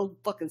see is your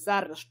fucking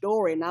side of the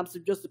story, and I'm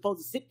just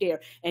supposed to sit there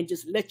and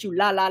just let you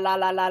la la la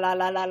la la la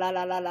la la la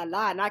la la la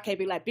la, and I can't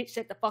be like, bitch,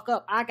 shut the fuck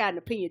up. I got an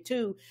opinion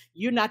too.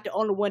 You're not the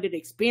only one that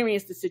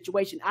experienced the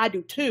situation. I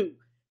do too.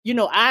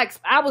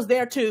 I was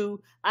there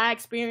too. I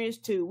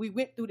experienced too. We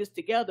went through this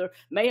together.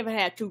 May have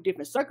had two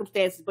different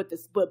circumstances,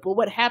 but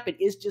what happened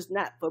is just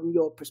not from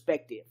your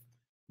perspective.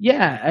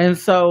 Yeah, and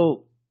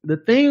so the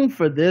thing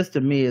for this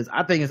to me is,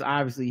 I think it's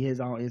obviously his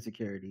own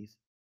insecurities,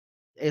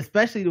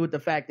 especially with the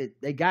fact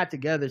that they got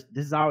together.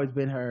 This has always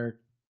been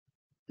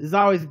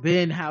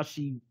how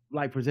she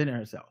like presented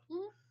herself.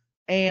 Mm-hmm.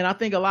 And I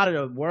think a lot of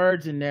the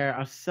words in there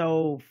are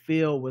so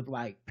filled with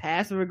like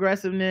passive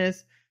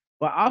aggressiveness,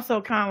 but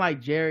also kind of like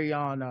Jerry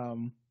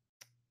on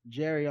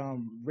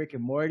Rick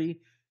and Morty,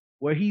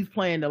 where he's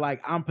playing the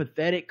like I'm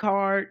pathetic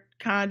card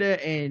kind of,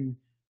 and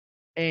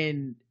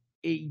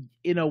it,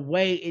 in a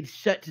way it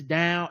shuts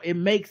down.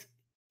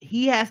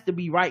 He has to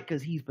be right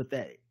because he's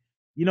pathetic.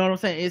 You know what I'm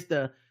saying? It's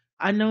the,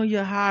 I know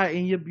you're hot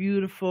and you're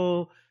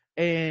beautiful,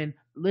 and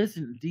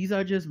listen, these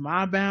are just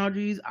my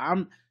boundaries.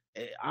 I'm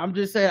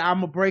just saying I'm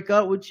gonna break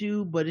up with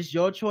you, but it's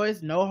your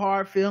choice. No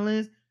hard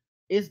feelings.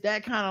 It's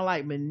that kind of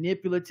like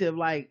manipulative,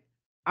 like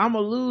I'm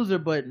a loser,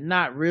 but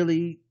not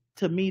really,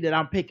 to me, that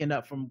I'm picking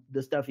up from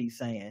the stuff he's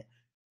saying.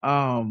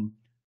 And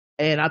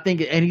I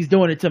think, and he's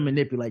doing it to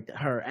manipulate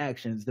her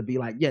actions, to be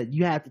like, yeah,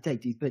 you have to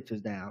take these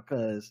pictures down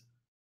because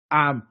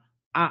I'm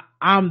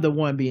the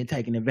one being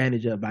taken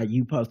advantage of by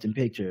you posting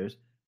pictures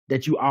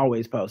that you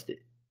always posted.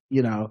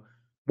 Why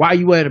are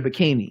you wearing a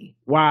bikini?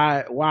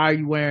 Why are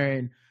you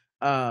wearing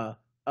a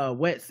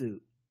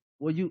wetsuit?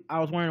 Well, I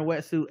was wearing a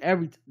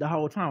wetsuit the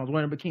whole time. I was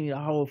wearing a bikini the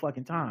whole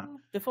fucking time.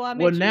 Before I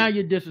met you. Now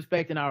you're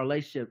disrespecting our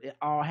relationship. It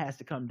all has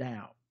to come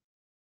down.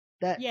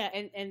 That's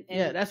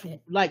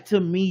like, to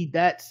me,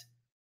 that's,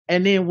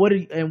 and then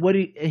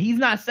he's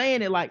not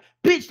saying it like,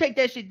 bitch, take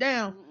that shit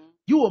down. Mm-mm.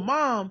 You a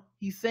mom.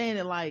 He's saying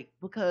it like,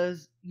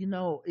 because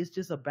it's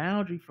just a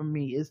boundary for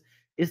me.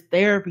 It's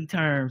therapy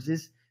terms.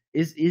 It's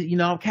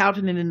I'm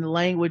couching it in the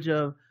language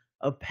of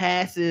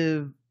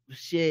passive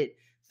shit,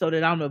 so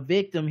that I'm a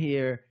victim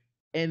here.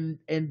 And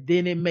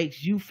then it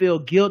makes you feel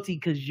guilty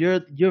because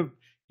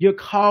you're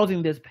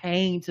causing this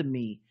pain to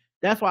me.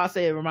 That's why I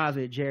say it reminds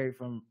me of Jerry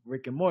from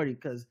Rick and Morty,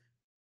 because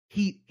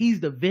he's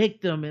the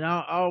victim and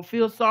I'll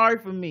feel sorry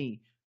for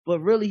me, but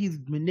really he's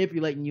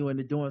manipulating you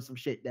into doing some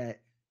shit that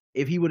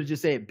if he would have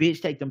just said,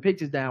 bitch, take them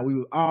pictures down, we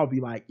would all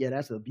be like, yeah,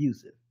 that's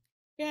abusive.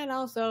 Yeah, and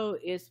also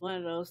it's one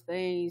of those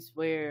things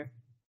where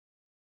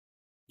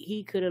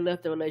he could have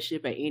left the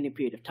relationship at any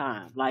period of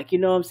time. Like, you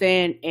know what I'm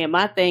saying? And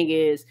my thing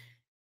is,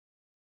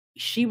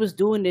 she was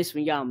doing this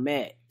when y'all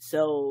met.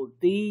 So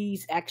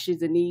these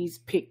actions and these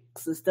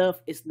pics and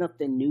stuff is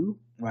nothing new.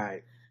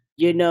 Right.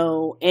 You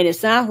know, and it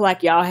sounds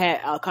like y'all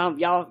had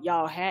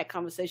y'all had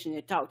conversation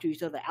and talked to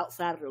each other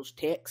outside of those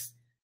texts.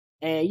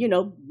 And you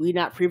know, we're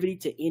not privy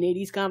to any of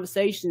these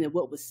conversations and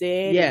what was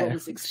said, and what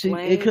was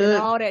explained, and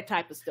all that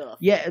type of stuff.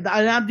 Yeah, and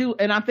I do,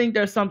 and I think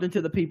there's something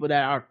to the people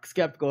that are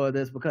skeptical of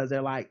this because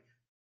they're like,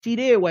 she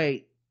did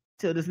wait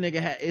till this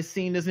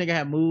nigga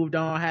had moved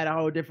on, had a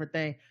whole different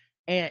thing,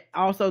 and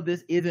also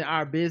this isn't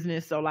our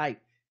business. So like,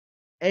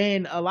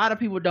 and a lot of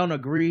people don't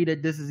agree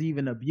that this is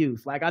even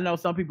abuse. Like I know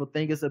some people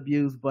think it's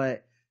abuse,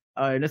 but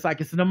and it's like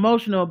it's an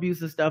emotional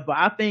abuse and stuff. But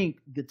I think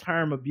the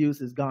term abuse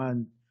has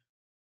gotten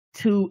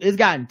too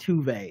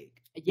vague.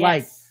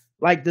 Yes.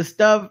 Like the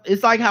stuff,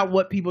 it's like how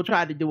what people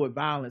try to do with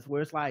violence,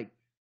 where it's like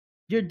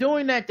you're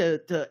doing that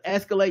to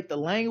escalate the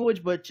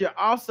language, but you're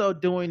also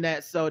doing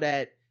that so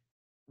that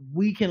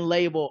we can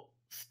label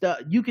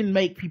stuff. You can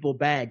make people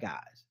bad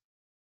guys.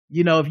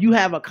 You know, if you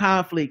have a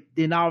conflict,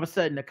 then all of a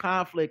sudden the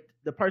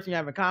person you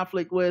have a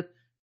conflict with,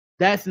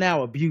 that's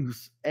now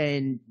abuse,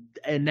 and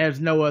there's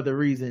no other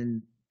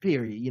reason,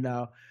 period, you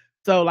know.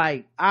 So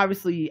like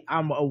obviously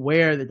I'm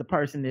aware that the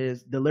person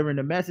is delivering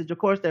the message. Of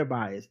course they're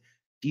biased.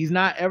 She's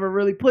not ever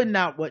really putting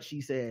out what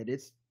she said.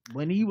 It's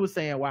when he was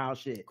saying wild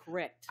shit.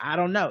 Correct. I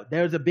don't know.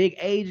 There's a big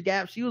age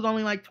gap. She was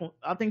only like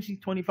I think she's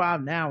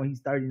 25 now and he's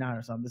 39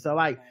 or something. So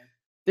like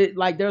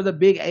there's a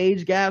big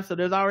age gap. So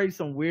there's already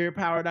some weird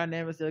power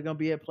dynamics that are gonna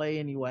be at play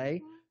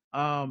anyway.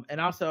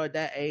 And also at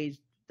that age,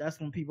 that's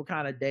when people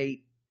kind of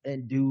date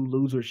and do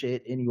loser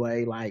shit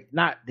anyway. Like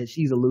not that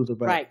she's a loser,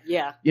 but right,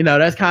 yeah. You know,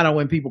 that's kind of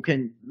when people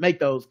can make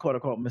those quote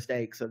unquote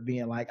mistakes of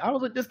being like, I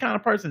was with this kind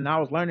of person and I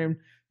was learning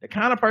the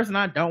kind of person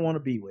I don't want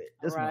to be with.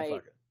 This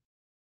motherfucker.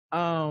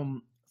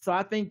 So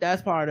I think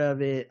that's part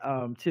of it,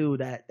 too,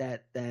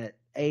 that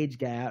age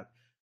gap.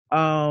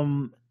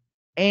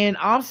 And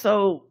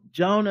also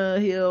Jonah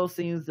Hill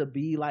seems to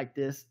be like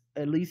this.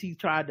 At least he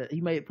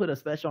may put a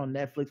special on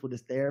Netflix with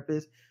his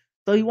therapist.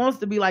 So he wants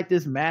to be like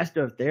this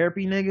master of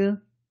therapy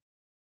nigga.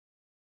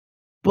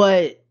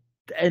 But,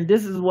 and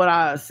this is what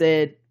I've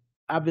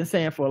been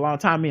saying for a long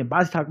time. Me and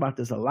Boss talk about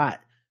this a lot.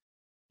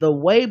 The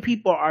way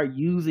people are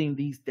using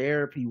these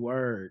therapy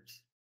words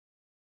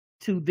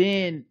to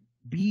then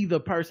be the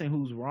person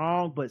who's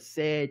wrong but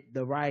said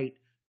the right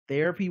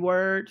therapy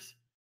words,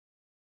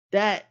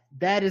 that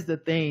is the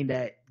thing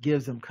that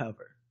gives him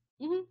cover.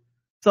 Mm-hmm.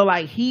 So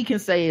like he can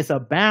say it's a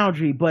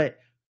boundary, but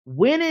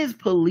when is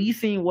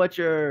policing what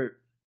your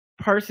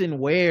person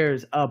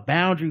wears a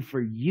boundary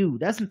for you?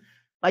 That's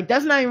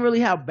not even really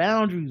how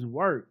boundaries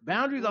work.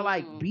 Boundaries are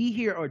like be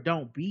here or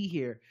don't be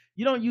here.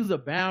 You don't use a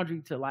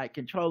boundary to like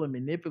control and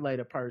manipulate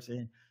a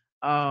person.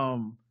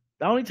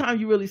 The only time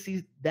you really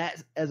see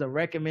that as a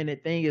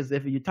recommended thing is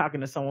if you're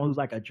talking to someone who's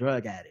like a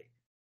drug addict,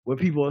 where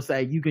people will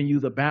say you can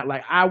use a boundary.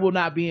 Like I will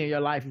not be in your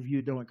life if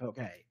you're doing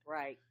cocaine.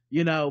 Right.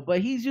 You know,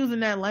 but he's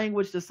using that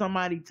language to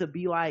somebody to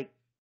be like,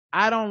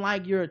 I don't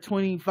like you're a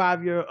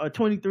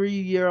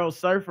 23-year-old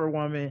surfer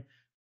woman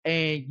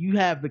and you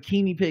have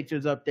bikini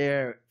pictures up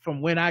there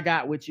from when I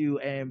got with you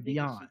and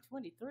beyond. She's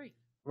 23.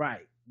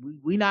 Right.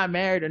 We not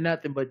married or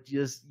nothing, but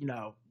just, you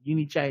know, you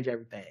need to change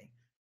everything.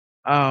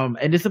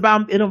 And it's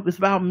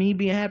about me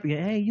being happy.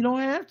 Hey, you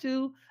don't have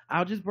to.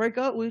 I'll just break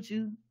up with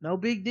you. No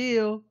big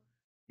deal.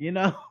 You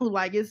know,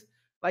 like it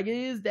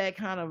is that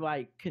kind of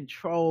like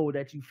control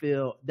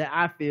that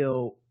I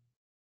feel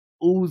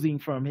oozing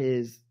from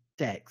his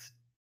text.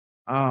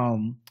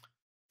 So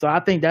I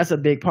think that's a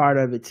big part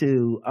of it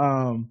too.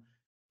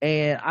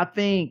 And I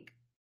think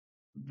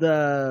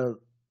the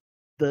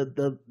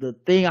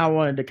thing I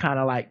wanted to kind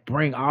of like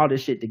bring all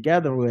this shit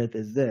together with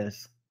is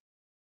this.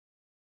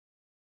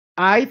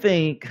 I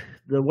think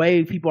the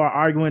way people are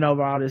arguing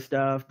over all this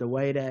stuff, the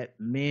way that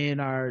men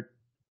are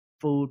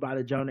fooled by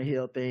the Jonah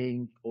Hill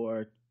thing,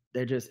 or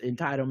they're just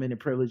entitlement and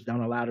privilege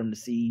don't allow them to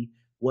see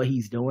what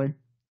he's doing.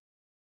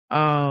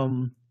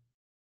 And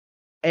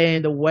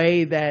the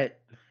way that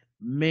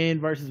men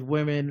versus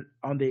women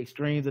on the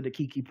extremes of the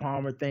Keke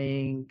Palmer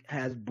thing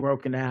has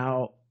broken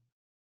out.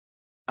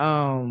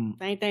 Same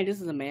thing.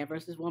 This is a man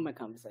versus woman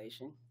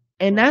conversation.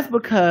 And that's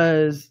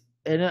because,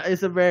 and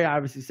it's a very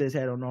obviously cis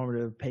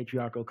heteronormative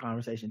patriarchal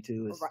conversation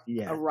too. It's, right.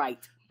 Yeah. Right.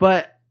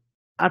 But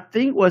I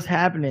think what's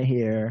happening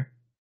here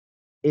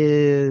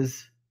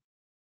is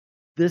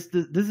this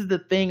is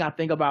the thing I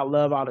think about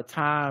love all the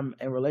time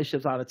and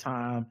relationships all the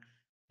time.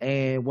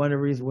 And one of the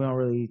reasons we don't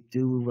really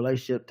do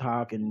relationship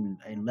talk and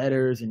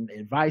letters and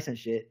advice and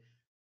shit,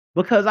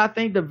 because I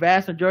think the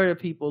vast majority of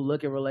people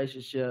look at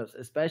relationships,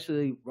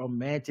 especially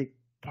romantic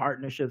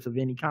partnerships of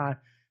any kind,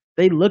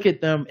 they look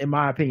at them, in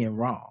my opinion,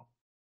 wrong.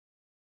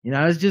 You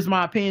know, it's just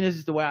my opinion. It's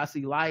just the way I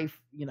see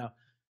life, you know,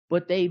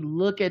 but they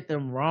look at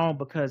them wrong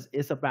because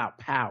it's about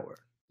power.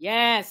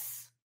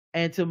 Yes.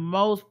 And to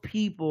most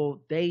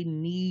people, they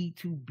need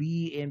to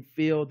be and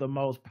feel the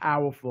most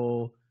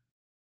powerful.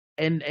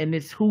 And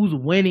it's who's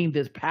winning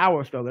this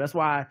power struggle. That's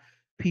why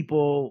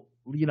people,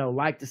 you know,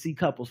 like to see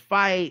couples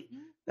fight.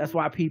 That's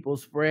why people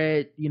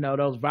spread,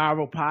 those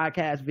viral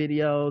podcast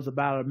videos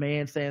about a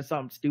man saying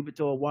something stupid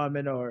to a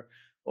woman,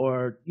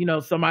 or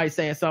somebody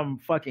saying something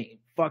fucking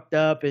fucked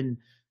up, and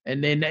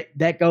then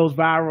that goes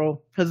viral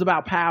because it's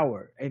about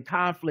power and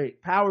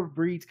conflict. Power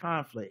breeds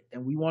conflict,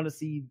 and we want to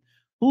see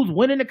who's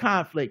winning the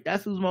conflict.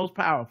 That's who's most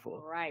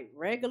powerful. Right.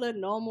 Regular,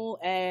 normal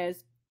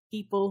as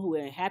people who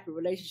are in happy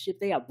relationships,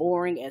 they are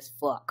boring as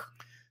fuck.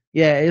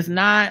 Yeah, it's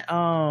not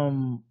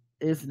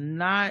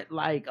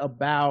like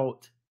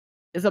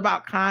it's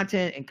about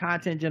content and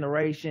content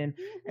generation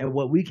and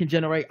what we can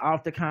generate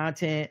off the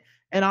content.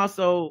 And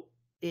also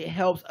it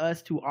helps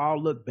us to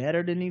all look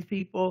better than these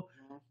people.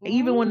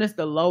 Even when it's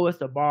the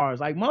lowest of bars.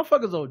 Like,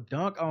 motherfuckers will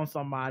dunk on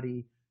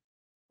somebody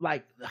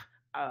like,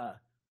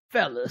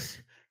 fellas,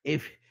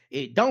 if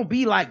it don't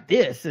be like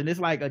this. And it's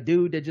like a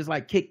dude that just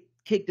like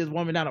kicked this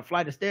woman down a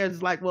flight of stairs.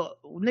 It's like, well,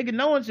 nigga,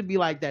 no one should be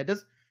like that.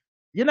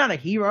 You're not a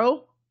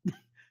hero.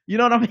 You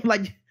know what I mean?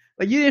 Like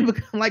you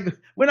didn't, like,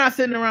 we're not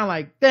sitting around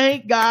like,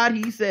 thank God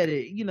he said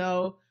it.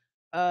 Don't,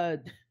 I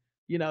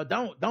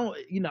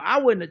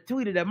wouldn't have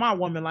tweeted at my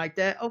woman like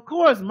that. Of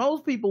course,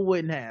 most people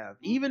wouldn't have.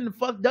 Even the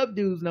fucked up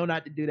dudes know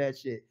not to do that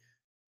shit.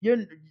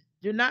 You're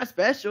not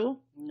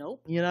special.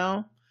 Nope.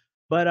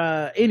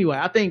 But anyway,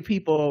 I think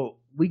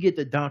we get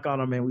to dunk on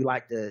them and we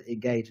like to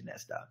engage in that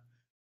stuff.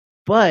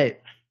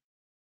 But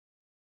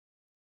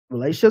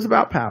relationships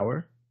about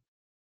power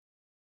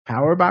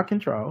about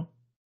control.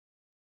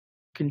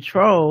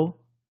 Control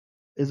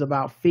is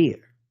about fear.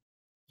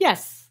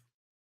 Yes.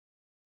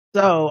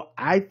 So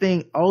I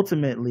think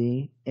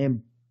ultimately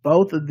in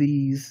both of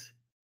these,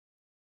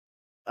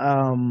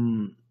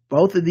 timeline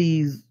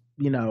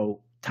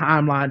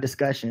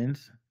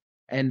discussions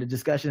and the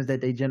discussions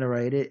that they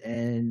generated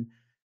and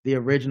the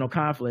original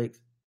conflicts,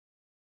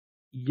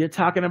 you're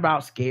talking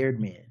about scared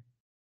men.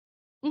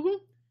 Mm-hmm.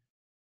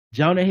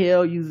 Jonah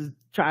Hill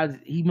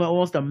he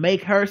wants to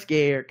make her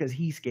scared because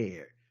he's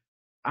scared.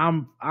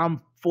 I'm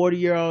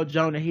 40-year-old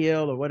Jonah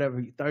Hill or whatever,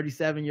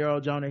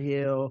 37-year-old Jonah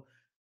Hill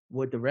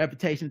with the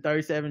reputation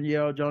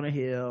 37-year-old Jonah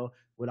Hill,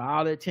 with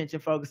all the attention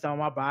focused on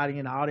my body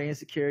and all the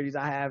insecurities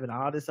I have and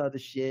all this other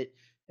shit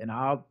and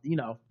all,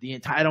 the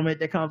entitlement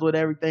that comes with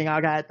everything I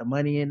got, the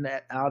money and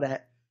that, all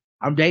that.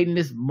 I'm dating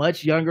this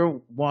much younger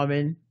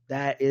woman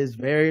that is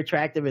very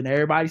attractive and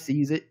everybody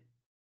sees it.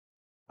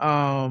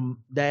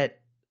 That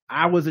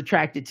I was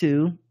attracted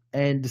to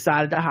and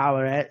decided to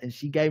holler at, and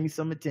she gave me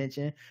some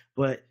attention,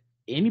 but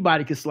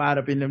anybody could slide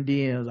up in them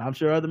DMs. I'm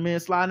sure other men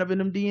sliding up in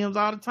them DMs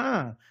all the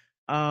time.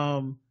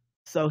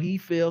 So he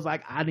feels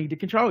like I need to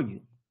control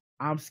you.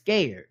 I'm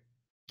scared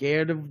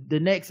of the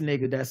next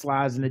nigga that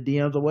slides in the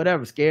DMs or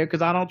whatever. Scared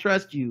because I don't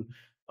trust you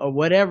or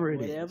whatever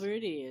it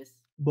is.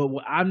 But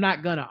I'm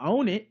not gonna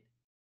own it.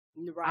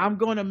 Right. I'm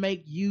gonna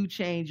make you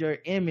change your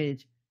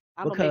image.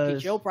 I'm gonna make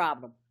it your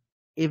problem.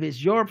 If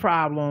it's your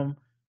problem,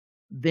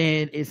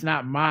 then it's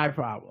not my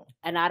problem.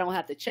 And I don't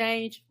have to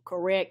change,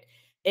 correct,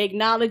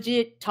 acknowledge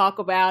it, talk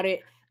about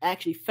it,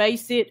 actually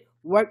face it,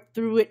 work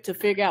through it to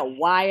figure out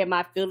why am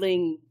I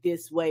feeling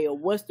this way, or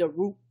what's the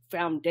root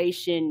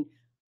foundation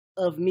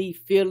of me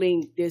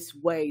feeling this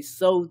way,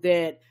 so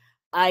that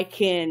I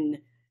can,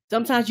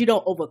 sometimes you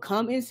don't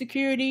overcome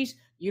insecurities,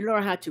 you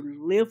learn how to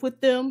live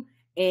with them,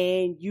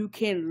 and you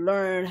can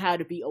learn how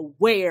to be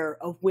aware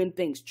of when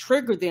things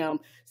trigger them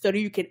so that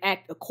you can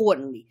act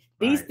accordingly.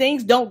 These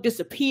things don't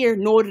disappear,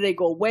 nor do they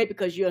go away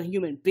because you're a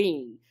human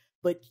being.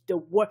 But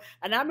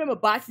and I remember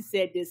Bossy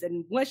said this,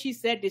 and when she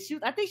said this,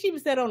 I think she even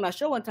said it on our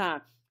show one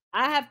time,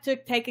 I have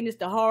taken this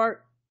to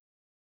heart,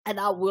 and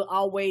I will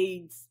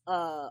always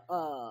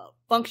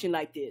function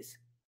like this.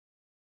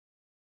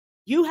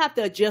 You have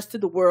to adjust to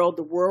the world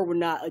will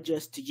not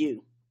adjust to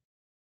you.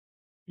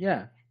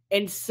 Yeah.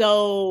 And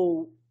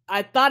so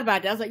I thought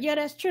about that. I was like, yeah,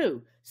 that's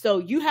true. So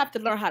you have to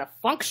learn how to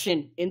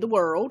function in the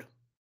world.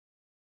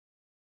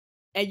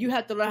 And you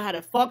have to learn how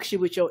to function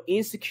with your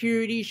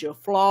insecurities, your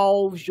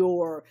flaws,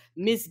 your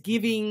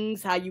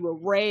misgivings, how you were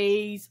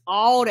raised,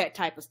 all that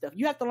type of stuff.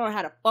 You have to learn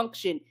how to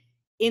function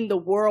in the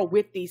world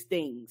with these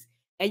things.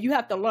 And you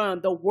have to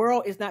learn the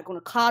world is not going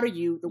to coddle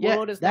you. The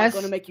world is not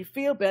going to make you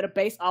feel better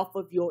based off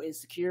of your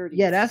insecurities.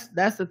 Yeah,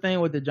 that's the thing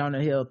with the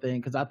Jonah Hill thing,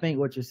 because I think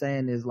what you're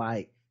saying is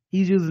like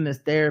he's using this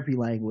therapy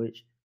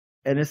language.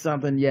 And it's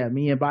something,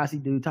 me and Bossy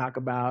do talk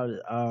about.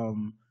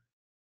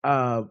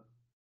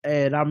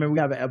 And I remember we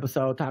have an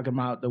episode talking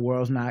about the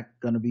world's not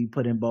going to be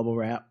put in bubble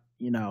wrap,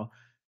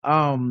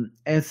 And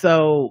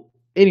so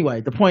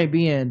anyway, the point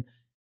being,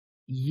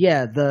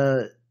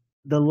 the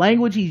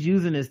language he's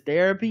using is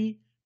therapy,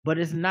 but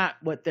it's not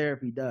what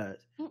therapy does.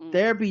 Mm-mm.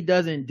 Therapy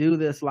doesn't do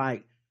this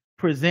like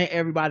present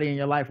everybody in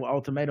your life with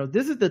ultimatums.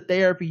 This is the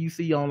therapy you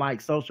see on like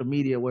social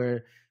media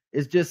where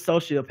it's just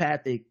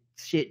sociopathic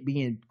shit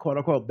being quote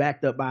unquote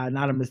backed up by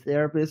anonymous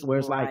therapists, where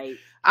it's like,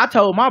 I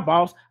told my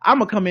boss I'm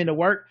gonna come into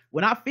work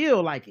when I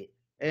feel like it,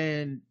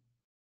 and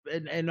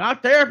our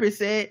therapist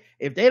said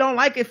if they don't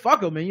like it, fuck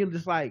them. And you're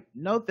just like,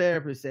 no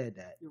therapist said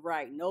that.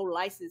 Right, no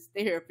licensed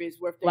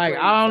therapist worth their like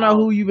brains. I don't know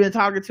who you've been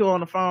talking to on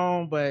the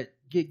phone, but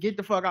get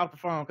the fuck off the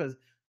phone, because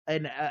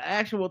an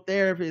actual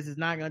therapist is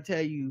not gonna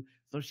tell you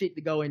some shit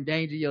to go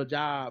endanger your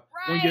job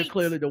when you're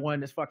clearly the one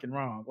that's fucking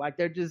wrong. Like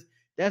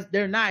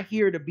they're not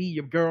here to be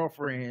your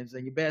girlfriends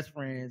and your best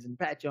friends and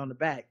pat you on the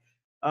back.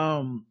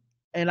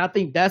 And I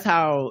think that's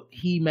how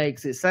he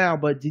makes it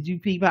sound. But did you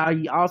peep how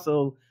he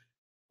also,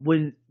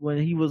 when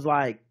he was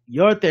like,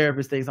 your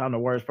therapist thinks I'm the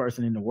worst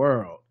person in the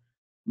world,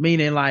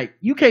 meaning like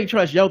you can't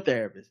trust your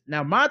therapist.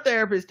 Now my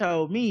therapist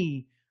told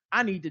me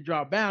I need to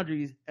draw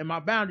boundaries, and my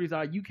boundaries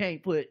are you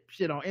can't put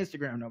shit on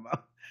Instagram no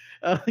more.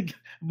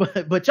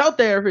 But your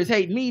therapist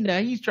hate me now.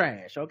 He's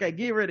trash. Okay,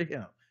 get rid of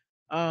him.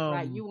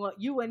 Right,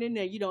 you went in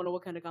there. You don't know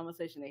what kind of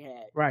conversation they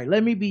had. Right,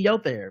 let me be your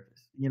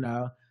therapist.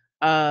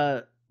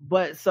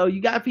 But so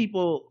you got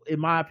people, in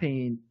my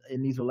opinion,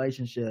 in these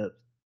relationships,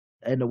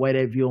 and the way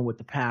they view them with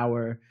the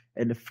power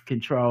and the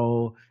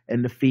control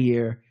and the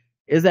fear,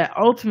 is that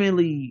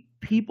ultimately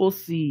people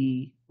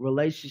see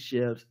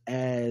relationships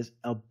as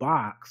a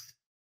box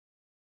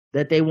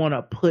that they want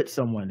to put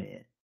someone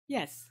in.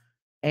 Yes.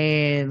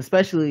 And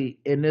especially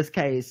in this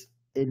case,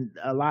 in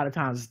a lot of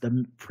times it's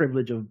the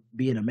privilege of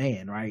being a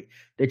man, right?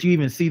 That you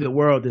even see the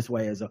world this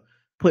way, as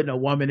putting a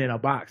woman in a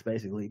box,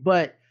 basically.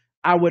 But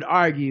I would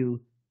argue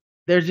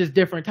there's just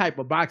different type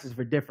of boxes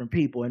for different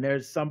people, and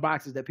there's some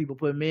boxes that people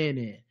put men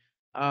in,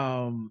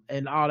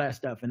 and all that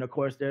stuff. And of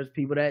course, there's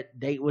people that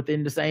date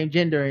within the same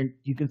gender, and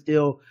you can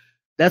still.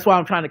 That's why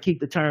I'm trying to keep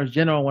the terms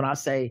general when I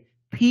say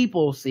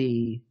people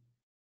see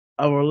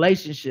a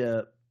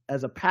relationship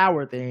as a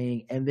power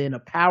thing, and then a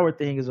power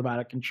thing is about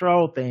a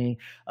control thing.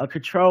 A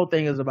control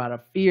thing is about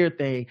a fear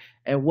thing.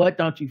 And what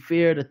don't you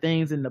fear? The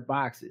things in the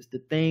boxes, the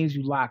things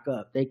you lock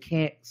up. They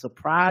can't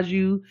surprise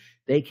you.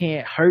 They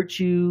can't hurt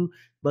you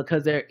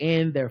because they're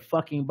in their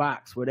fucking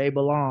box where they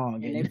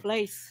belong. In their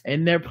place.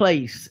 In their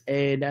place.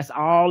 And that's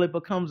all it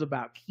becomes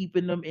about,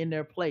 keeping them in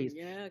their place.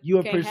 Yeah,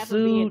 you can't have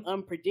them being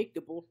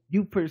unpredictable.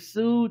 You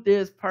pursued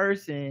this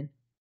person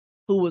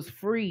who was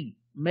free,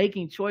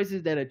 making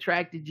choices that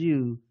attracted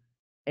you,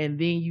 and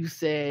then you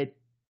said,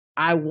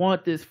 I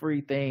want this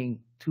free thing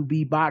to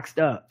be boxed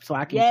up so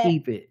I can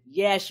keep it.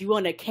 Yes, you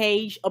want to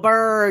cage a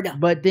bird.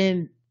 But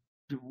then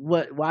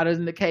why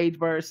doesn't the cage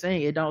bird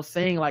sing? It don't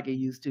sing like it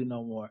used to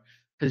no more,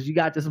 because you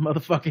got this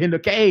motherfucker in the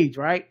cage,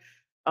 right?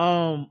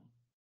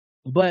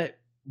 But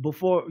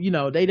before,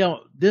 they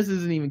don't, this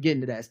isn't even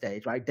getting to that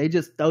stage, right? They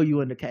just throw you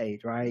in the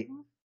cage, right?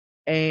 Mm-hmm.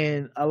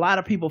 And a lot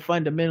of people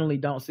fundamentally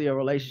don't see a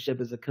relationship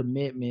as a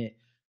commitment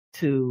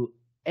to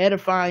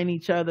edifying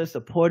each other,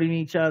 supporting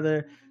each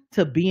other,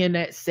 to being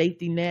that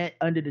safety net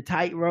under the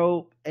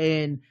tightrope.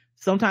 And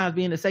sometimes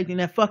being the safety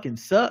net fucking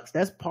sucks.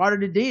 That's part of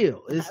the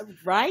deal. It's,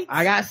 right?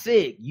 I got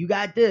sick. You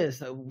got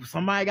this.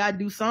 Somebody got to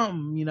do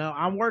something.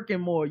 I'm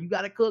working more. You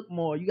got to cook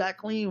more. You got to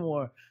clean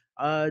more.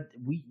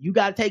 You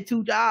got to take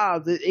 2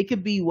 jobs. It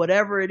could be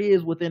whatever it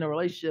is within a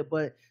relationship,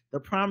 but the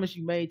promise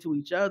you made to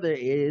each other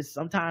is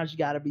sometimes you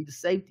got to be the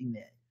safety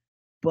net.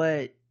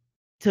 But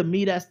to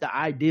me, that's the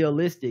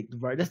idealistic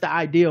version. That's the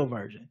ideal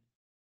version.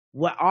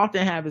 What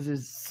often happens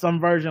is some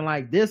version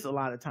like this a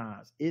lot of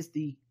times. It's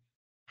the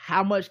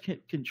how much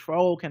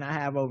control can I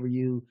have over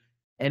you?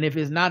 And if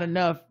it's not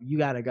enough, you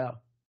got to go.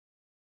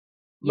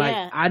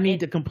 Like, I need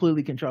to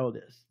completely control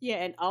this. Yeah,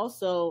 and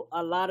also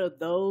a lot of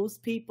those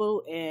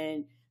people,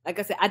 and like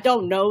I said, I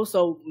don't know,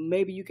 so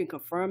maybe you can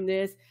confirm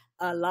this.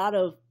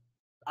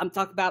 I'm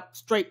talking about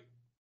straight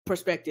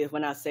perspective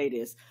when I say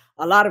this.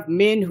 A lot of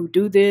men who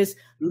do this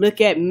look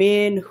at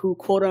men who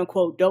quote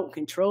unquote don't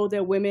control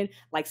their women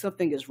like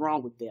something is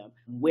wrong with them.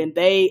 Mm-hmm. When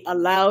they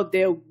allow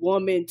their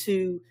woman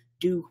to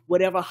do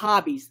whatever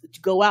hobbies,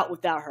 to go out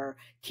without her,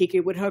 kick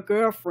it with her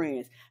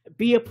girlfriends,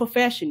 be a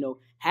professional,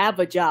 have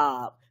a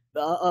job,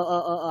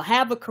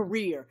 have a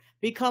career,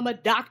 become a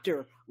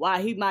doctor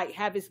while he might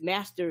have his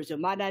master's or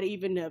might not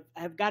even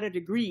have got a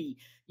degree.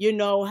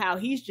 How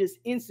he's just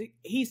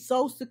he's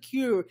so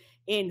secure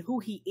in who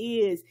he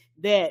is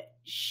that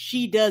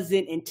she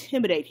doesn't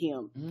intimidate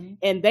him. Mm-hmm.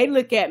 And they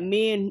look at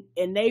men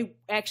and they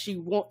actually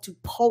want to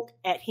poke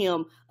at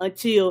him and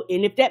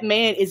if that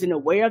man isn't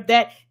aware of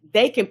that,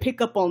 they can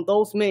pick up on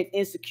those men's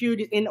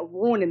insecurities and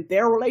ruining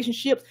their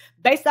relationships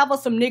based off of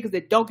some niggas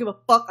that don't give a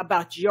fuck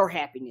about your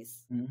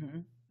happiness.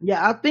 Mm-hmm.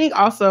 Yeah, I think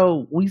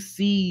also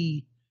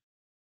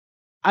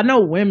I know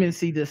women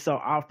see this so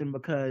often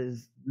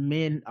because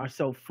men are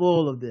so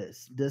full of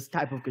this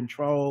type of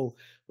control,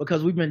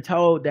 because we've been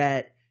told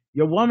that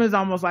your woman's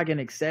almost like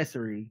an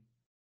accessory,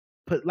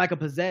 like a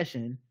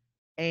possession.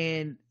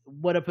 And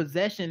what a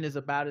possession is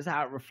about is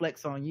how it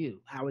reflects on you,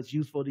 how it's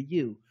useful to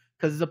you,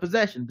 because it's a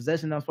possession.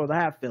 Possession not supposed to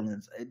have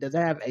feelings. It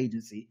doesn't have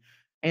agency.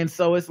 And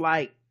so it's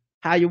like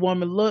how your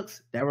woman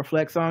looks, that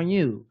reflects on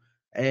you.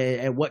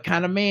 And what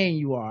kind of man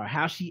you are,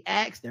 how she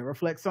acts, that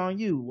reflects on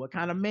you. What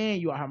kind of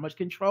man you are, how much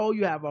control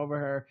you have over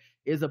her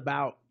is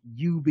about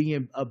you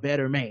being a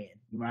better man,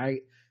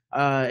 right?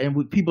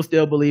 And people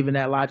still believe in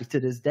that logic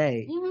to this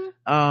day.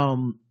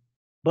 Mm-hmm.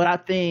 But I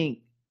think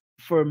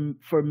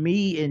for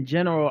me in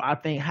general, I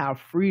think how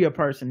free a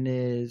person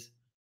is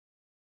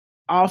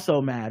also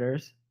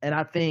matters. And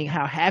I think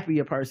how happy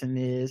a person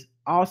is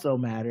also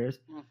matters.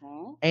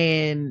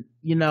 And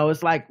you know,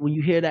 it's like when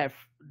you hear that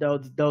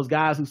those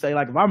guys who say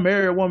like, if I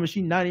marry a woman,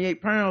 she's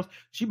 98 pounds,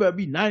 she better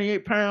be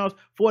 98 pounds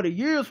 40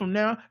 years from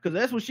now, because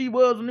that's what she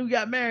was when we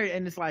got married.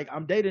 And it's like,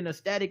 I'm dating a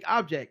static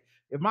object.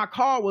 If my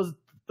car was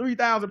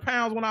 3,000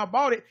 pounds when I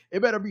bought it,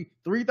 it better be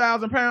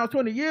 3,000 pounds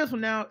 20 years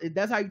from now.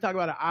 That's how you talk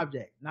about an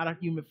object, not a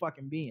human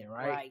fucking being,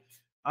 right?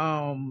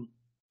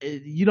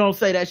 You don't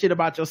say that shit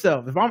about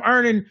yourself. If I'm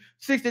earning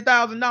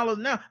 $60,000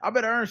 now, I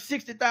better earn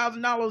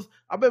 $60,000.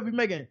 I better be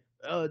making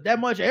that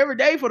much every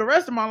day for the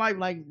rest of my life.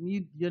 Like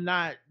you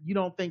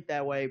don't think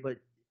that way. But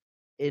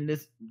in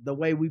the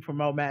way we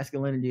promote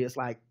masculinity, it's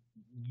like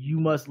you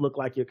must look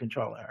like you're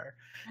controlling her.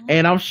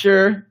 And I'm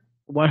sure,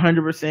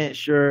 100%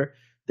 sure,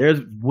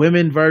 there's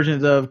women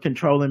versions of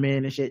controlling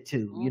men and shit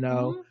too. You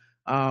know,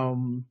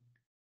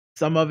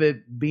 some of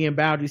it being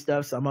boundary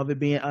stuff, some of it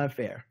being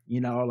unfair.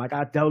 You know, like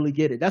I totally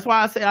get it. That's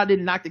why I say I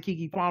didn't knock the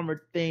Keke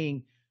Palmer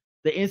thing.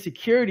 The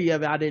insecurity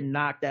of it, I didn't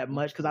knock that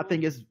much, because I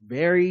think it's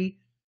very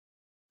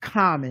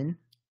common.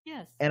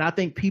 Yes. And I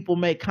think people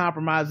make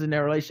compromises in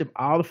their relationship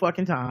all the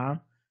fucking time.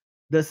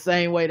 The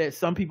same way that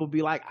some people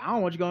be like, I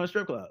don't want you going to a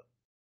strip club.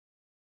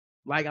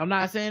 Like, I'm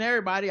not saying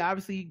everybody.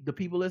 Obviously, the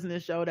people listening to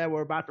the show that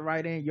were about to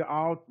write in, you're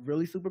all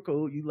really super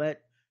cool. You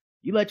let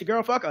your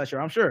girl fuck Usher,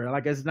 I'm sure.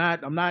 Like,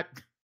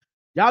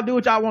 y'all do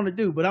what y'all want to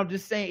do, but I'm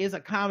just saying it's a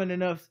common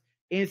enough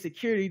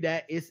insecurity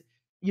that it's,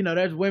 you know,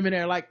 there's women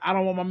that are like, I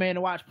don't want my man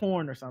to watch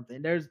porn or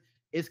something.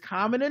 It's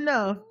common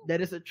enough that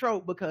it's a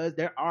trope, because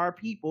there are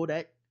people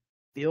that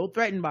feel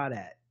threatened by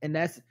that. And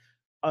that's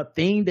a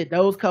thing that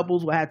those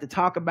couples will have to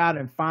talk about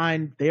and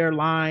find their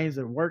lines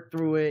and work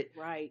through it.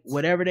 Right.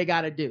 Whatever they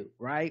got to do.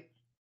 Right.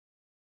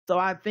 So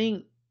I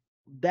think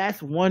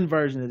that's one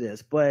version of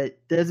this, but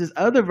there's this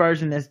other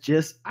version that's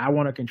just, I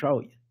want to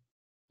control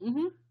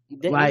you.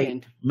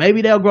 Like,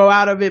 maybe they'll grow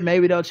out of it,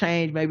 maybe they'll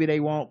change, maybe they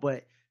won't,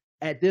 but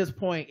at this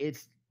point,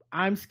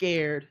 I'm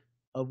scared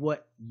of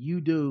what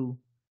you do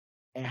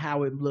and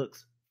how it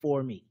looks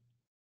for me.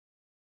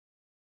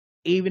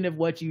 Even if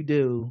what you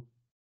do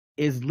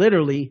is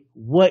literally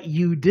what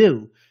you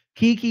do.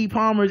 Keke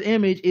Palmer's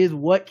image is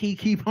what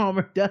Keke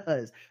Palmer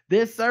does.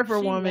 This surfer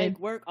woman make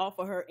work off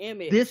of her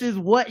image. This is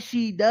what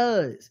she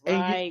does.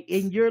 Right.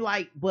 And you're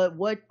like, but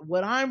what's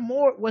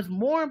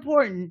more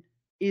important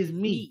is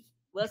me.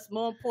 What's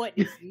more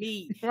important is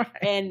me. Right.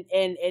 And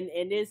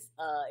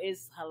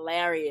it's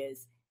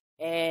hilarious.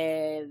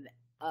 And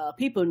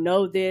people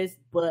know this,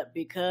 but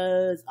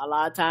because a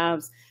lot of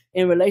times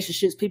in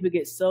relationships, people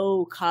get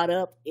so caught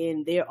up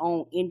in their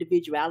own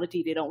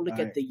individuality, they don't look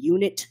at the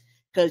unit.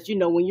 Because, you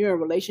know, when you're in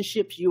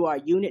relationships, you are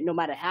a unit. No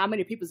matter how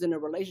many people's in a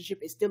relationship,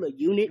 it's still a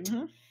unit.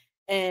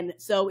 And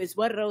so it's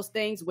one of those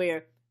things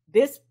where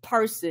this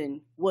person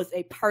was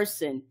a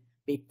person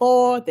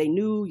before they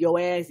knew your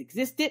ass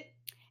existed.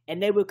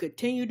 And they will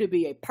continue to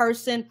be a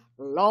person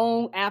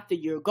long after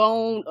you're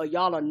gone or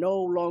y'all are no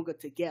longer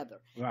together.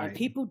 Right. And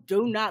people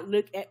do not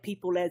look at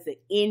people as an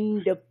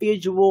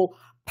individual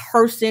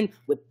person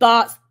with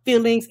thoughts,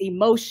 feelings,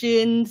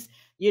 emotions,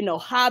 you know,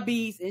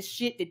 hobbies and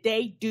shit that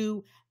they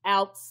do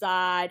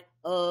outside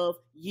of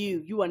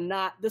you. You are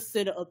not the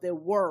center of their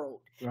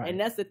world. Right. And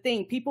that's the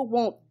thing. People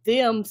want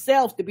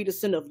themselves to be the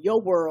center of your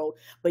world,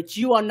 but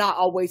you are not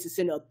always the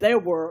center of their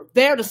world.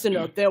 They're the center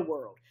of their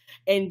world.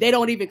 And they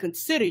don't even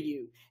consider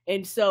you.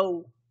 And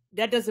so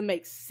that doesn't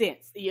make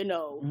sense, you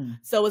know.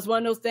 So it's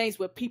one of those things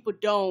where people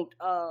don't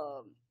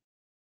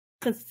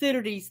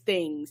consider these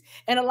things.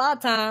 And a lot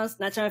of times,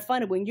 not trying to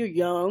find it, when you're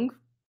young,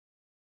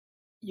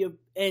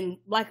 and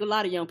like a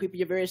lot of young people,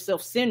 you're very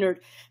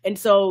self-centered. And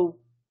so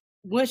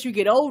once you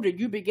get older,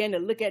 you begin to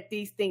look at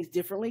these things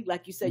differently.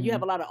 Like you said, you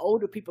have a lot of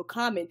older people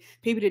comment,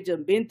 people that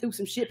just been through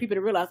some shit, people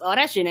that realize, oh,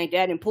 that shit ain't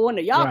that important,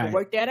 or y'all can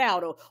work that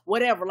out, or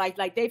whatever.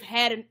 Like they've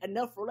had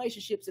enough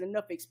relationships and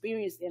enough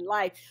experience in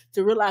life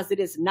to realize that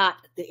it's not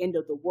the end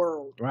of the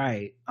world.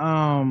 Right.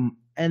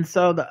 And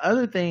so the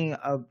other thing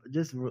of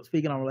just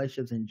speaking on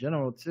relationships in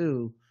general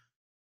too,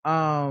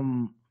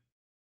 I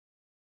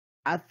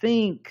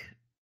think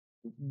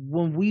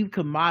when we've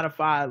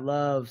commodified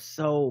love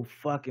so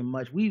fucking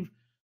much, we've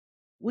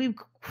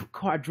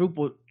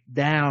quadrupled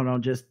down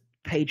on just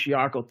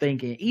patriarchal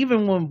thinking.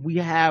 Even when we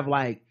have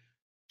like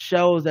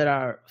shows that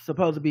are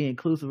supposed to be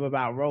inclusive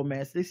about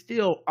romance, they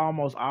still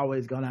almost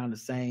always go down the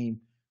same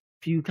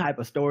few type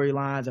of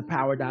storylines and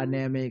power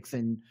dynamics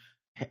and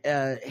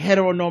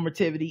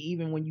heteronormativity.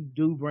 Even when you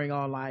do bring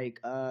on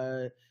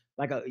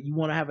you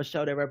want to have a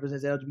show that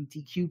represents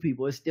LGBTQ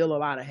people, it's still a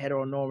lot of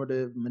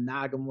heteronormative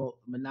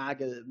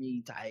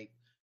monogamy type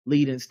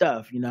leading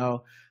stuff, you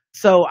know.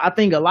 So I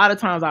think a lot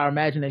of times our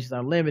imaginations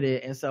are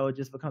limited, and so it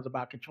just becomes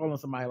about controlling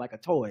somebody like a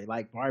toy,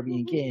 like Barbie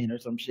and Ken or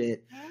some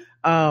shit.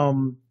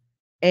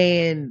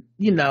 And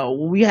you know,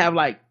 when we have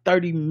like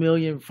 30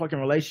 million fucking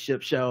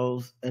relationship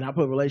shows, and I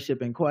put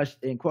relationship in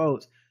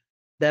quotes,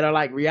 that are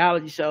like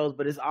reality shows,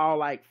 but it's all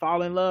like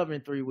fall in love in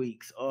 3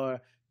 weeks,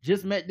 or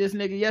just met this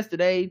nigga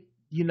yesterday,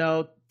 you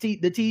know, the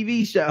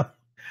TV show.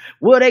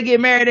 Will they get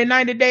married in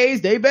 90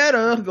 days? They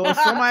better. Go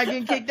somebody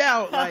getting kicked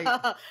out. Like,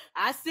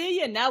 I see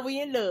you. Now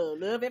we in love.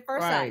 Love at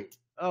first sight.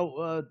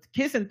 Oh,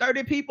 kissing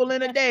 30 people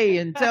in a day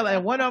and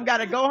one of them got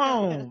to go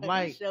home.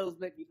 Like, shows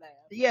make me laugh.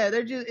 Yeah,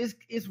 they're just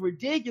it's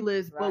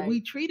ridiculous, but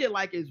we treat it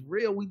like it's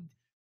real.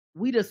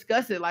 We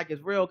discuss it like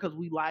it's real because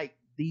we like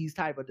these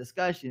type of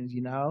discussions,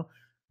 you know.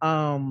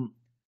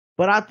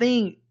 But I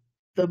think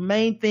the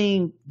main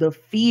thing, the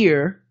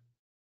fear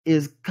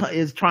is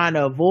trying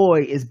to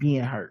avoid is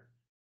being hurt,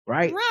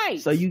 right?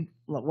 Right. So you,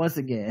 once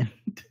again,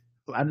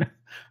 I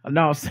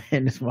know I'm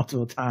saying this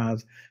multiple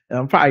times, and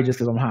I'm probably just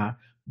because I'm high,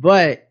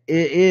 but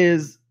it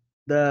is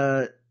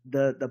the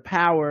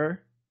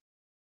power,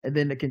 and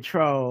then the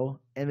control,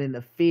 and then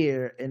the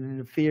fear, and then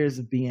the fears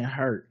of being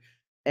hurt.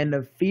 And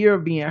the fear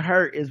of being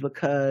hurt is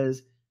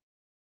because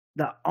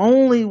the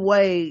only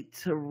way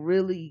to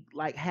really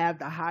like have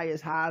the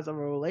highest highs of a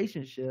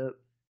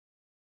relationship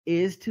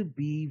is to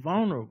be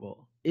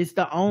vulnerable. It's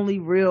the only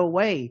real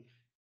way.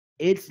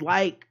 It's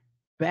like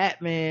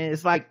Batman.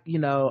 It's like, you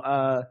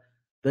know,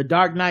 The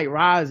Dark Knight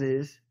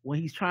Rises, when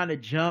he's trying to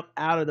jump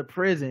out of the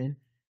prison,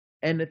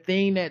 and the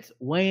thing that's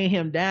weighing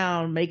him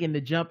down, making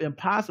the jump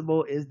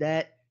impossible, is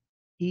that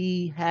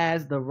he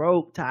has the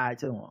rope tied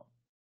to him.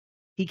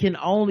 He can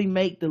only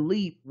make the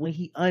leap when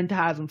he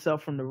unties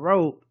himself from the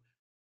rope,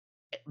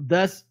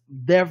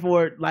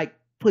 therefore, like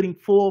putting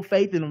full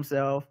faith in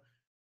himself,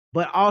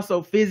 but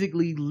also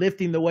physically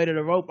lifting the weight of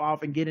the rope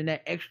off and getting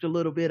that extra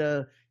little bit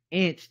of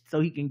inch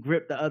so he can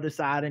grip the other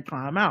side and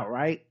climb out,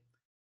 right?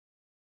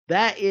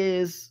 That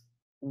is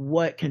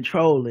what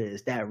control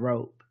is, that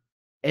rope.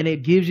 And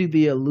it gives you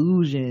the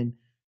illusion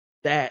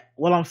that,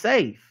 well, I'm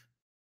safe.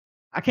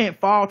 I can't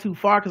fall too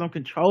far because I'm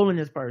controlling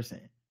this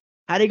person.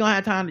 How they gonna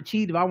have time to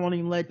cheat if I won't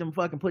even let them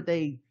fucking put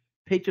their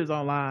pictures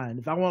online?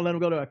 If I won't let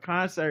them go to a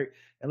concert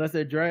unless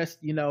they're dressed,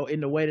 you know, in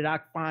the way that I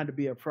find to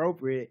be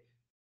appropriate,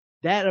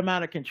 that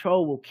amount of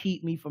control will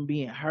keep me from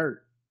being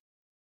hurt.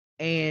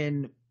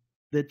 And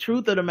the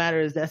truth of the matter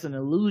is that's an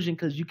illusion,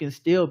 because you can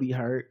still be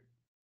hurt.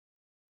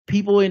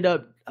 People end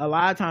up a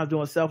lot of times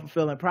doing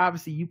self-fulfilling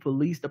prophecy. You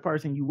police the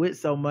person you with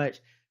so much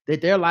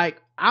that they're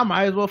like, I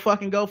might as well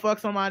fucking go fuck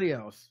somebody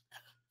else.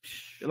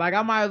 Like,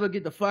 I might as well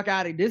get the fuck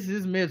out of here. This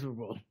is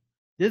miserable.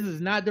 This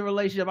is not the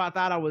relationship I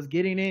thought I was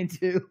getting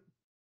into.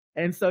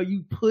 And so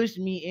you push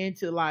me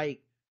into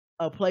like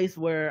a place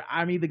where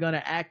I'm either going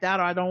to act out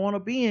or I don't want to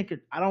be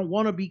I don't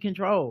want to be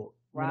controlled.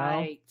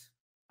 Right.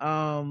 You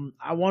know?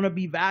 I want to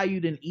be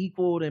valued and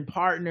equaled and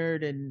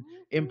partnered and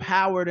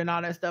empowered and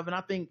all that stuff. And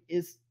I think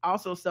it's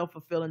also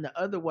self-fulfilling the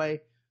other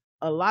way.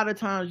 A lot of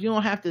times you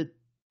don't have to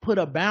put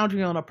a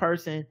boundary on a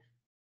person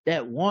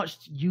that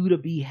wants you to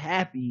be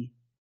happy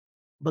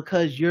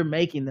because you're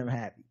making them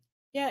happy.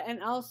 Yeah,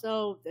 and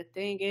also the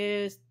thing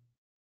is,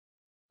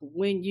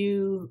 when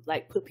you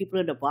like put people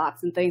in the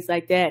box and things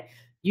like that,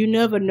 you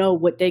never know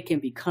what they can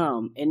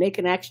become, and they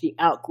can actually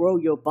outgrow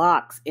your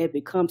box and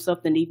become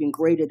something even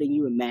greater than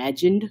you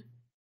imagined,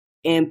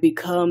 and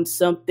become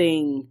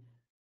something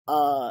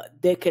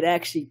that could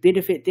actually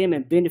benefit them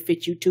and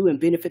benefit you too and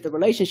benefit the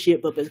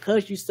relationship. But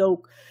because you're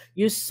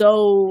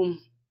so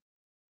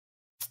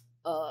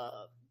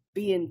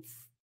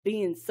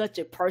being such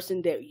a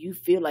person that you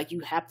feel like you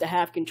have to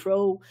have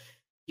control,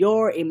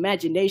 your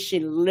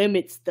imagination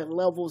limits the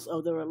levels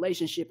of the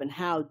relationship and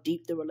how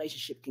deep the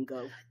relationship can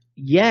go.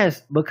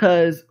 Yes,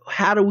 because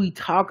how do we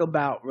talk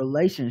about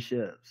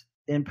relationships?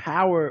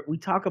 Empower, we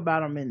talk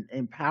about them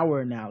in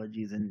power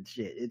analogies and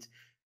shit. It's,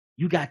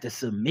 you got to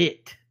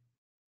submit.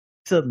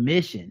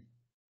 Submission.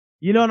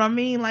 You know what I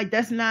mean? Like,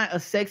 that's not a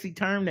sexy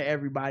term to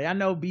everybody. I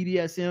know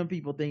BDSM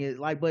people think it's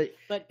like, but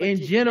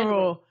in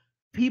general,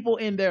 people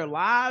in their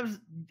lives,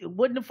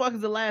 when the fuck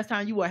is the last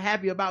time you were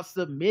happy about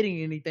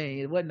submitting anything?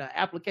 It wasn't an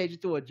application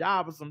to a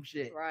job or some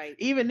shit. Right.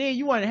 Even then,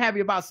 you weren't happy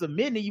about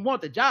submitting. You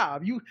want the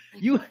job. You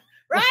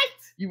right.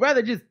 You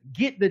rather just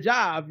get the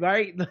job,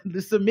 right?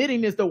 The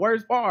submitting is the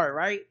worst part,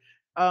 right?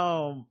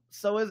 So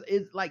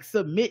it's like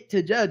submit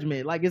to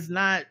judgment. Like, it's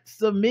not,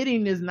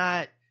 submitting is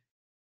not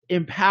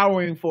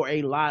empowering for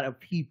a lot of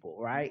people,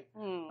 right?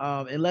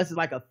 Unless it's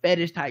like a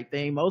fetish type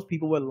thing. Most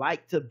people would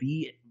like to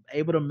be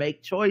able to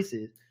make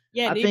choices.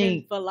 Yeah, and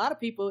even for a lot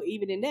of people,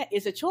 even in that,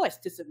 it's a choice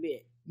to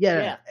submit.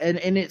 Yeah. And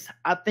it's,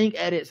 I think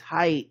at its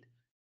height,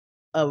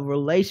 a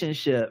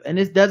relationship, and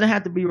this doesn't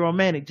have to be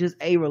romantic, just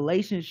a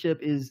relationship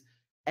is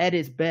at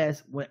its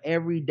best when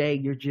every day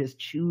you're just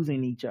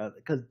choosing each other.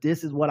 Because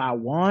this is what I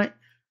want.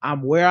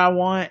 I'm where I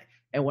want.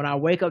 And when I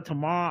wake up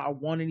tomorrow, I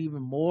want it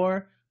even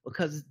more,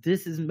 because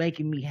this is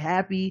making me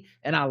happy,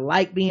 and I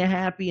like being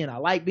happy, and I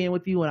like being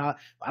with you, and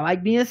I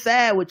like being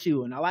sad with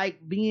you, and I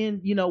like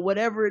being, you know,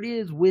 whatever it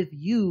is with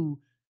you.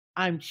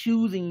 I'm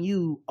choosing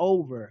you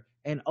over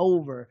and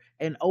over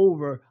and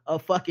over a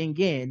fucking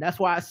again. That's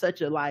why it's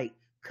such a like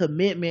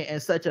commitment,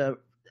 and such a,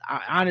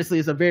 honestly,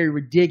 it's a very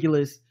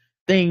ridiculous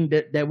thing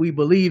that we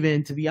believe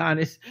in, to be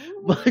honest.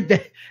 But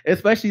that,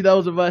 especially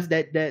those of us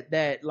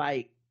that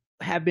like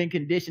have been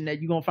conditioned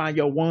that you're gonna find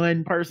your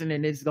one person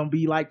and it's gonna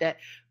be like that.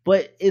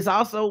 But it's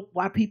also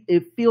why people,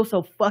 it feels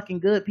so fucking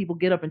good. People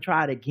get up and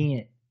try it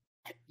again.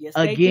 Yes,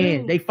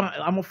 again. they do.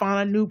 I'm gonna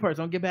find a new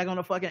person. I'll get back on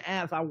the fucking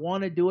apps. I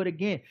want to do it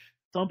again.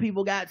 Some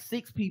people got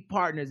 6P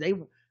partners.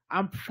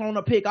 I'm trying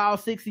to pick all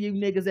 6 of you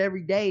niggas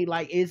every day.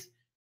 Like, it's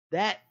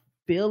that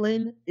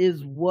feeling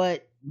is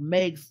what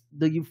makes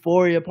the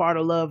euphoria part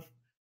of love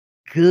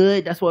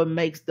good. That's what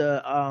makes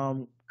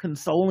the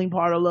consoling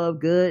part of love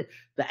good.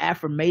 The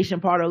affirmation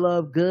part of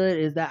love good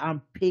is that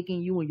I'm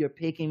picking you and you're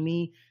picking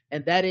me,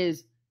 and that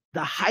is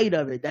the height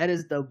of it. That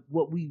is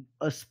what we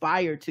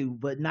aspire to,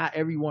 but not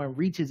everyone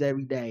reaches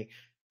every day.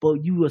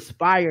 But you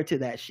aspire to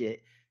that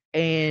shit,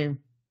 and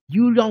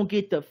you don't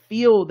get to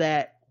feel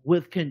that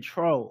with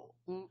control.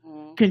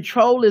 Mm-mm.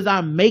 Control is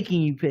I'm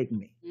making you pick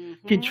me.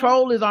 Mm-hmm.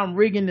 Control is I'm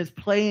rigging this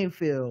playing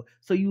field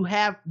so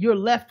you're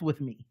left with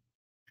me.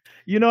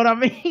 You know what I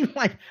mean?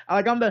 like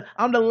I'm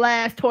the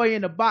last toy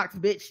in the box,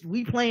 bitch.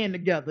 We playing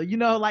together. You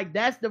know, like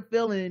that's the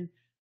feeling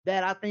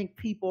that I think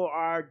people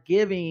are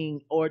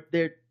giving, or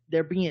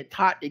they're being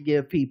taught to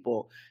give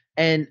people,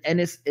 and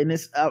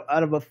it's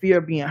out of a fear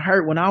of being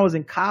hurt. When I was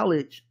in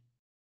college,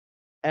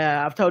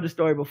 I've told the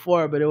story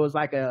before, but it was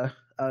like a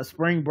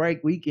spring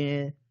break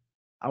weekend.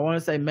 I want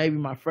to say maybe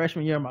my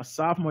freshman year, my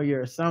sophomore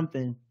year, or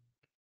something.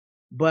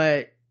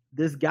 But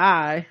this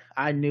guy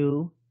I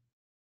knew,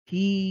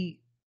 he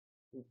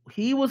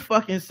was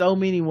fucking so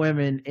many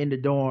women in the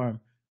dorm.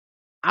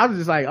 I was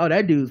just like, oh,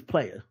 that dude's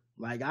player.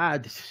 Like,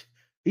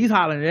 he's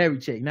hollering at every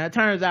chick. Now it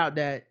turns out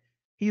that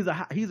he's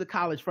a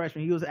college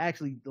freshman. He was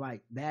actually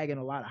like bagging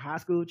a lot of high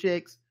school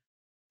chicks,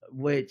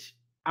 which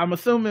I'm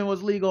assuming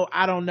was legal.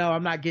 I don't know.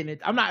 I'm not getting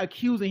it. I'm not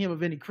accusing him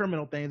of any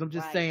criminal things. I'm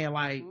just saying,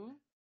 like,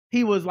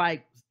 he was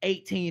like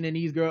 18 and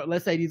these girls,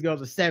 let's say these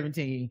girls are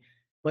 17,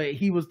 but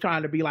he was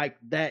trying to be like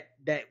that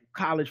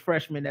college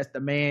freshman that's the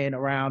man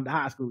around the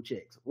high school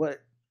chicks.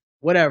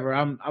 Whatever.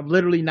 I'm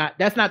literally not,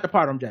 that's not the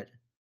part I'm judging.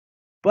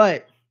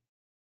 But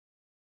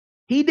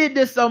he did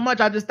this so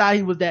much, I just thought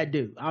he was that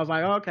dude. I was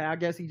like, okay, I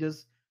guess he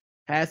just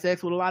had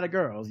sex with a lot of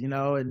girls, you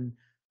know, and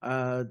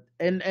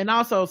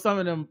also some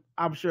of them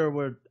I'm sure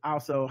were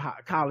also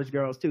college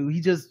girls too.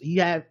 He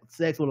had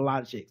sex with a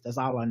lot of chicks. That's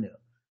all I knew.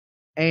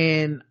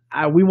 And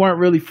we weren't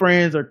really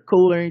friends or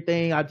cool or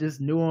anything. I just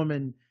knew him,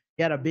 and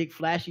he had a big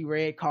flashy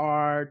red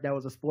car that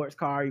was a sports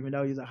car, even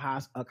though he's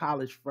a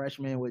college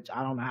freshman, which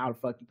I don't know how the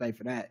fuck he paid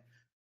for that.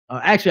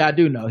 Actually, I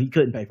do know he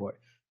couldn't pay for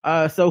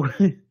it.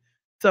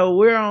 So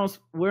we're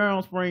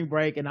on spring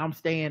break, and I'm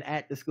staying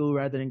at the school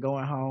rather than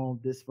going home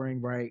this spring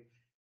break.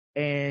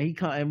 And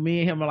and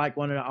me and him are like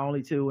one of the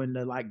only two in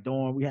the like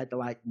dorm. We had to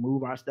like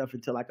move our stuff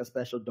into like a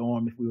special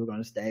dorm if we were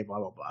going to stay, blah,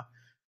 blah, blah.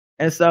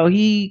 And so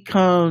he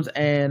comes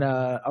and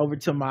over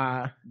to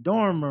my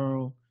dorm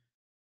room,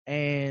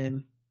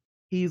 and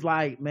he's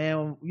like,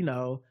 man, you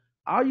know,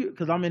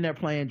 because I'm in there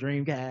playing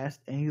Dreamcast,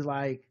 and he's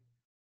like,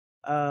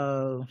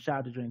 shout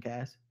out to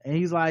Dreamcast. And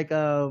he's like,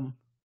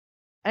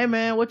 hey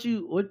man, what do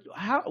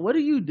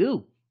you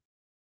do?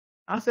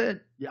 I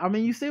said, I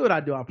mean, you see what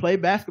I do. I play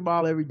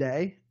basketball every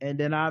day, and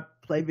then I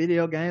play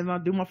video games, and I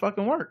do my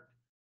fucking work.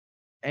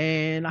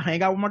 And I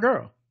hang out with my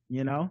girl,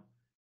 you know?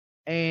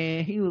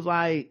 And he was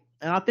like,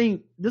 and I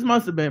think this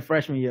must have been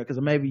freshman year, because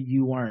maybe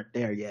you weren't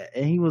there yet.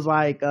 And he was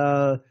like,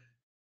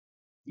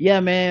 yeah,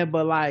 man,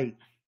 but like,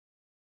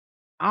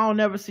 I don't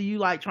never see you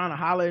like trying to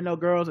holler at no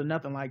girls or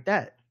nothing like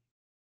that.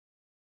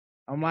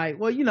 I'm like,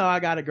 well, you know, I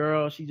got a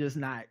girl. She just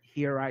not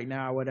here right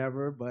now or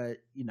whatever. But,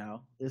 you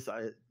know, it's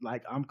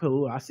like, I'm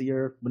cool. I see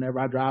her whenever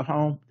I drive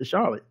home to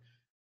Charlotte.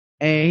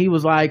 And he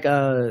was like,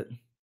 yeah,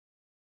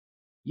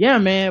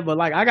 man, but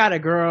like, I got a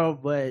girl,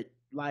 but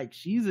like,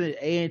 she's an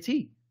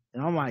A&T.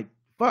 And I'm like,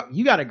 fuck,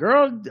 you got a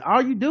girl?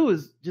 All you do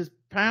is just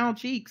pound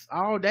cheeks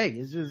all day.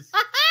 It's just.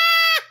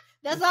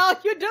 That's all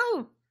you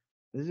do.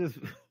 It's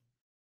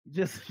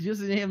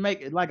just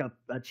make it like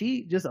a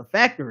cheese, just a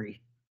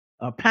factory.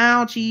 A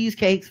pound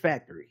cheesecakes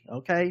factory,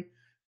 okay?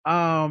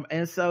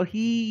 And so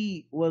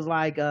he was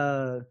like,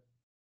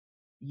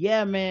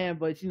 yeah, man,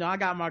 but you know, I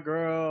got my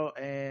girl,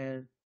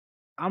 and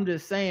I'm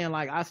just saying,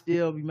 like, I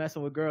still be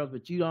messing with girls,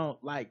 but you don't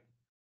like.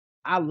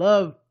 I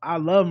love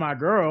my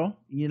girl,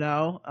 you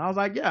know. I was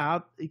like, yeah,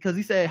 because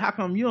he said, how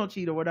come you don't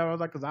cheat or whatever? I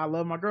was like, because I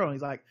love my girl. And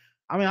he's like,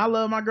 I mean, I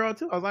love my girl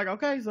too. I was like,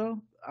 okay, so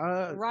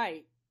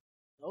right.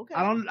 Okay.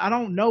 I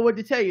don't know what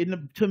to tell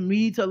you. To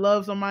me, to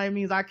love somebody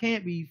means I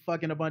can't be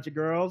fucking a bunch of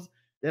girls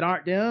that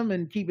aren't them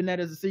and keeping that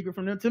as a secret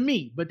from them. To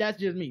me, but that's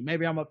just me.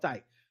 Maybe I'm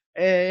uptight.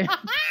 And,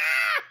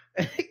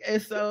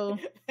 and so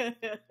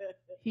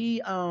he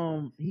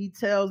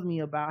tells me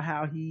about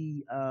how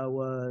he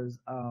was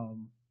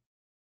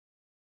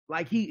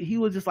like he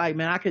was just like,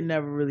 man, I could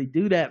never really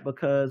do that,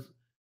 because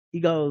he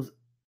goes,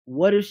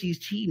 what if she's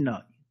cheating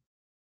on you?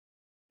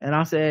 And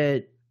I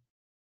said,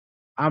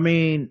 I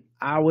mean,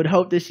 I would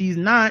hope that she's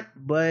not,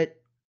 but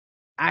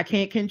I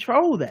can't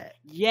control that.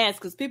 Yes,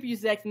 because people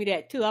used to ask me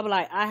that too. I'm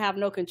like, I have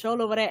no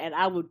control over that, and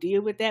I will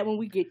deal with that when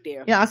we get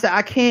there. Yeah, I said,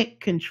 I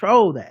can't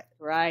control that.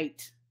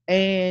 Right.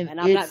 And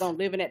I'm not going to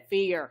live in that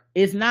fear.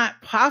 It's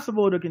not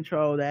possible to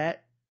control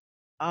that.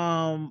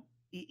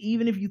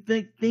 Even if you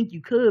think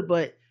you could,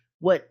 but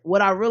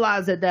what I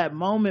realized at that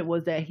moment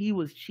was that he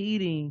was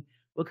cheating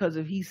because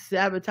if he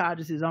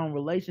sabotages his own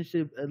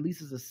relationship, at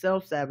least it's a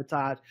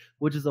self-sabotage,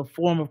 which is a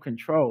form of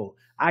control.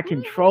 I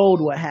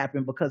controlled what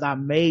happened because I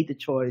made the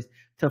choice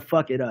to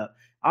fuck it up.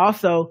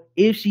 Also,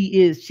 if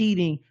she is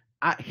cheating,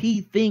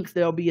 he thinks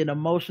there'll be an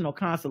emotional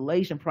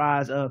consolation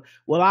prize of,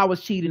 well, I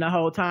was cheating the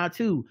whole time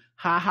too.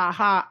 Ha ha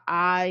ha,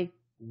 I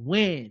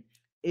win.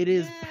 It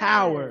is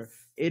power.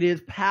 It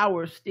is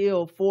power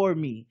still for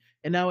me.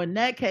 And now in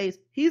that case,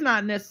 he's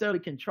not necessarily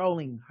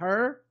controlling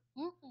her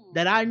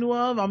that I knew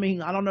of. I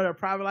mean, I don't know their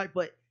private life,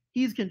 but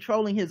he's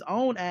controlling his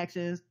own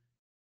actions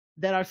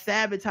that are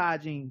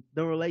sabotaging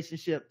the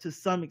relationship to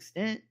some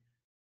extent,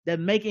 that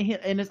making him,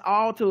 and it's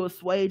all to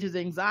assuage his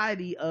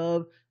anxiety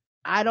of,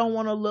 I don't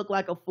want to look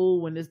like a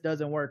fool when this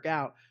doesn't work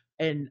out.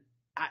 And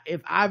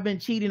if I've been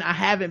cheating, I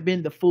haven't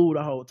been the fool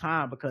the whole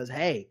time, because,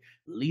 hey,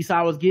 at least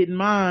I was getting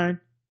mine.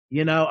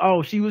 You know,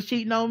 oh, she was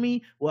cheating on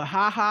me? Well,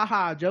 ha, ha,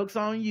 ha, joke's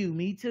on you.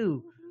 Me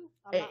too.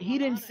 He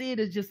didn't see it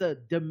as just a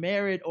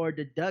demerit or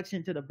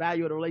deduction to the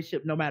value of the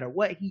relationship, no matter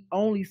what. He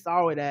only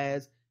saw it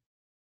as,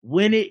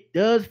 when it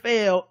does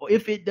fail, or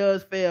if it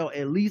does fail,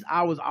 at least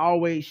I was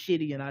always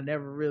shitty and I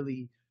never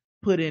really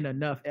put in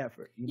enough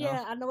effort. You know?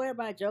 Yeah, I know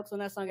everybody jokes on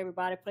that song,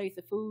 everybody plays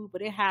the fool,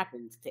 but it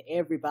happens to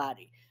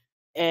everybody.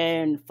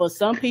 And for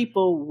some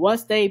people,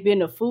 once they've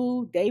been a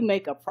fool, they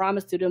make a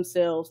promise to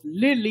themselves,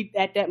 literally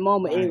at that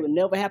moment, right, it will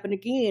never happen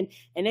again.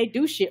 And they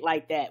do shit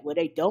like that, where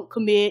they don't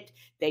commit,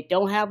 they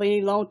don't have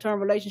any long-term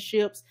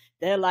relationships.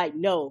 They're like,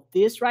 no,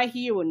 this right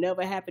here will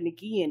never happen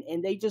again.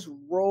 And they just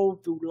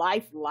roll through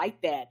life like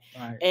that.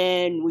 Right.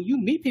 And when you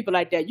meet people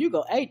like that, you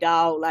go, hey,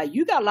 dog, like,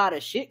 you got a lot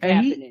of shit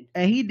happening.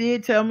 And he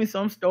did tell me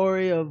some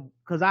story of,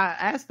 because I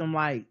asked him,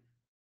 like,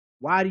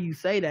 why do you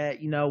say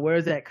that? You know,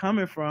 where's that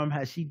coming from?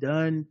 Has she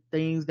done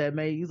things that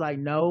made, he's like,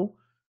 no,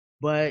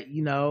 but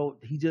you know,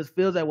 he just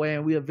feels that way.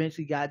 And we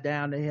eventually got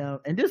down to him.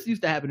 And this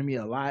used to happen to me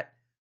a lot.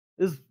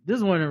 This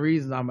is one of the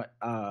reasons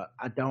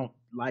I don't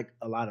like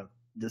a lot of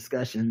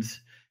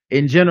discussions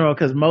in general,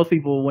 because most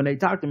people, when they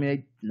talk to me,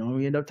 they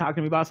normally end up talking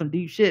to me about some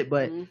deep shit.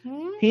 But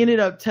he ended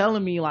up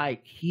telling me,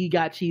 like, he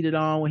got cheated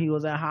on when he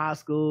was in high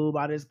school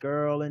by this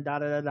girl and da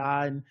da da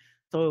da. And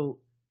so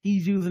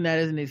he's using that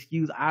as an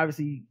excuse.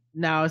 Obviously,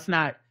 now it's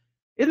not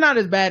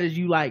as bad as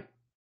you, like,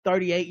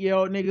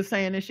 38-year-old niggas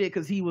saying this shit,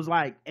 because he was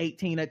like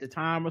 18 at the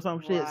time or some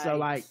shit. Right. So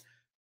like,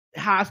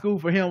 high school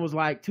for him was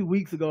like 2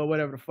 weeks ago or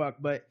whatever the fuck.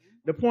 But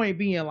the point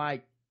being,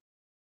 like,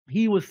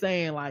 he was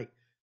saying, like,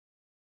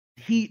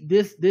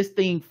 this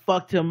thing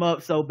fucked him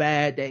up so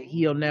bad that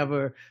he'll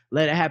never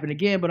let it happen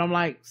again. But I'm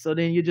like, so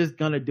then you're just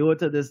gonna do it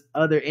to this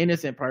other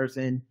innocent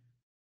person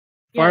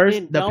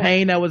first, the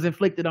pain that was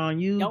inflicted on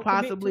you,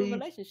 possibly,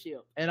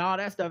 relationship and all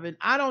that stuff. And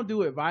I don't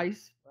do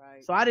advice,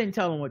 right? So I didn't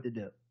tell him what to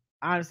do.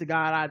 Honest to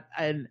God,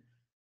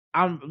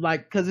 I'm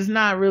like, because it's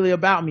not really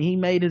about me. He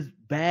made his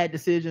bad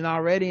decision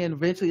already, and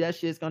eventually that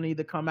shit's gonna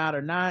either come out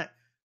or not.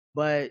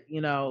 But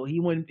you know, he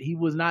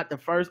was not the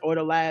first or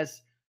the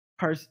last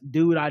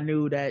dude I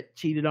knew that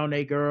cheated on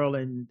a girl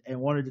and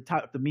wanted to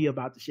talk to me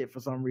about the shit for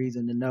some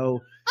reason, to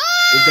know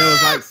if there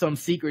was like some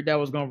secret that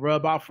was gonna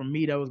rub off from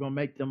me that was gonna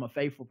make them a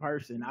faithful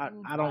person.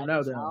 I don't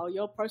know them. All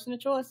your personal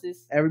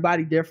choices.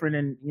 Everybody different,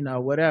 and you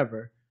know,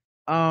 whatever.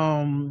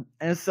 And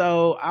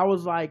so I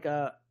was like,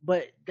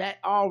 but that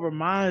all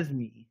reminds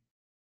me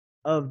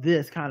of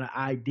this kind of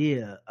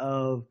idea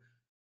of,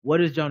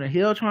 what is Jonah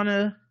Hill trying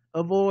to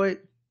avoid?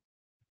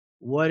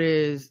 What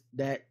is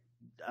that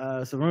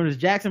Sarunas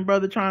Jackson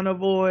brother trying to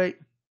avoid?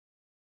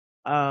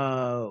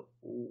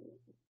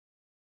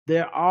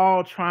 They're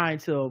all trying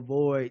to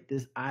avoid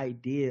this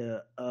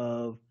idea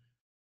of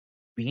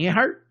being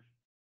hurt.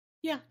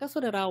 Yeah, that's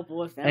what it all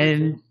boils down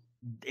to.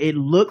 It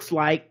looks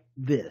like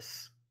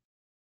this.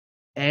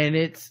 And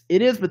it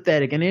is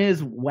pathetic, and it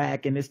is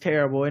whack, and it's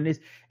terrible, and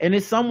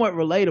it's somewhat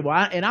relatable.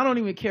 I don't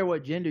even care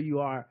what gender you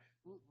are.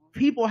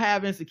 People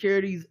have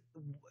insecurities,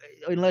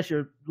 unless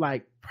you're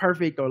like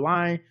perfect or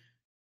lying,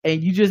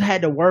 and you just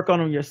had to work on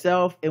them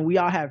yourself. And we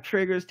all have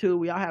triggers too.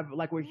 We all have,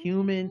 like, we're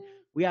human.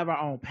 We have our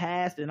own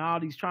past and all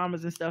these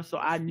traumas and stuff. So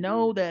I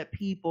know that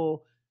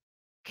people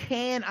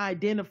can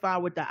identify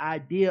with the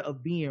idea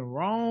of being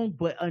wrong,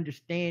 but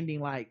understanding,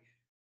 like,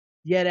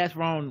 yeah, that's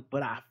wrong,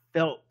 but I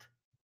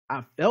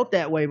felt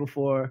that way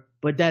before,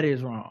 but that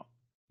is wrong.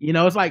 You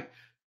know, it's like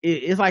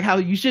how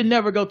you should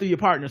never go through your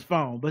partner's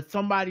phone, but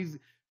somebody's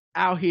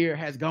out here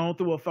has gone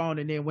through a phone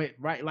and then went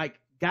right, like,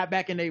 got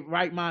back in their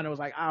right mind and was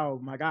like, oh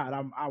my God,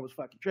 I was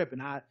fucking tripping.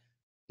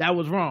 That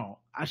was wrong.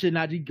 I should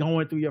not be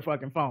going through your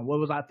fucking phone. What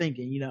was I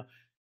thinking? You know,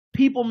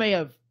 people may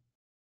have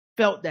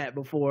felt that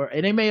before,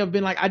 and they may have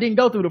been like, I didn't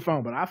go through the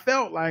phone, but I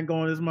felt like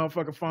going to this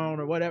motherfucking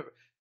phone or whatever.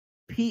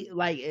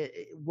 Like,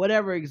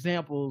 whatever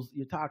examples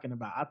you're talking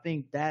about, I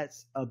think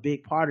that's a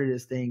big part of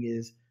this thing,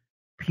 is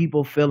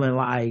people feeling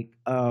like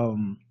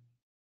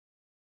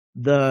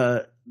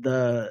the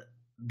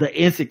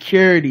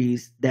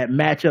insecurities that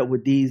match up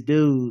with these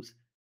dudes,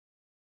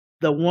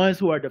 the ones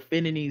who are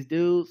defending these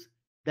dudes,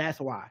 that's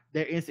why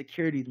their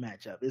insecurities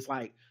match up. It's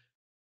like,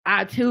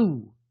 I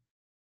too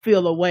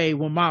feel a way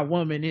when my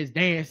woman is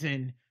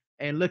dancing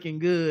and looking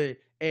good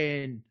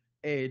and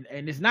and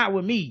it's not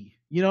with me.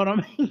 You know what I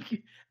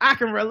mean? I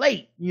can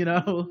relate, you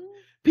know.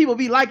 People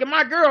be liking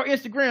my girl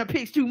Instagram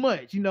pics too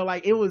much, you know,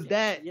 like it was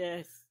that.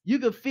 Yes. You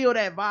could feel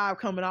that vibe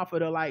coming off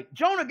of the like,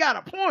 Jonah got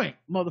a point,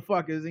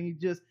 motherfuckers. And you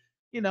just,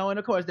 you know, and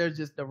of course there's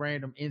just the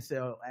random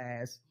incel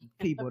ass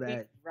people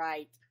that,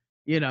 right,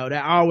 you know,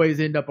 that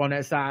always end up on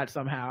that side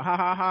somehow. Ha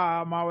ha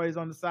ha! I'm always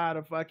on the side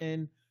of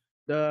fucking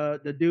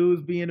the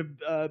dudes being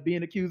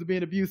accused of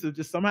being abusive.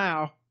 Just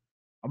somehow,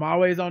 I'm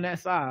always on that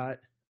side.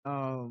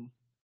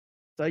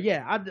 So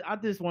yeah, I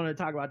just want to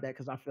talk about that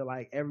because I feel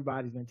like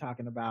everybody's been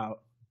talking about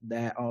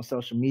that on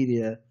social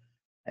media,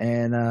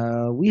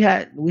 and we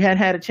hadn't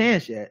had a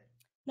chance yet.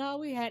 No,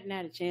 we hadn't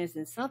had a chance,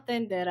 and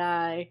something that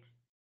I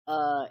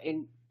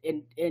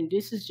and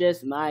this is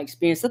just my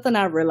experience. Something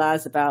I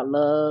realized about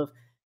love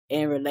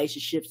and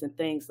relationships and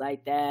things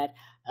like that,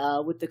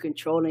 with the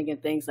controlling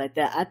and things like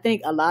that. I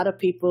think a lot of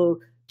people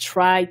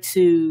try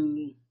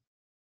to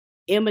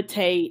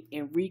imitate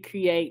and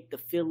recreate the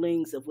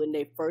feelings of when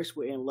they first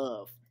were in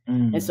love.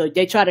 And so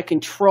they try to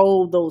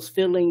control those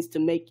feelings to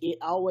make it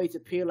always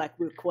appear like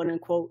we're quote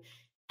unquote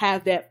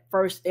have that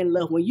first in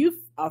love. When you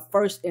are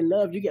first in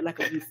love, you get like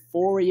a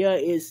euphoria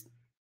is,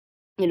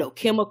 you know,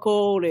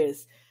 chemical,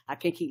 is I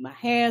can't keep my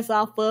hands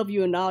off of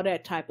you and all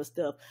that type of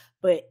stuff.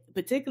 But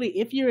particularly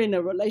if you're in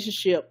a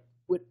relationship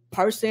with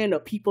person or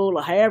people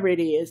or however it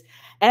is,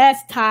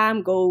 as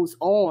time goes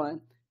on,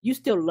 you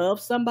still love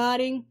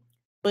somebody,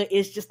 but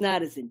it's just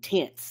not as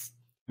intense.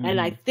 And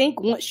I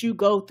think once you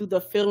go through the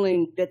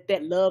feeling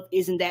that love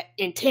isn't that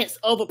intense,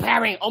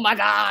 overpowering, oh my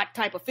God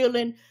type of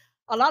feeling,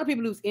 a lot of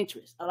people lose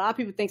interest. A lot of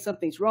people think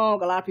something's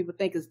wrong. A lot of people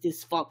think it's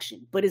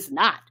dysfunction, but it's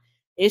not.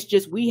 It's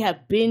just we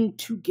have been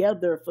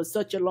together for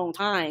such a long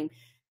time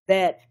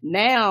that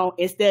now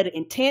instead of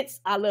intense,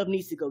 our love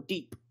needs to go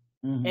deep.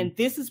 And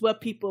this is where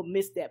people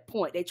miss that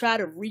point. They try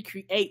to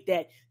recreate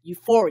that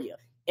euphoria.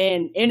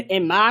 And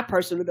in my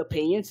personal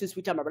opinion, since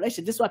we talk about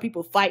relationships, this is why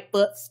people fight,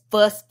 fuss,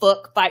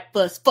 fuck, fight,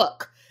 fuss,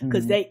 fuck.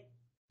 Because they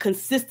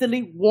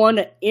consistently want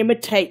to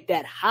imitate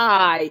that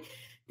high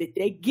that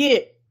they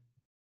get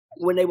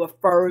when they were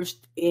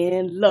first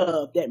in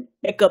love, that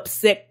make up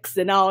sex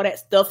and all that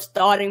stuff,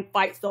 starting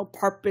fights on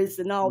purpose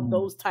and all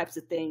those types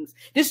of things.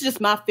 This is just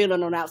my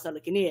feeling on the outside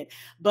looking in.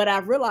 But I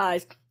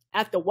realized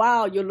after a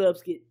while, your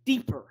loves get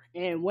deeper.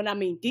 And when I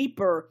mean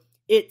deeper,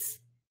 it's,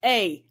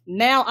 hey,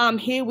 now I'm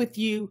here with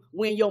you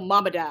when your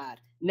mama died.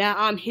 Now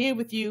I'm here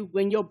with you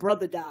when your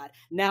brother died.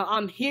 Now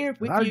I'm here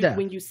with you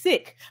when you're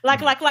sick.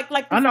 Like. I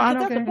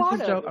know. Okay.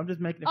 It's a joke. I'm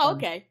just making it funny.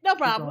 Okay, no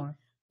problem.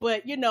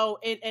 But you know,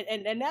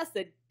 and that's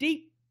a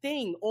deep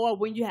thing. Or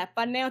when you have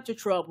financial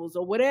troubles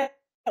or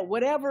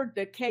whatever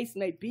the case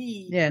may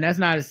be. Yeah, and that's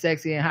not as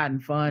sexy and hot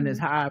and fun as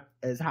high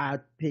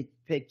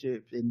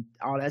picture and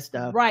all that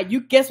stuff. Right. You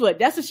guess what?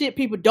 That's the shit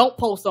people don't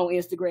post on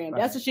Instagram.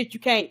 Right. That's the shit you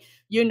can't,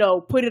 you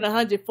know, put in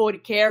 140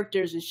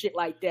 characters and shit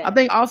like that. I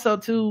think also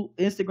too,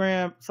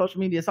 Instagram, social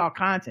media, it's all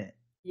content.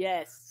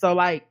 Yes. So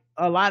like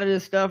a lot of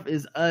this stuff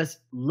is us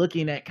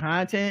looking at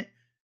content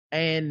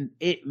and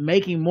it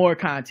making more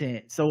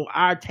content. So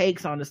our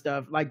takes on the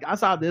stuff, like I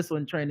saw this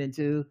one trending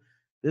too.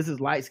 This is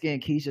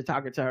light-skinned Keisha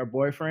talking to her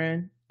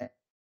boyfriend.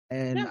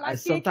 And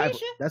some type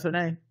of, that's her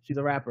name. She's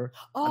a rapper.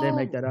 I didn't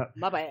make that up.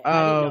 My bad.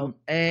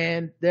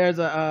 And there's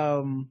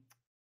a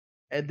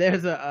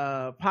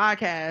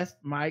podcast,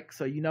 Mike.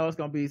 So you know it's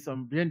gonna be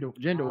some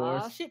gender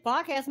wars. Oh shit,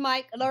 podcast,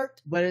 Mike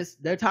alert. But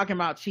they're talking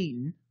about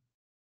cheating.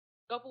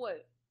 Go for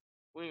what?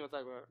 We ain't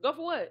gonna talk about it. Go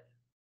for what?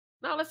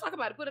 No, let's talk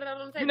about it. Put it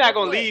out on the table. You're not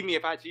gonna leave me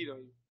if I cheat on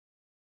you.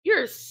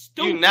 You're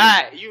stupid. You're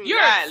not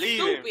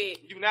leaving.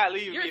 You're not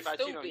leaving me if I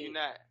cheat on you. You're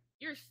not.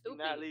 You're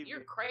stupid.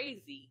 You're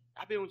crazy.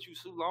 I've been with you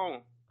so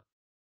long.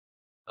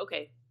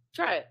 Okay,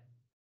 try it.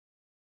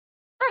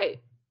 Try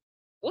it.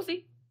 We'll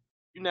see.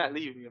 You're not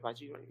leaving me if I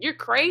cheat on you. You're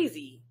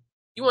crazy.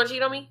 You want to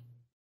cheat on me?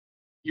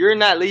 You're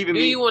not leaving me.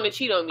 Do you want to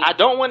cheat on me? I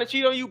don't want to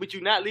cheat on you, but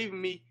you're not leaving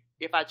me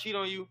if I cheat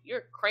on you.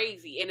 You're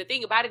crazy. And the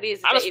thing about it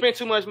is, I don't spend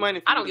too much money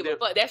for I don't give a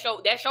fuck. That's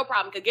your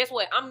problem. Because guess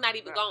what? I'm not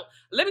even going.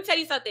 Let me tell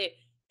you something.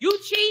 You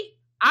cheat,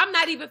 I'm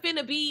not even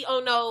finna be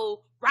on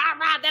no rah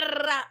rah da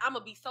da da. I'm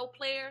gonna be so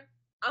player.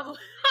 I'm gonna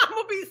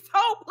be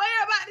so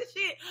player about this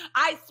shit.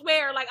 I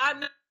swear, like I'm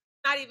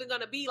not even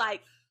gonna be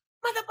like,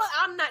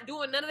 motherfucker, I'm not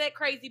doing none of that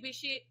crazy bitch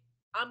shit.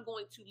 I'm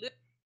going to live.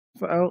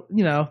 So,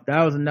 you know,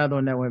 that was another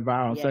one that went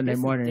viral on Sunday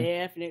morning.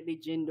 Definitely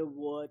gender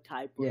war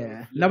type of.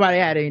 Yeah. Nobody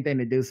had anything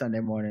to do Sunday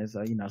morning.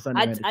 So, you know,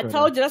 Sunday I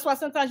told you, that's why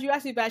sometimes you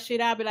ask me about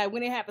shit. I'll be like,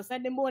 when it happens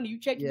Sunday morning, you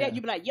check your date.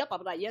 You be like, yep. I'll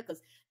be like, yeah,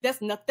 because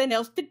there's nothing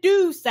else to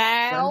do,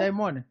 Sal. Sunday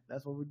morning.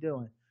 That's what we're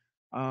doing.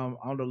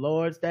 On the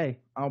Lord's Day.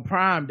 On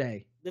Prime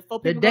Day.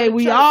 The day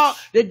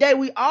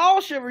we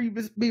all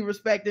should be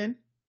respecting.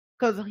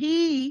 Because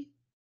he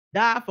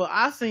died for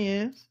our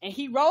sins. And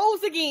he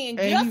rose again.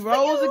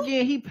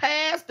 He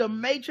passed the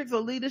matrix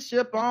of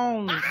leadership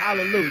on.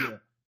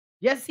 Hallelujah.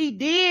 Yes, he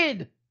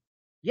did.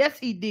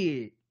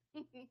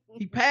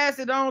 He passed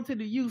it on to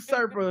the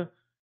usurper,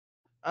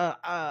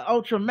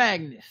 Ultra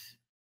Magnus.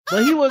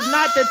 But he was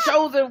not the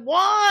chosen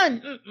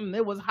one.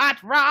 It was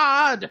Hot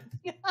Rod.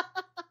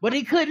 But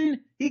he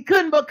couldn't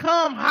become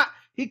hot.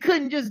 He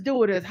couldn't just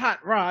do it as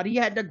Hot Rod. He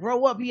had to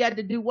grow up. He had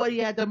to do what? He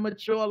had to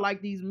mature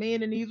like these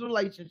men in these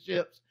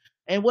relationships.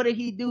 And what did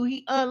he do?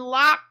 He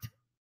unlocked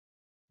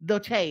the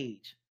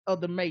cage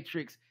of the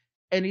Matrix.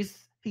 And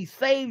he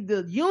saved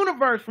the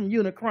universe from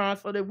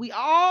Unicron so that we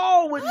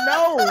all would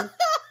know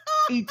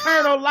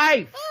eternal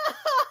life.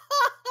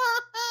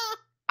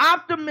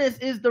 Optimus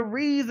is the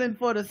reason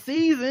for the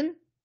season.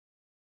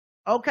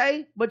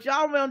 Okay? But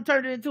y'all done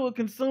turned it into a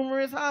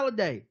consumerist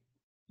holiday.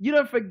 You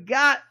done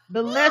forgot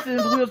the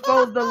lessons we were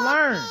supposed to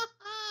learn.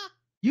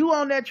 You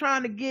on there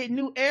trying to get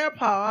new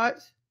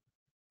AirPods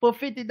for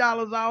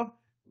 $50 off,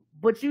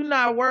 but you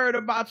not worried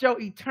about your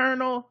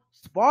eternal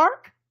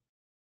spark?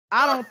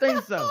 I don't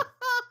think so.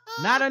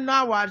 Not in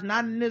our watch,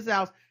 not in this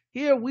house.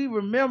 Here we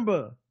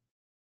remember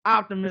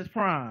Optimus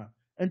Prime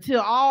until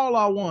all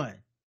are one.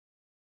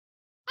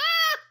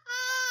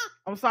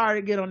 I'm sorry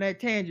to get on that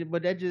tangent,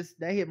 but that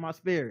hit my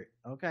spirit.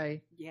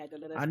 Okay. You had to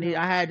let us know.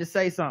 I had to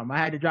say something. I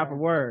had to drop a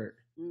word.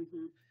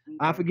 Mm-hmm.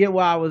 I forget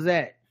where I was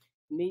at.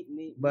 But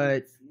me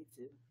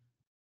too.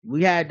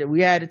 we had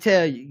to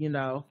tell you, you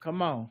know,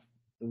 come on.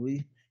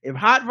 If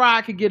Hot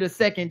Rod could get a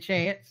second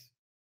chance,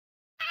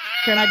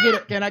 can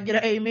I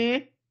get an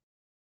amen?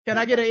 Can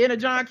I get an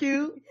Energon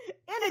cube?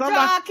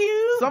 Energon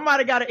cube.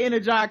 Somebody got an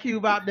Energon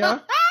cube out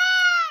there.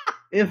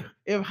 If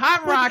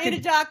Hot Rod could,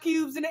 Energon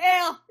cubes in the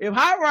air. If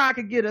Hot Rod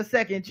could get a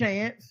second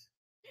chance,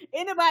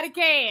 anybody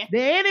can.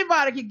 Then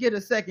anybody could get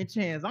a second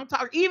chance. I'm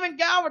talking, even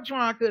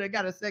Galvatron could have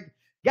got a second.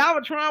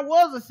 Galvatron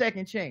was a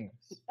second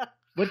chance.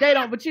 But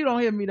you don't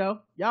hear me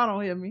though. Y'all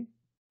don't hear me.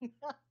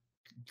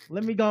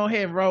 Let me go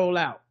ahead and roll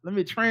out. Let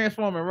me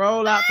transform and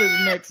roll out to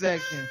the next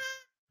section.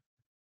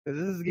 Cause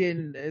this is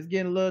getting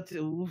a little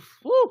too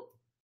woo.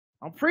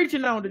 I'm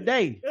preaching on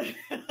today.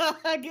 Get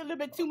a little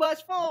bit too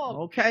much form.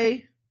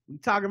 Okay. We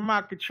talking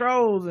about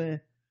controls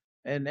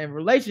and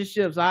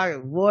relationships.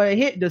 It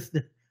hit this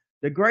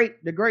the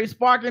great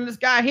spark in the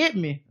sky hit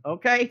me.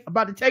 Okay. I'm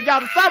about to take y'all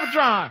to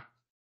Cybertron.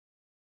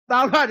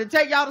 I'm about to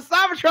take y'all to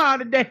Cybertron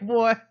today,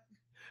 boy.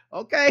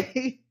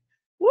 Okay.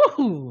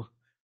 Woo.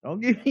 Don't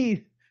get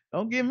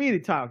me to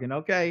talking,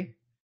 okay?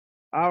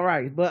 All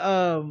right.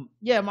 But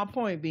yeah, my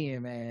point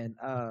being, man,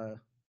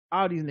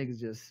 all these niggas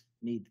just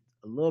need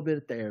a little bit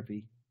of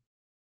therapy.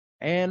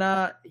 And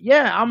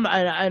yeah,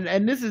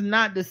 and this is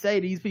not to say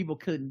these people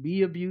couldn't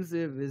be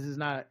abusive. This is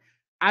not,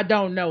 I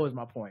don't know is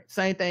my point.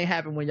 Same thing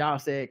happened when y'all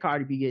said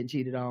Cardi B getting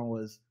cheated on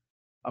was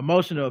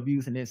emotional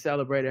abuse and then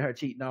celebrated her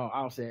cheating on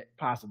Offset,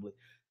 possibly.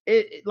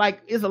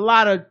 It's a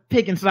lot of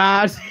picking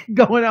sides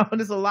going on.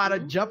 There's a lot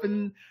of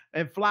jumping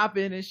and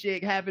flopping and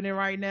shit happening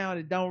right now. And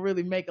it don't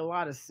really make a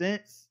lot of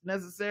sense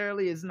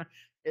necessarily. It's not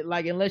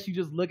unless you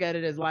just look at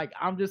it as like,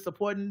 I'm just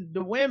supporting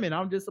the women.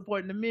 I'm just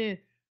supporting the men.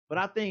 But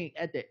I think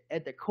at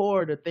the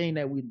core, the thing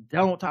that we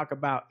don't talk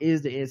about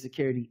is the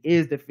insecurity,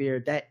 is the fear.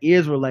 That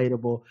is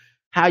relatable.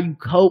 How you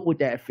cope with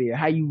that fear,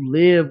 how you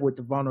live with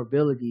the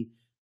vulnerability.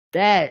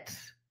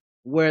 That's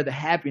where the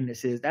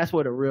happiness is. That's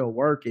where the real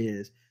work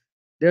is.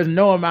 There's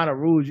no amount of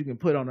rules you can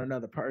put on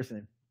another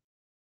person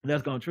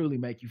that's going to truly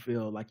make you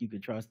feel like you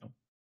can trust them.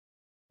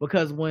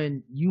 Because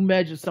when you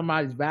measure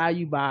somebody's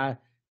value by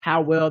how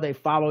well they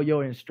follow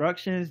your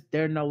instructions,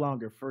 they're no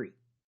longer free.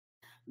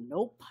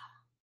 Nope.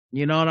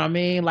 You know what I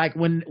mean? Like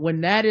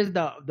when that is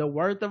the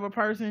worth of a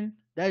person,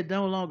 they're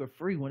no longer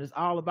free. When it's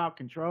all about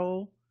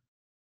control,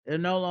 they're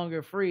no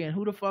longer free. And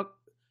who the fuck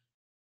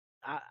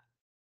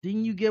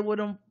didn't you get with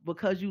them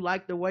because you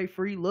like the way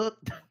free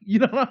looked? You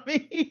know what I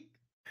mean?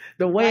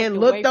 The way it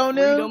looked on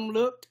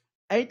them.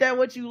 Ain't that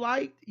what you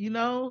liked? You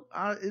know,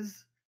 I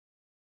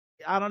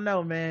don't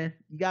know, man.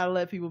 You gotta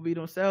let people be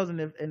themselves,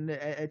 and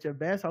at your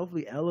best,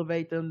 hopefully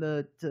elevate them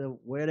to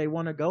where they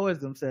want to go as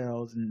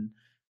themselves and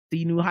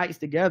see new heights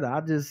together.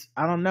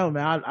 I don't know,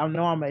 man. I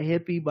know I'm a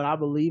hippie, but I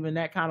believe in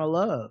that kind of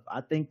love.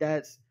 I think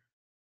that's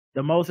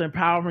the most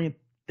empowering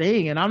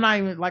thing. And I'm not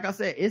even, like I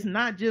said, it's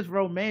not just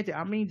romantic.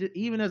 I mean, just,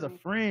 even as a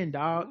friend,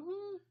 dog. Mm-hmm.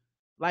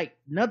 Like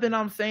nothing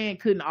I'm saying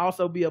couldn't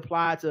also be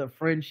applied to a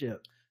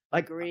friendship.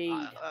 Like,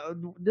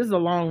 this is a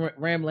long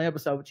rambling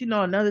episode, but you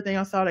know, another thing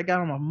I saw that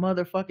got on my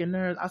motherfucking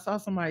nerves. I saw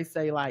somebody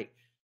say, like,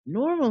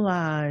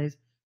 normalize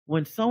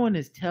when someone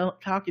is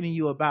talking to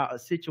you about a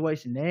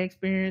situation they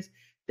experienced,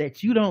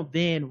 that you don't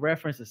then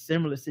reference a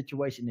similar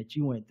situation that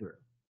you went through.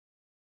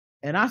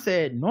 And I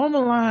said,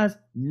 normalize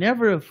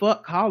never the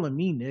fuck calling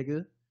me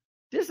nigga.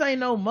 This ain't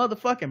no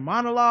motherfucking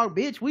monologue,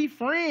 bitch. We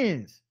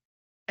friends.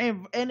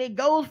 And it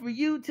goes for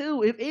you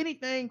too. If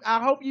anything,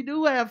 I hope you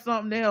do have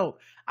something to help.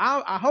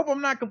 I hope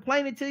I'm not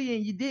complaining to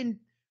you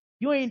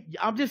and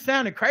I'm just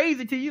sounding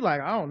crazy to you.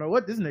 Like, I don't know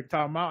what this nigga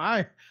talking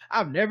about.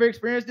 I've never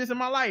experienced this in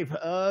my life.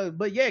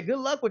 But yeah, good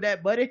luck with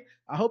that, buddy.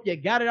 I hope you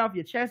got it off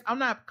your chest. I'm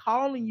not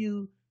calling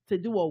you to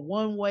do a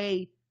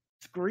one-way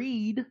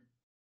screed.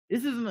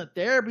 This isn't a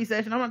therapy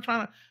session. I'm not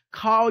trying to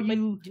call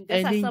you.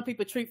 That's how some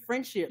people treat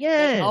friendship.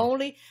 Yeah. That's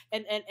only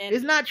and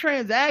it's not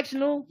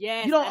transactional.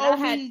 Yes. You don't owe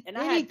me anything.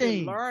 I had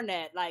to learn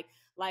that. Like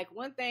Like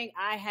one thing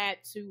I had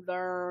to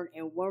learn,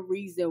 and one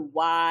reason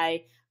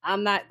why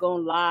I'm not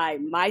gonna lie,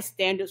 my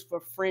standards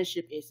for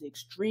friendship is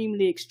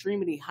extremely,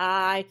 extremely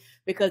high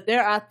because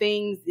there are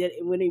things that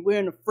when we're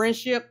in a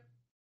friendship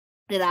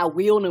that I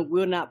will and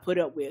will not put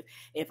up with.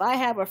 If I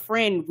have a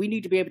friend, we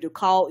need to be able to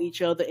call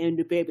each other and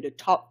to be able to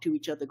talk to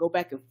each other, go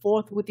back and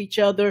forth with each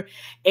other,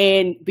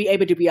 and be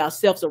able to be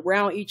ourselves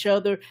around each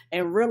other,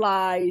 and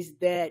realize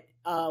that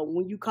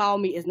when you call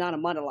me, it's not a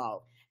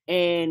monologue,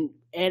 and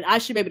I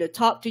should be able to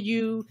talk to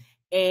you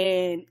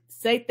and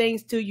say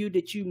things to you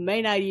that you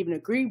may not even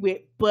agree with,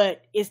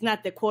 but it's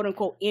not the quote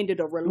unquote end of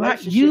the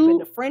relationship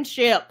and the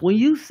friendship. When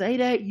you say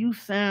that, you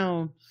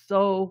sound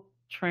so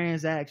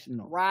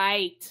transactional.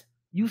 Right.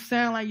 You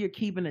sound like you're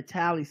keeping a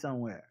tally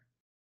somewhere.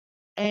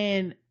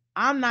 And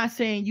I'm not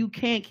saying you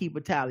can't keep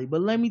a tally,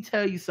 but let me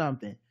tell you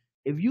something.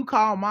 If you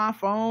call my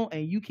phone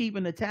and you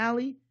keeping a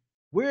tally,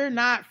 we're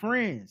not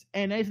friends.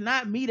 And it's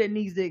not me that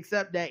needs to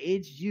accept that,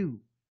 it's you.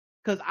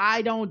 Because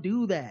I don't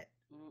do that.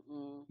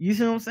 Mm-mm. You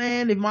see what I'm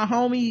saying? If my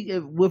homie,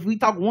 if we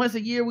talk once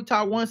a year, we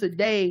talk once a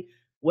day,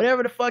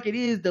 whatever the fuck it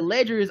is, the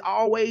ledger is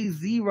always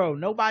zero.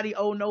 Nobody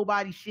owe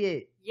nobody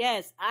shit.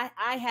 Yes,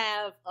 I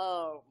have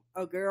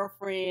a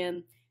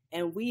girlfriend,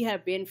 and we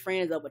have been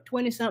friends over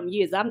 20-something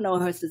years. I've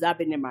known her since I've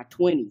been in my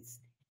 20s.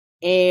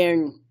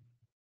 And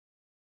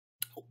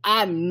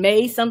I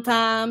may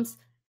sometimes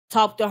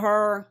talk to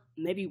her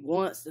maybe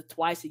once or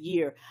twice a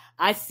year.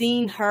 I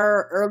seen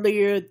her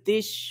earlier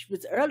this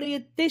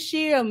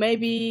year or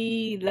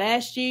maybe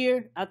last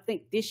year. I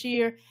think this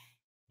year.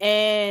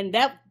 And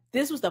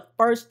this was the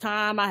first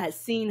time I had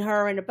seen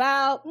her in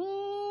about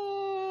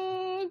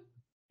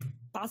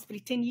possibly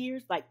 10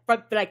 years, like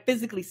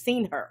physically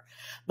seen her.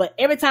 But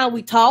every time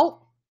we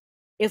talk,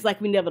 it's like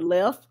we never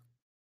left.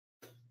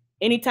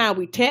 Anytime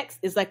we text,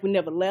 it's like we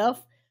never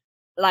left.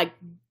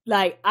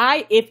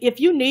 If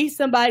you need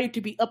somebody to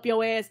be up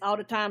your ass all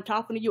the time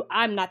talking to you,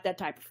 I'm not that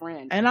type of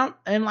friend.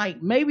 And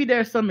like maybe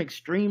there's some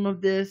extreme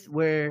of this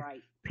where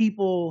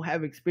people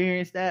have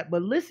experienced that,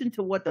 but listen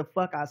to what the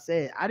fuck I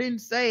said. I didn't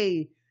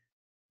say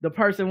the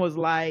person was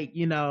like,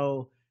 you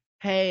know,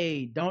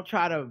 hey, don't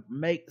try to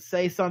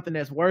say something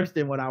that's worse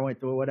than what I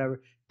went through or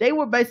whatever. They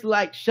were basically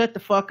like, shut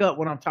the fuck up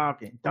when I'm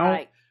talking.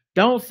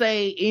 Don't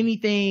say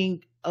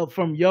anything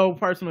from your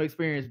personal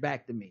experience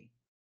back to me.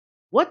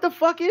 What the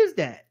fuck is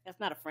that? That's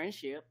not a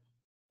friendship.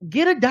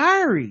 Get a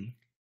diary.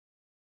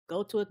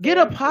 Go to Get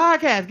a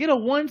podcast. Get a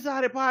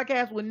one-sided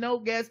podcast with no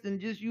guests and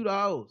just you the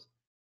host.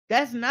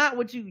 That's not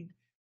what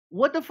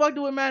the fuck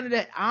do it matter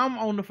that I'm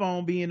on the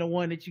phone being the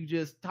one that you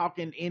just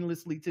talking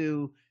endlessly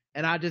to,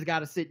 and I just got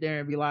to sit there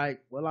and be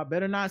like, well, I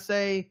better not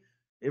say,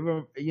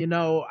 you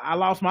know, I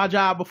lost my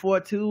job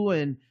before too,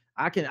 and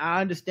I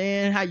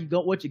understand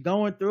what you're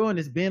going through, and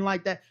it's been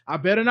like that. I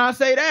better not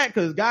say that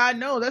because God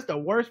knows that's the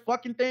worst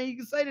fucking thing you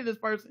can say to this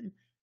person.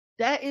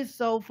 That is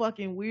so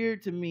fucking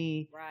weird to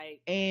me. Right.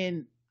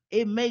 And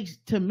it makes,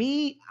 to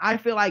me, I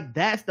feel like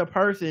that's the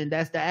person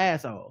that's the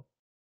asshole.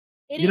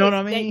 You know what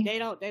I mean? They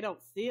don't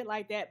see it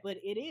like that, but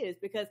it is,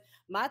 because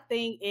my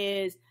thing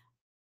is,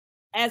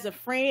 as a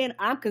friend,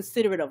 I'm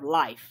considerate of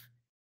life.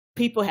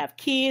 People have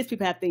kids,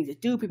 people have things to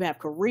do, people have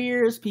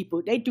careers,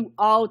 they do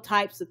all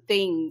types of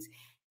things.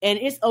 And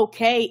it's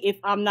okay if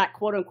I'm not,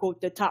 quote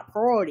unquote, the top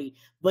priority.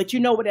 But you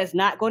know what that's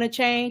not going to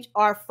change?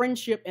 Our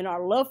friendship and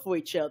our love for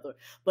each other.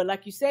 But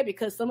like you said,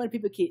 because some of the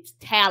people keep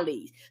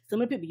tallies. Some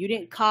of the people, you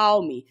didn't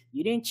call me.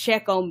 You didn't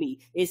check on me.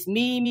 It's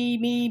me.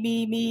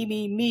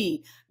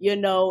 You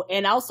know,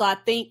 and also I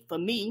think for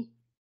me,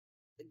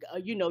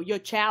 you know, your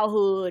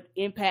childhood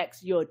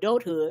impacts your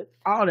adulthood.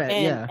 All that,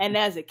 yeah. And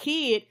as a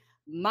kid,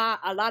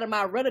 a lot of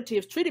my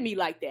relatives treated me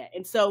like that,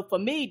 and so for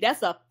me,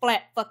 that's a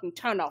flat fucking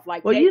turnoff.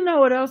 Like, well, you know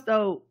what else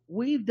though?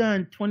 We've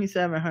done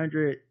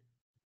 2,700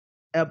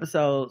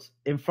 episodes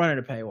in front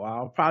of the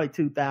paywall, probably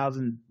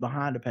 2,000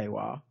 behind the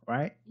paywall,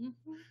 right?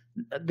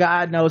 Mm-hmm.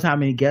 God knows how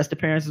many guest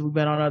appearances we've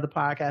been on other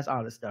podcasts,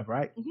 all this stuff,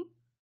 right? Mm-hmm.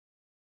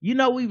 You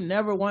know, we've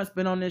never once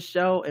been on this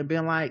show and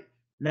been like,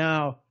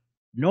 now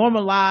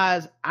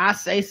normalize, I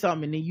say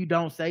something and then you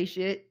don't say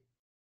shit.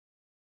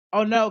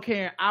 Oh no,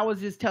 Karen, I was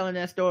just telling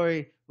that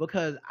story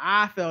because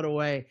I felt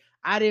away.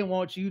 I didn't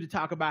want you to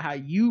talk about how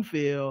you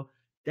feel.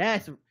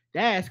 That's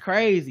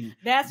crazy.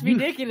 That's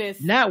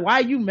ridiculous. Not why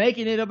you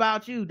making it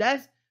about you.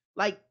 That's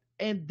like,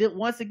 and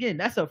once again,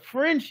 that's a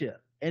friendship.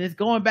 And it's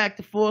going back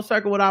to full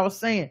circle what I was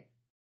saying.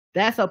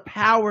 That's a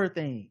power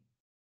thing.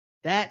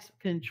 That's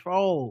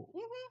control.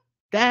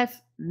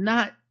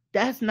 Mm-hmm.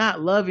 That's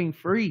not loving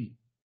free.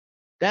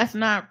 That's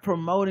not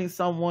promoting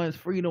someone's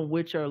freedom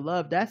with your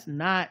love. That's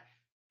not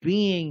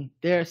being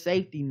their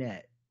safety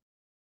net.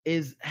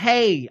 Is,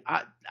 hey,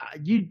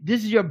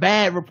 this is your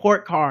bad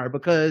report card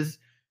because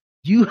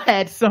you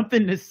had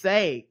something to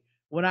say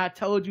when I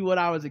told you what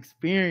I was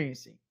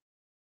experiencing.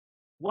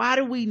 Why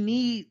do we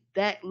need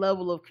that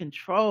level of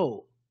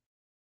control?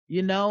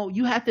 You know,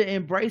 you have to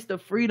embrace the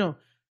freedom.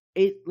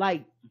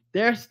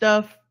 There's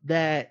stuff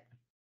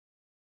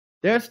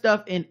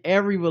in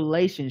every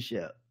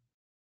relationship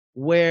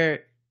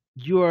where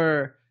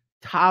you're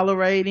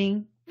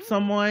tolerating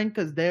someone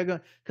because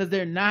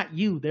they're not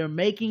you. They're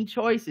making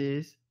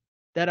choices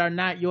that are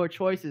not your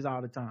choices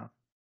all the time.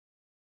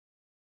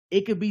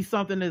 It could be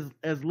something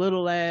as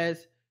little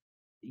as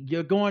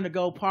you're going to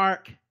go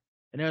park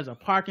and there's a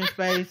parking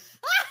space.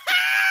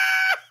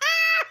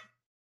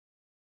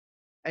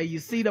 And you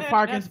see the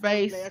parking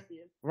space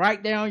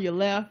right there on your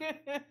left.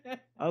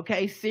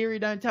 Okay, Siri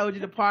done told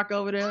you to park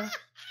over there.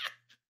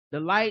 The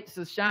lights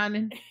are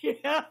shining.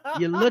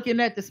 You're looking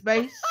at the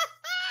space.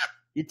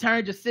 You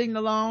turned your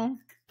signal on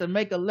to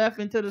make a left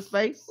into the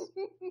space.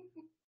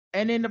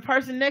 And then the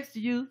person next to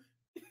you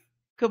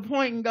could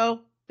point and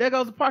go, there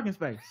goes the parking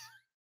space.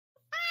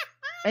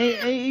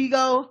 And you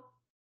go,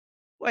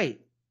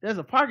 wait, there's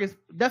a parking.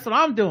 That's what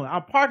I'm doing.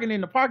 I'm parking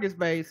in the parking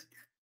space.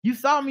 You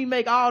saw me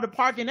make all the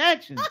parking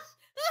actions.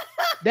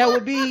 That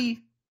would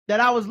be that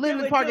I was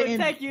literally parking in.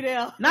 Take you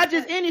there. Not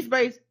just any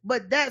space,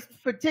 but that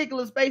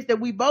particular space that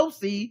we both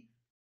see.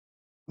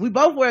 We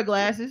both wear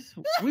glasses.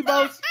 We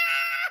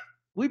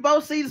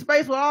both see the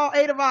space with all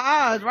 8 of our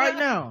eyes right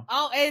now.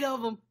 All 8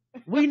 of them.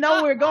 We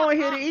know we're going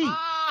here to eat.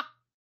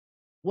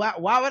 Why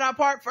would I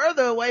park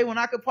further away when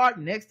I could park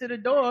next to the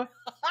door?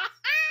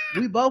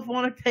 We both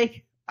want to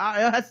take our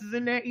asses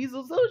in there and eat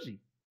some sushi.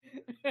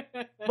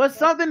 But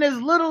something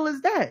as little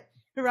as that,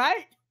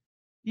 right?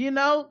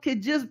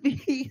 Could just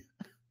be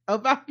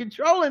about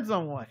controlling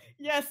someone.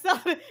 Yeah,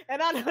 something,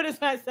 and I know this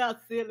might sound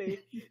silly.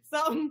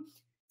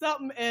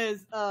 Something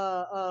as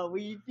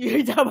when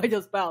you talk about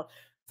your spouse,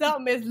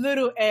 something as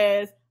little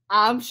as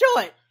I'm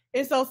short,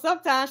 and so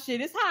sometimes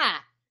shit is high.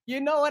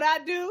 You know what I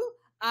do?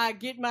 I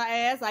get my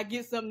ass. I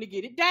get something to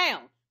get it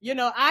down.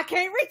 I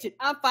can't reach it.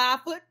 I'm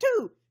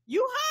 5'2".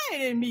 You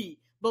higher than me.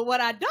 But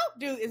what I don't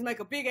do is make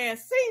a big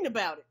ass scene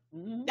about it.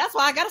 Mm-hmm. That's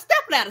why I got a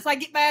step ladder, so I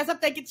get my ass up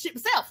there and get the shit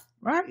myself.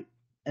 Right.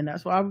 And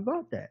that's why I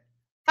bought that.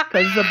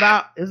 Because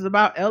it's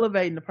about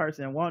elevating the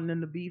person and wanting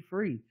them to be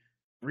free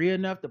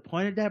enough to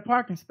point at that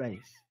parking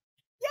space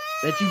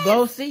that you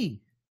both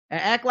see and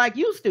act like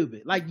you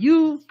stupid. Like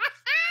you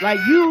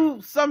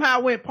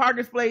somehow went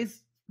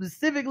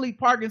specifically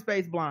parking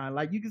space blind.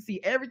 Like you can see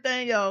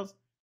everything else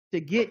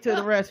to get to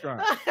the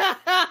restaurant.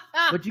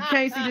 But you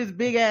can't see this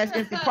big ass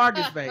empty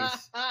parking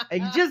space.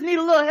 And you just need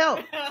a little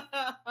help.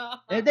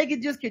 And if they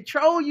could just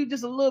control you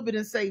just a little bit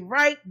and say,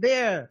 right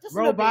there, just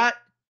robot.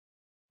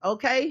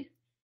 Okay?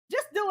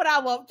 Just do what I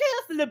want.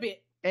 Just a little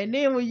bit. And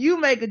then when you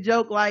make a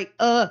joke like,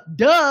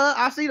 duh,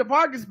 I see the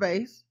parking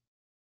space.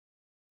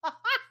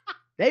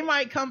 They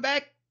might come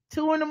back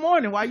 2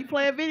 a.m. while you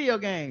playing video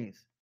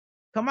games.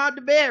 Come out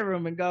the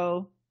bedroom and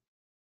go,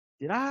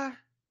 did I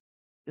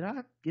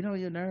get on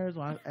your nerves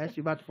when I asked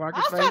you about the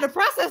parking space? I was trying to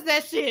process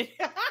that shit.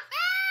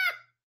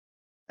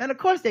 And of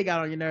course they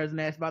got on your nerves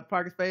and asked about the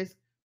parking space,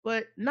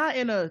 but not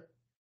in a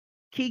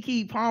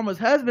Keke Palmer's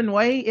husband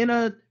way, in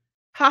a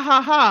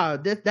ha,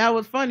 that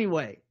was funny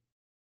way.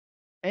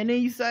 And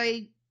then you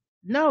say,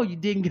 no, you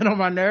didn't get on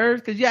my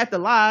nerves, because you have to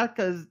lie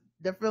because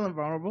they're feeling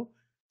vulnerable.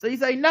 So you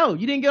say, no,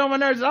 you didn't get on my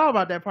nerves at all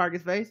about that parking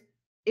space.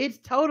 It's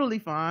totally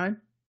fine.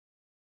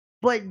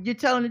 But you're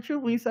telling the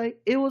truth when you say,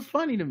 it was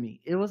funny to me.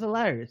 It was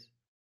hilarious.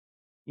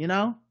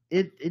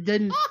 It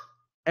didn't,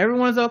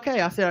 everyone's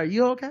okay. I said, are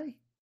you okay?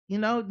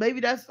 Maybe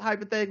that's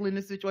hypothetically in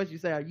this situation. You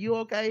say, are you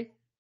okay?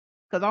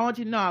 Because I want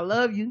you to know I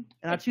love you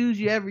and I choose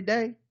you every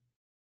day.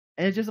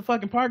 And it's just a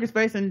fucking parking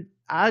space. And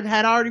I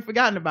had already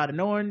forgotten about it.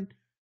 No one,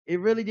 it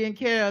really didn't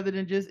care other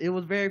than just, it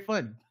was very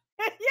funny.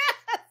 Yes,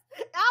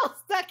 I was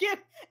stuck in,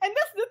 and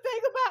this is the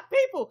thing about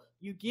people.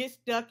 You get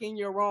stuck in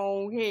your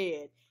own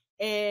head.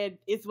 And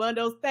it's one of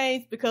those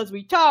things, because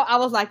we talk, I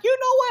was like, you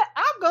know what?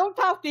 I'm going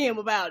to talk to him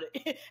about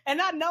it.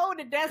 And I know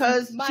that's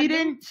because she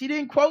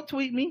didn't quote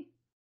tweet me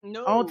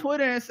no. on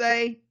Twitter and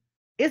say,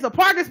 it's a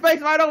parking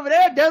space right over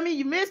there, dummy.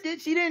 You missed it.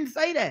 She didn't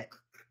say that.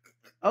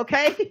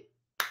 Okay? It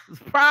was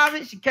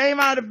private. She came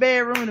out of the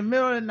bedroom in the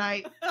middle of the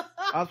night.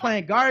 I was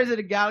playing Guardians of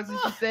the Galaxy.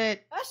 She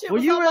said, that shit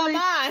was on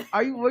my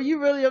mind. Were you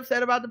really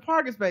upset about the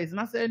parking space? And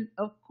I said,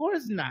 of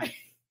course not.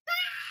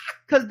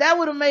 Because that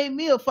would have made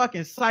me a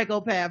fucking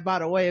psychopath, by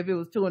the way, if it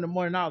was 2 a.m.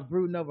 and I was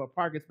brooding over a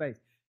parking space.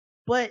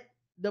 But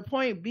the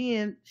point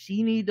being,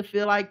 she needed to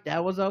feel like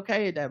that was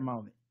okay at that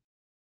moment.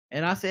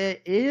 And I said,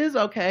 it is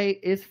okay.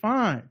 It's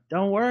fine.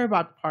 Don't worry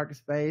about the parking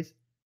space.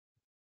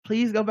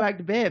 Please go back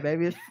to bed,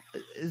 baby.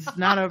 This is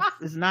not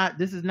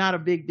a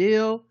big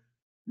deal.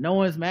 No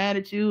one's mad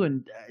at you.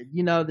 And,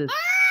 the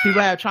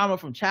people have trauma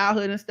from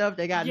childhood and stuff.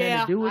 They got nothing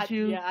to do with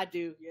you. Yeah, I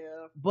do.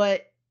 Yeah.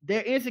 But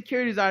their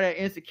insecurities are their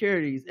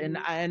insecurities, and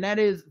that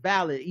is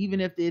valid, even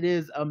if it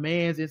is a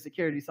man's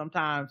insecurity.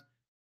 Sometimes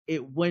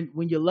when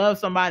you love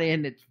somebody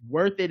and it's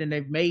worth it and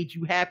they've made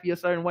you happy a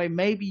certain way,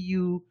 maybe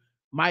you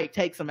might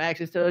take some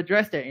actions to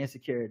address their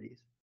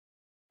insecurities.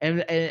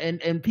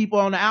 And people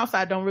on the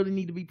outside don't really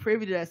need to be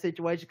privy to that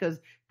situation,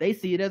 because they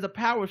see it as a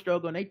power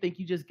struggle and they think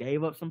you just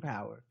gave up some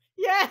power.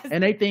 Yes.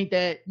 And they think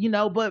that,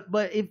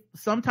 but if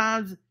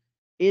sometimes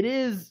it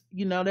is,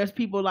 there's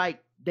people like,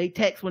 they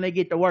text when they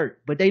get to work,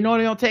 but they know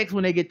they don't text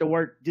when they get to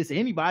work, just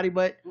anybody.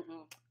 But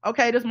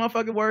okay, this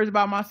motherfucker worries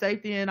about my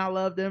safety and I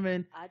love them,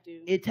 and I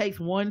do. It takes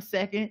 1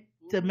 second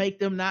to make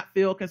them not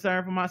feel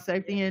concerned for my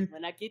safety. Yes. And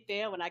when I get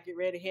there, when I get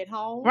ready to head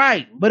home.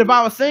 right. But if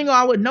I was single,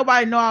 I would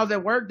nobody know I was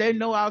at work. They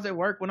know I was at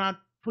work when I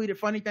tweeted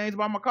funny things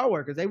about my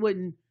coworkers. They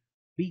wouldn't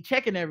be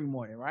checking every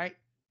morning, right?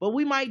 But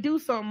we might do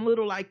something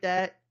little like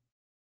that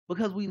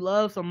because we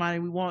love somebody.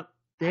 We want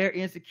their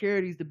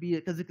insecurities to be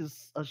because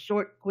it's a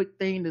short, quick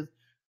thing to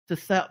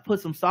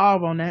put some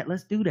solve on that.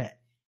 Let's do that.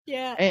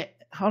 Yeah. And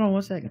hold on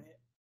one second.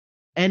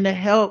 And to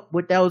help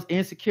with those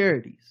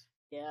insecurities.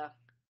 Yeah.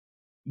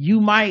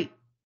 You might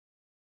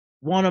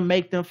want to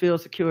make them feel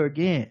secure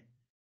again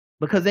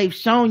because they've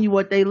shown you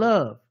what they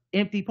love.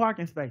 Empty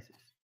parking spaces.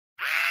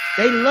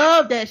 They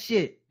love that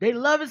shit. They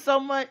love it so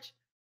much.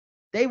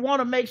 They want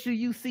to make sure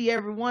you see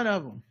every one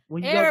of them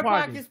when you go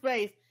parking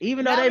space.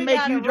 Even though they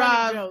make you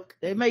drive,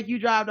 they make you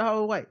drive the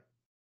whole way.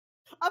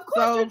 Of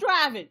course you're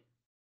driving.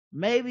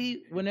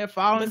 Maybe when they're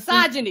falling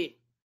misogyny. Asleep,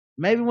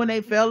 maybe when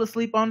they fell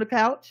asleep on the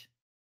couch.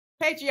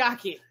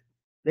 Patriarchy.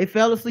 They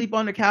fell asleep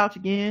on the couch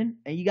again,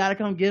 and you got to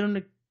come get them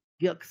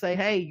to say,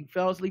 hey, you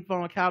fell asleep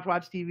on the couch,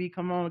 watch TV,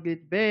 come on and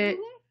get to bed.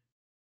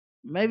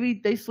 Mm-hmm. Maybe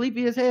they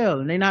sleepy as hell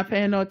and they not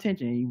paying no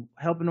attention. You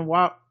helping them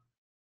walk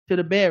to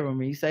the bedroom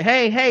and you say,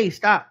 hey,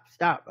 stop.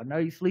 I know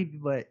you sleepy,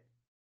 but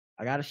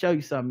I got to show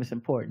you something that's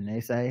important.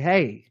 They say,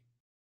 hey,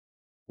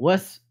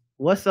 what's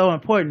so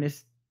important?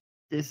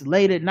 It's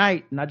late at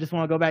night and I just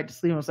want to go back to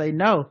sleep. And say,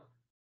 no,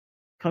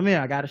 come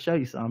here. I got to show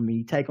you something. And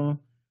you take them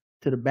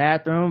to the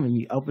bathroom and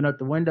you open up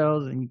the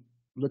windows and you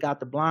look out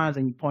the blinds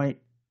and you point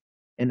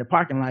in the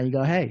parking lot. You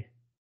go, hey,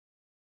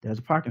 there's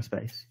a parking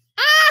space.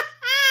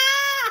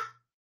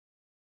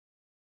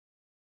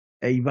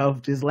 And you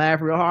both just laugh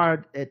real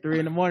hard at 3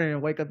 a.m.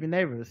 and wake up your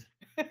neighbors.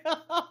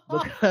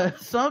 Because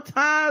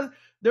sometimes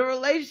the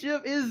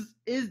relationship is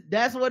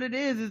that's what it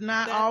is. It's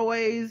not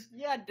always.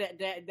 Yeah,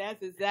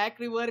 that's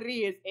exactly what it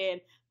is. And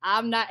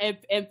I'm not.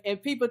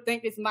 And people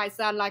think this might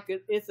sound like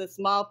it's a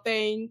small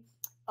thing.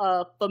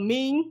 For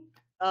me,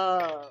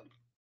 I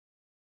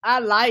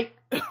like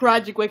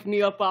Roger waking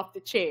me up off the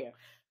chair.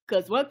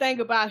 Because one thing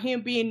about him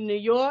being in New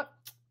York,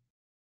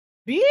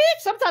 bitch,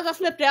 sometimes I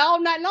slept there all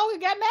night long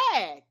and got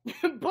mad.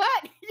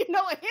 But, you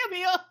know,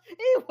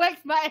 he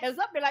wakes my ass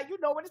up and like, you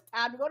know when it's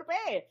time to go to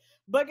bed.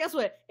 But guess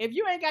what? If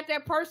you ain't got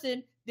that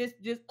person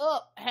just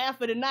up half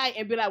of the night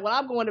and be like, well,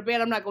 I'm going to bed,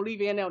 I'm not going to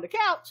leave you in there on the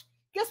couch.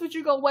 Guess what?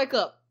 You're going to wake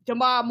up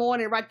tomorrow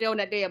morning right there on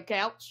that damn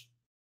couch.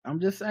 I'm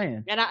just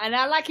saying. And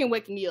I like him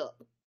waking me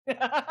up.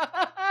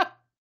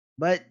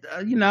 But,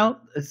 you know,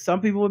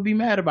 some people would be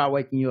mad about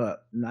waking you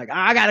up. Like,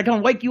 I got to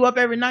come wake you up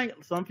every night.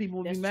 Some people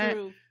would be mad.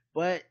 True.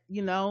 But,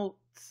 you know,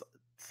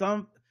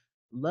 some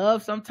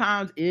love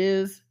sometimes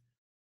is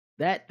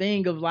that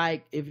thing of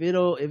like, if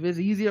it's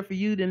easier for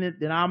you,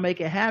 then I'll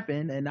make it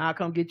happen and I'll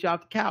come get you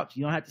off the couch.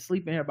 You don't have to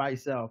sleep in here by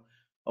yourself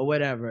or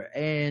whatever.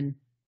 And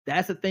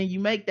that's the thing. You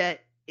make the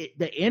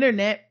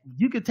internet,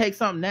 you could take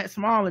something that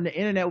small and the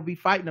internet will be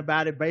fighting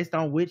about it based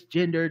on which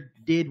gender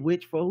did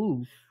which for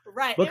who.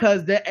 Right.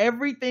 Because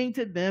everything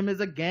to them is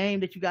a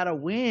game that you got to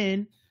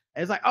win.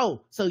 It's like,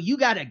 oh, so you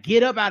got to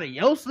get up out of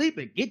your sleep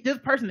and get this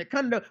person to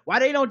come to, why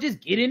they don't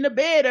just get in the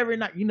bed every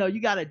night? You know, you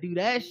got to do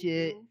that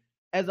shit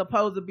as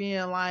opposed to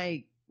being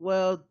like,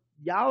 well,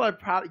 y'all are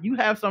probably, you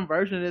have some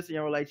version of this in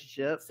your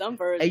relationship. Some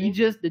version. And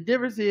the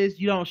difference is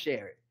you don't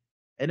share it.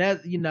 And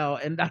that's, you know,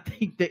 and I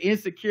think the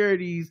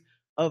insecurities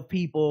of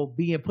people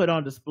being put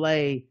on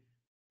display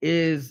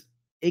it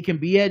can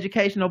be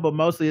educational, but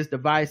mostly it's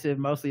divisive.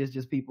 Mostly it's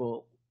just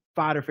people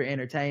fodder for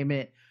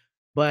entertainment.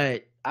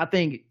 But I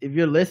think if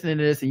you're listening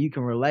to this and you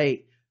can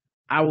relate,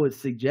 I would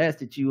suggest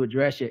that you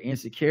address your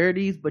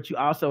insecurities, but you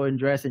also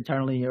address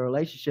internally in your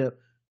relationship.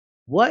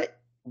 What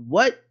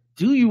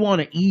do you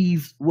want to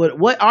ease?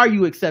 What are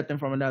you accepting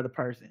from another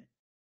person?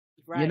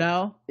 Right. You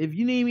know, if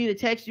you need me to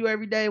text you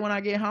every day when I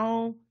get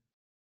home,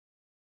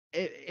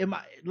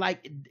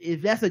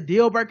 if that's a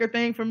deal breaker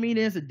thing for me,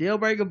 then it's a deal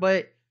breaker.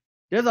 But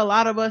there's a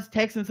lot of us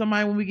texting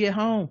somebody when we get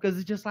home because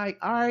it's just like,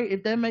 all right,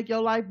 if that make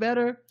your life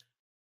better,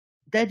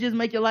 that just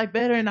make your life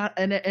better,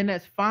 and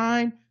that's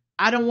fine.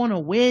 I don't want to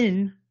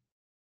win.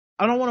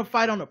 I don't want to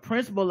fight on the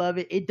principle of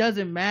it. It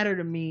doesn't matter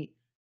to me.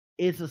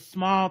 It's a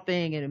small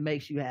thing and it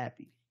makes you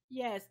happy.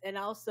 Yes, and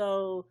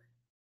also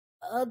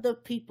other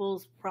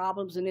people's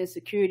problems and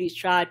insecurities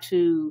try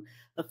to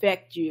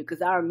affect you.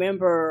 Because I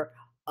remember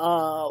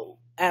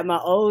at my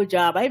old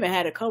job, I even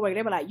had a coworker.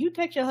 They were like, "You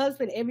text your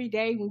husband every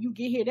day when you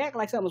get here. They act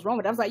like something was wrong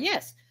with it." I was like,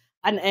 "Yes,"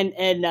 and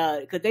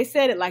because they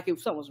said it like if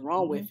something was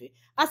wrong with it.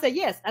 I said,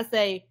 "Yes." I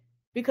say,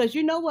 because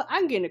you know what? I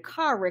can get in a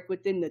car wreck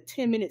within the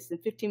 10 minutes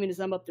and 15 minutes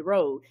I'm up the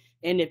road.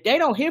 And if they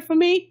don't hear from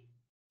me,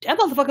 that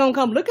motherfucker gonna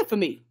come looking for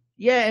me.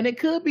 Yeah, and it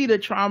could be the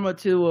trauma,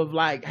 too, of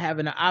like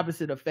having the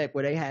opposite effect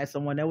where they had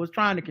someone that was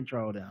trying to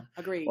control them.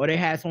 Agreed. Or they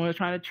had someone that was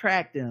trying to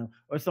track them.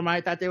 Or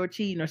somebody thought they were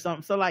cheating or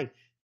something. So like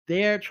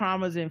their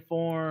traumas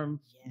inform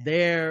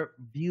their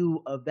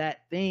view of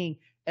that thing.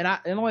 And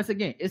once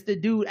again, it's the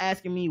dude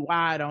asking me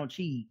why I don't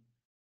cheat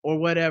or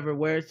whatever,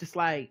 where it's just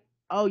like,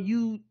 oh,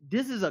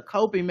 this is a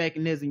coping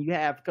mechanism you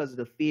have because of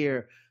the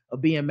fear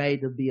of being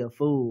made to be a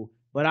fool.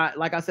 But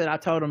I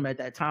told him at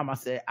that time, I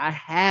said, I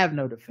have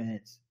no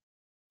defense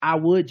I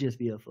would just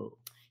be a fool.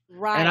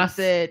 Right. And I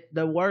said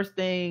the worst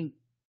thing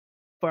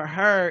for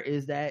her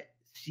is that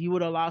she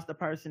would have lost the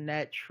person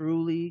that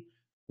truly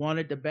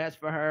wanted the best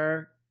for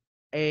her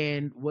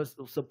and was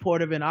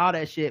supportive and all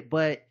that shit.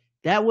 But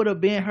that would have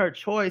been her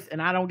choice,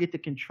 and I don't get to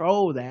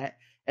control that.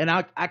 And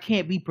I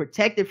can't be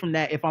protected from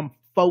that if I'm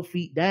 4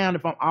 feet down.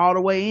 If I'm all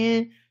the way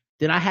in,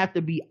 then I have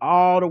to be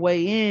all the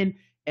way in.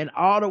 And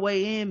all the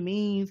way in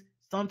means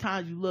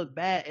sometimes you look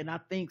back, and I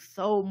think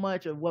so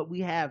much of what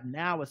we have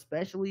now,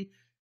 especially,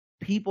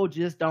 people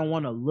just don't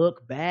want to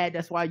look bad.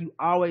 That's why you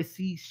always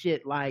see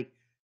shit like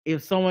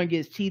if someone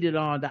gets cheated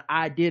on, the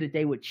idea that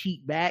they would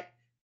cheat back.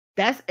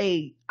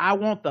 I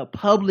want the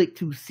public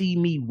to see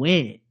me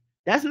win.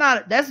 That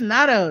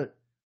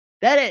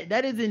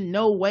is in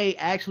no way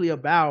actually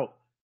about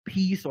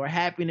peace or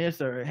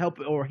happiness or help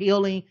or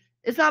healing.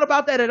 It's not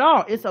about that at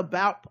all. It's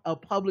about a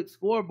public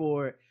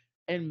scoreboard,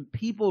 and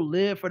people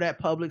live for that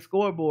public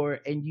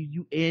scoreboard, and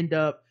you end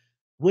up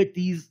with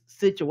these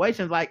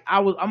situations. Like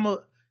I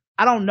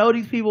don't know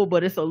these people,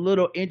 but it's a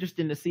little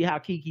interesting to see how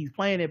Keke's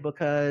playing it,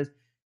 because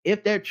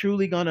if they're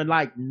truly gonna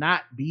like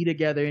not be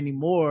together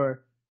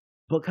anymore,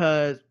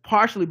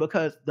 partially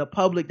because the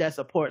public that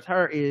supports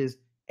her is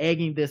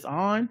egging this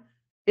on,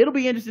 it'll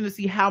be interesting to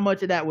see how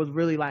much of that was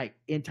really like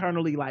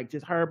internally, like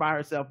just her by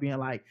herself being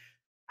like,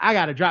 I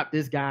gotta drop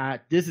this guy.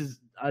 This is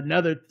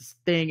another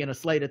thing in a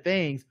slate of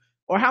things.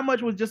 Or how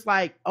much was just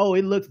like, oh,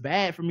 it looks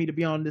bad for me to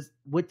be on this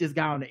with this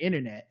guy on the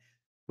internet.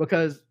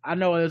 Because I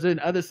know there's been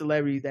other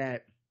celebrities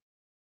that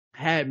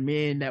had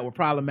men that were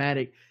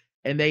problematic,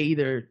 and they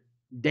either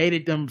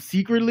dated them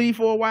secretly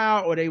for a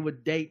while, or they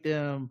would date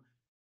them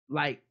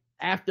like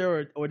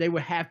after, or they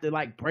would have to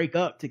like break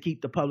up to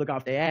keep the public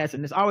off their ass.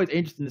 And it's always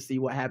interesting to see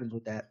what happens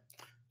with that.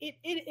 It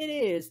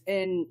is.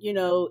 And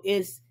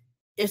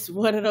it's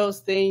one of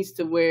those things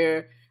to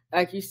where,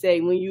 like you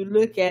say, when you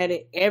look at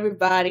it,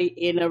 everybody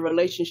in a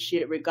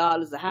relationship,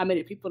 regardless of how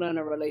many people are in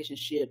a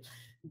relationship,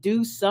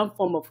 do some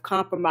form of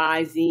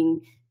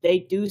compromising. They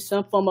do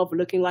some form of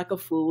looking like a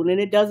fool, and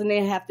it doesn't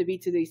even have to be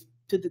to the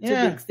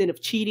extent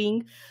of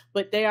cheating,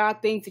 but there are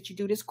things that you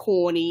do that's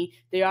corny.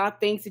 There are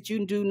things that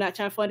you do not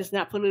trying to find that's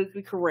not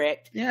politically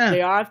correct. Yeah.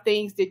 There are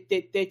things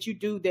that you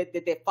do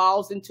that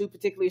falls into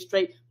particularly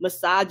straight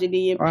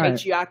misogyny and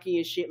patriarchy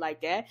and shit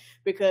like that,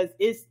 because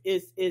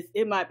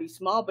it might be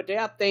small, but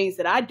there are things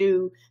that I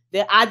do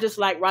that I just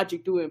like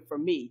Roderick doing for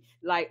me.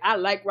 Like, I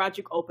like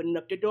Roderick opening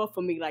up the door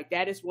for me. Like,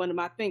 that is one of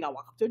my things. I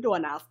walk up to the door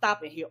and I'll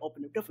stop and he'll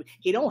open the door for me.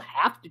 He don't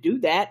have to do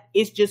that.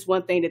 It's just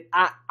one thing that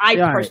I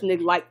personally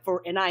like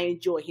and I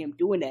enjoy him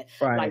doing that.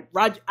 Right. Like,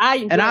 Roger, I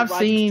enjoy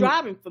Roderick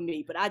driving for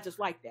me, but I just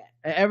like that.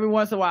 And every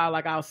once in a while,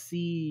 like, I'll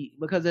see,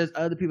 because there's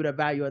other people that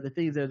value other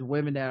things. There's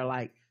women that are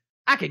like,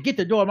 I could get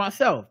the door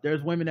myself.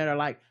 There's women that are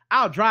like,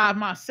 I'll drive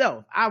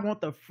myself. I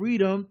want the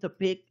freedom to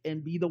pick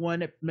and be the one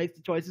that makes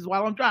the choices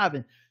while I'm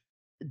driving.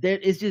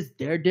 It's just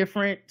their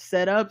different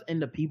setups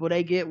and the people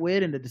they get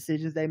with and the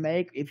decisions they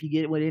make, if you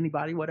get with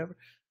anybody, whatever.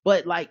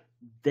 But like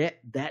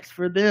that's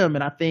for them.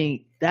 And I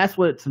think that's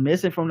what's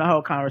missing from the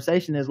whole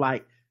conversation is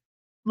like,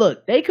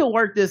 look, they could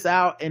work this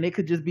out, and it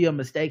could just be a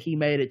mistake he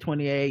made at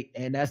 28,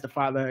 and that's the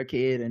father of her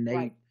kid, and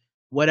they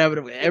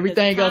whatever,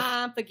 everything else.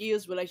 Time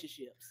forgives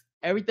relationships.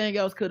 Everything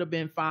else could have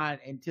been fine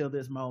until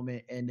this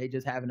moment, and they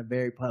just having a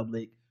very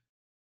public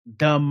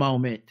dumb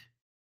moment.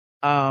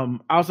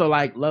 Also,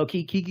 like, low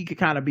key, Keke could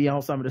kind of be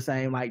on some of the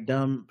same like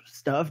dumb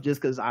stuff,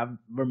 just because I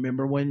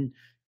remember when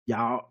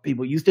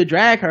people used to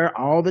drag her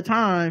all the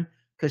time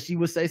because she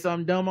would say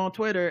something dumb on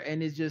Twitter,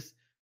 and it's just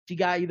she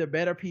got either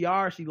better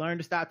PR, she learned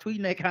to stop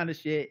tweeting that kind of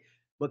shit,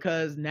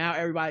 because now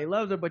everybody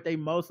loves her, but they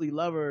mostly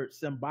love her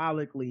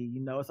symbolically.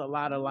 It's a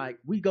lot of like,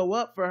 we go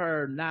up for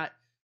her, not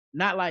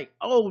like,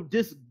 oh,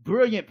 this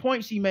brilliant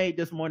point she made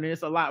this morning.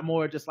 It's a lot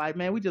more just like,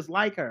 man, we just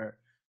like her.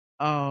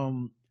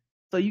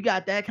 So you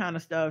got that kind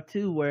of stuff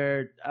too,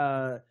 where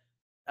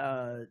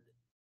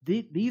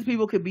these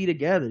people could be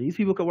together. These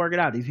people could work it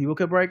out. These people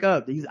could break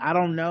up. I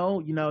don't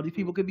know. These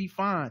people could be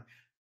fine.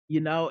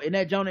 And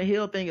that Jonah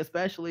Hill thing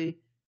especially,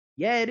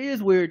 yeah, it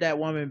is weird that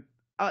woman,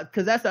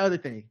 because that's the other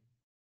thing.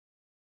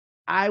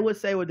 I would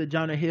say with the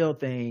Jonah Hill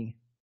thing,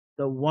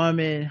 the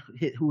woman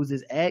who was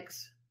his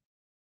ex,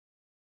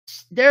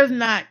 there's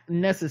not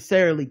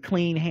necessarily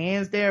clean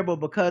hands there, but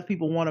because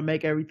people want to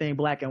make everything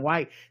black and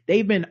white,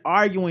 they've been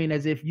arguing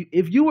as if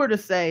you were to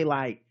say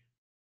like,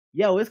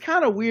 yo, it's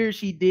kind of weird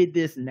she did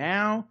this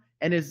now,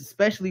 and it's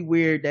especially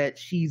weird that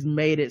she's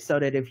made it so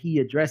that if he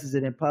addresses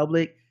it in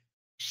public,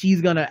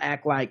 she's gonna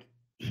act like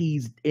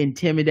he's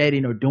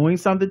intimidating or doing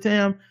something to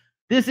him.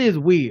 This is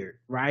weird,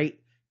 right?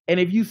 And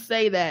if you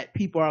say that,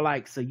 people are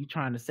like, so you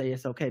trying to say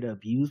it's okay to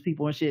abuse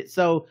people and shit?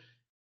 So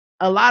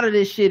a lot of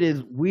this shit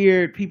is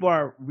weird. People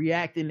are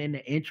reacting in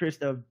the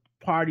interest of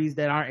parties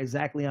that aren't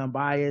exactly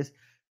unbiased.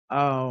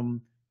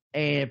 And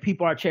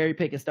people are cherry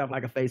picking stuff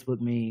like a Facebook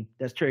meme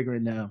that's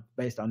triggering them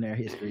based on their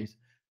histories.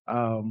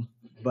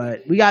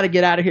 But we got to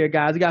get out of here,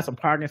 guys. We got some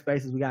parking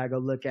spaces we got to go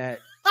look at.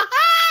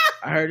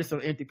 I heard there's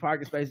some empty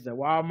parking spaces at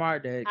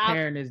Walmart that I'm-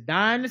 Karen is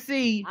dying to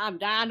see. I'm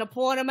dying to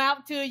point them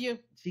out to you.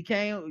 She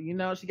can't,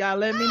 she gotta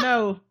let me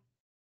know.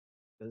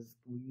 Cause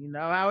you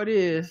know how it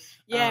is.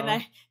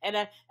 Yeah, and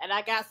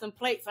I got some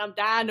plates. I'm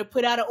dying to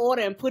put out an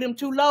order and put them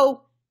too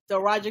low,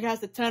 so Roger has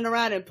to turn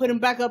around and put them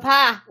back up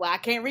high. Well, I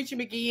can't reach him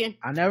again.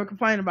 I never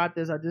complain about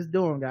this. I just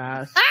do them,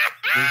 guys.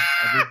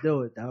 I just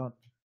do it. I don't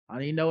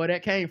even know where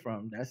that came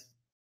from.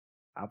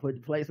 I'll put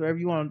the plates wherever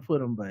you want to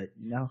put them, but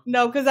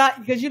No,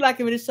 because you like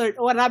him in a certain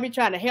order. I be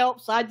trying to help,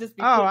 so I just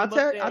be. I'll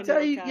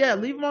tell you. Yeah,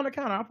 leave them on the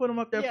counter. I'll put them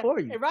up there for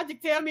you. And Roger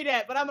tell me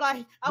that, but I'm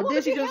like, I But want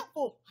then to be she just-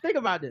 helpful. Think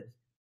about this.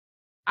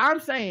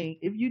 I'm saying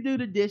if you do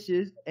the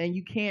dishes and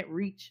you can't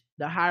reach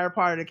the higher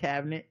part of the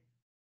cabinet,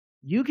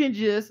 you can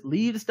just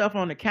leave the stuff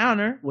on the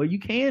counter where you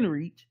can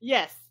reach.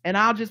 Yes. And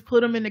I'll just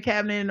put them in the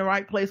cabinet in the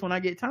right place when I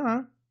get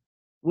time,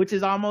 which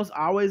is almost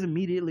always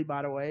immediately,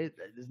 by the way.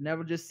 It's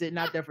never just sitting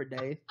out there for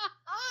days.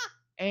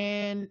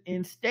 And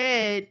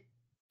instead,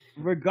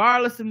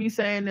 regardless of me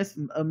saying this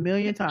a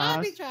million I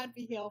times, be trying to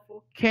be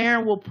helpful.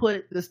 Karen will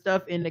put the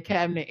stuff in the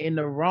cabinet in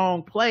the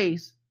wrong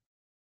place,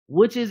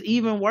 which is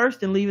even worse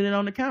than leaving it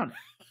on the counter.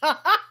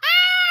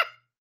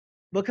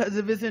 Because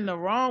if it's in the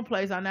wrong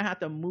place, I now have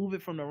to move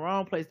it from the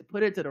wrong place to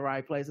put it to the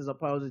right place, as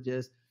opposed to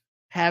just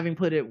having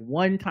put it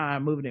one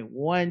time, moving it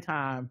one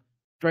time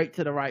straight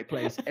to the right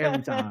place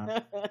every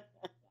time.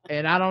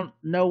 And I don't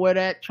know where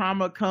that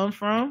trauma comes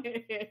from.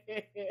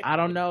 I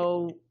don't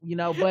know,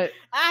 but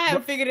I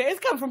haven't figured it. It's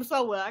come from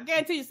somewhere. I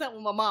guarantee you something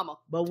with my mama.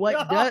 But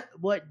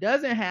what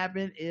doesn't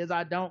happen is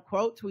I don't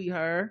quote tweet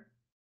her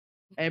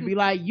and be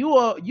like, you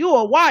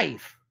a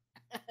wife.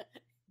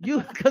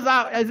 Because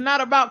it's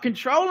not about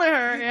controlling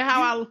her and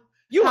how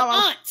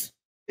aunt.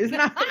 It's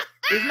not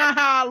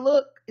how I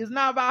look. It's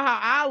not about how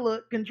I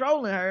look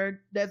controlling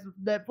her.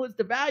 That puts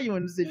the value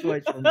in the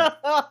situation.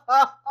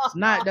 It's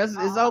not.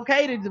 It's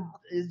okay to.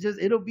 It's just.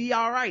 It'll be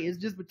all right. It's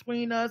just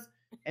between us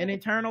an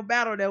internal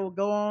battle that will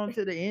go on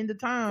to the end of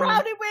time.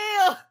 Probably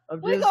will.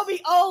 We're gonna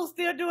be old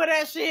still doing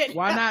that shit.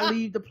 Why not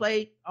leave the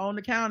plate on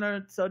the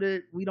counter so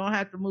that we don't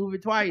have to move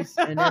it twice,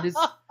 and that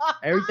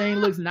everything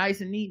looks nice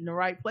and neat in the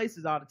right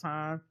places all the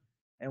time.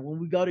 And when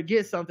we go to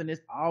get something,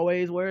 it's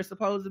always where it's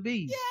supposed to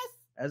be. Yes.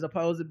 As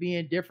opposed to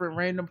being different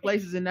random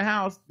places in the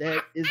house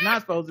that is not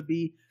supposed to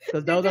be,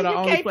 because those are the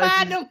only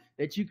places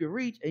that you can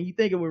reach. And you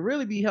think it would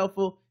really be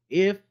helpful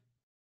if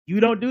you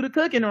don't do the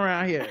cooking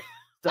around here.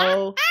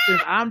 So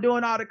since I'm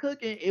doing all the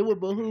cooking, it would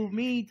behoove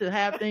me to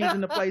have things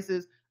in the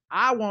places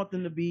I want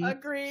them to be.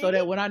 Agreed. So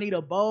that when I need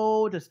a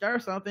bowl to stir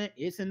something,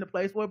 it's in the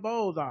place where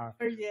bowls are.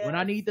 Yes. When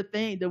I need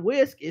the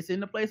whisk, it's in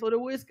the place where the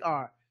whisk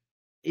are.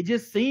 It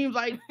just seems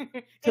like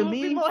to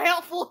me be more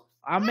helpful.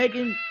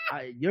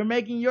 You're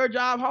making your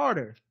job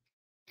harder,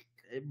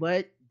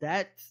 but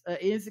that's an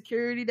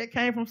insecurity that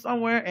came from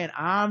somewhere, and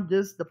I'm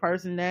just the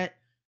person that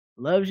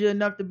loves you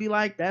enough to be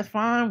like, that's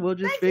fine. We'll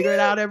just figure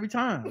it out every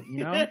time,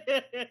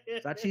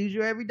 So I choose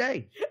you every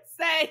day.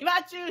 Same,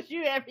 I choose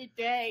you every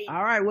day.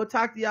 All right, we'll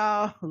talk to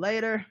y'all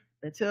later.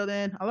 Until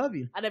then, I love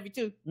you. I love you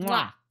too.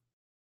 Mwah.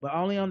 But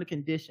only on the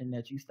condition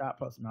that you stop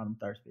posting all them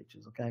thirst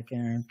pictures, okay,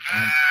 Karen?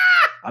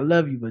 I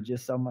love you, but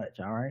just so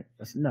much, all right?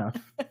 That's enough.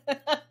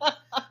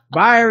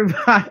 Bye,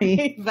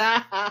 everybody.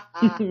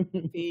 Bye.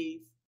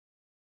 Peace.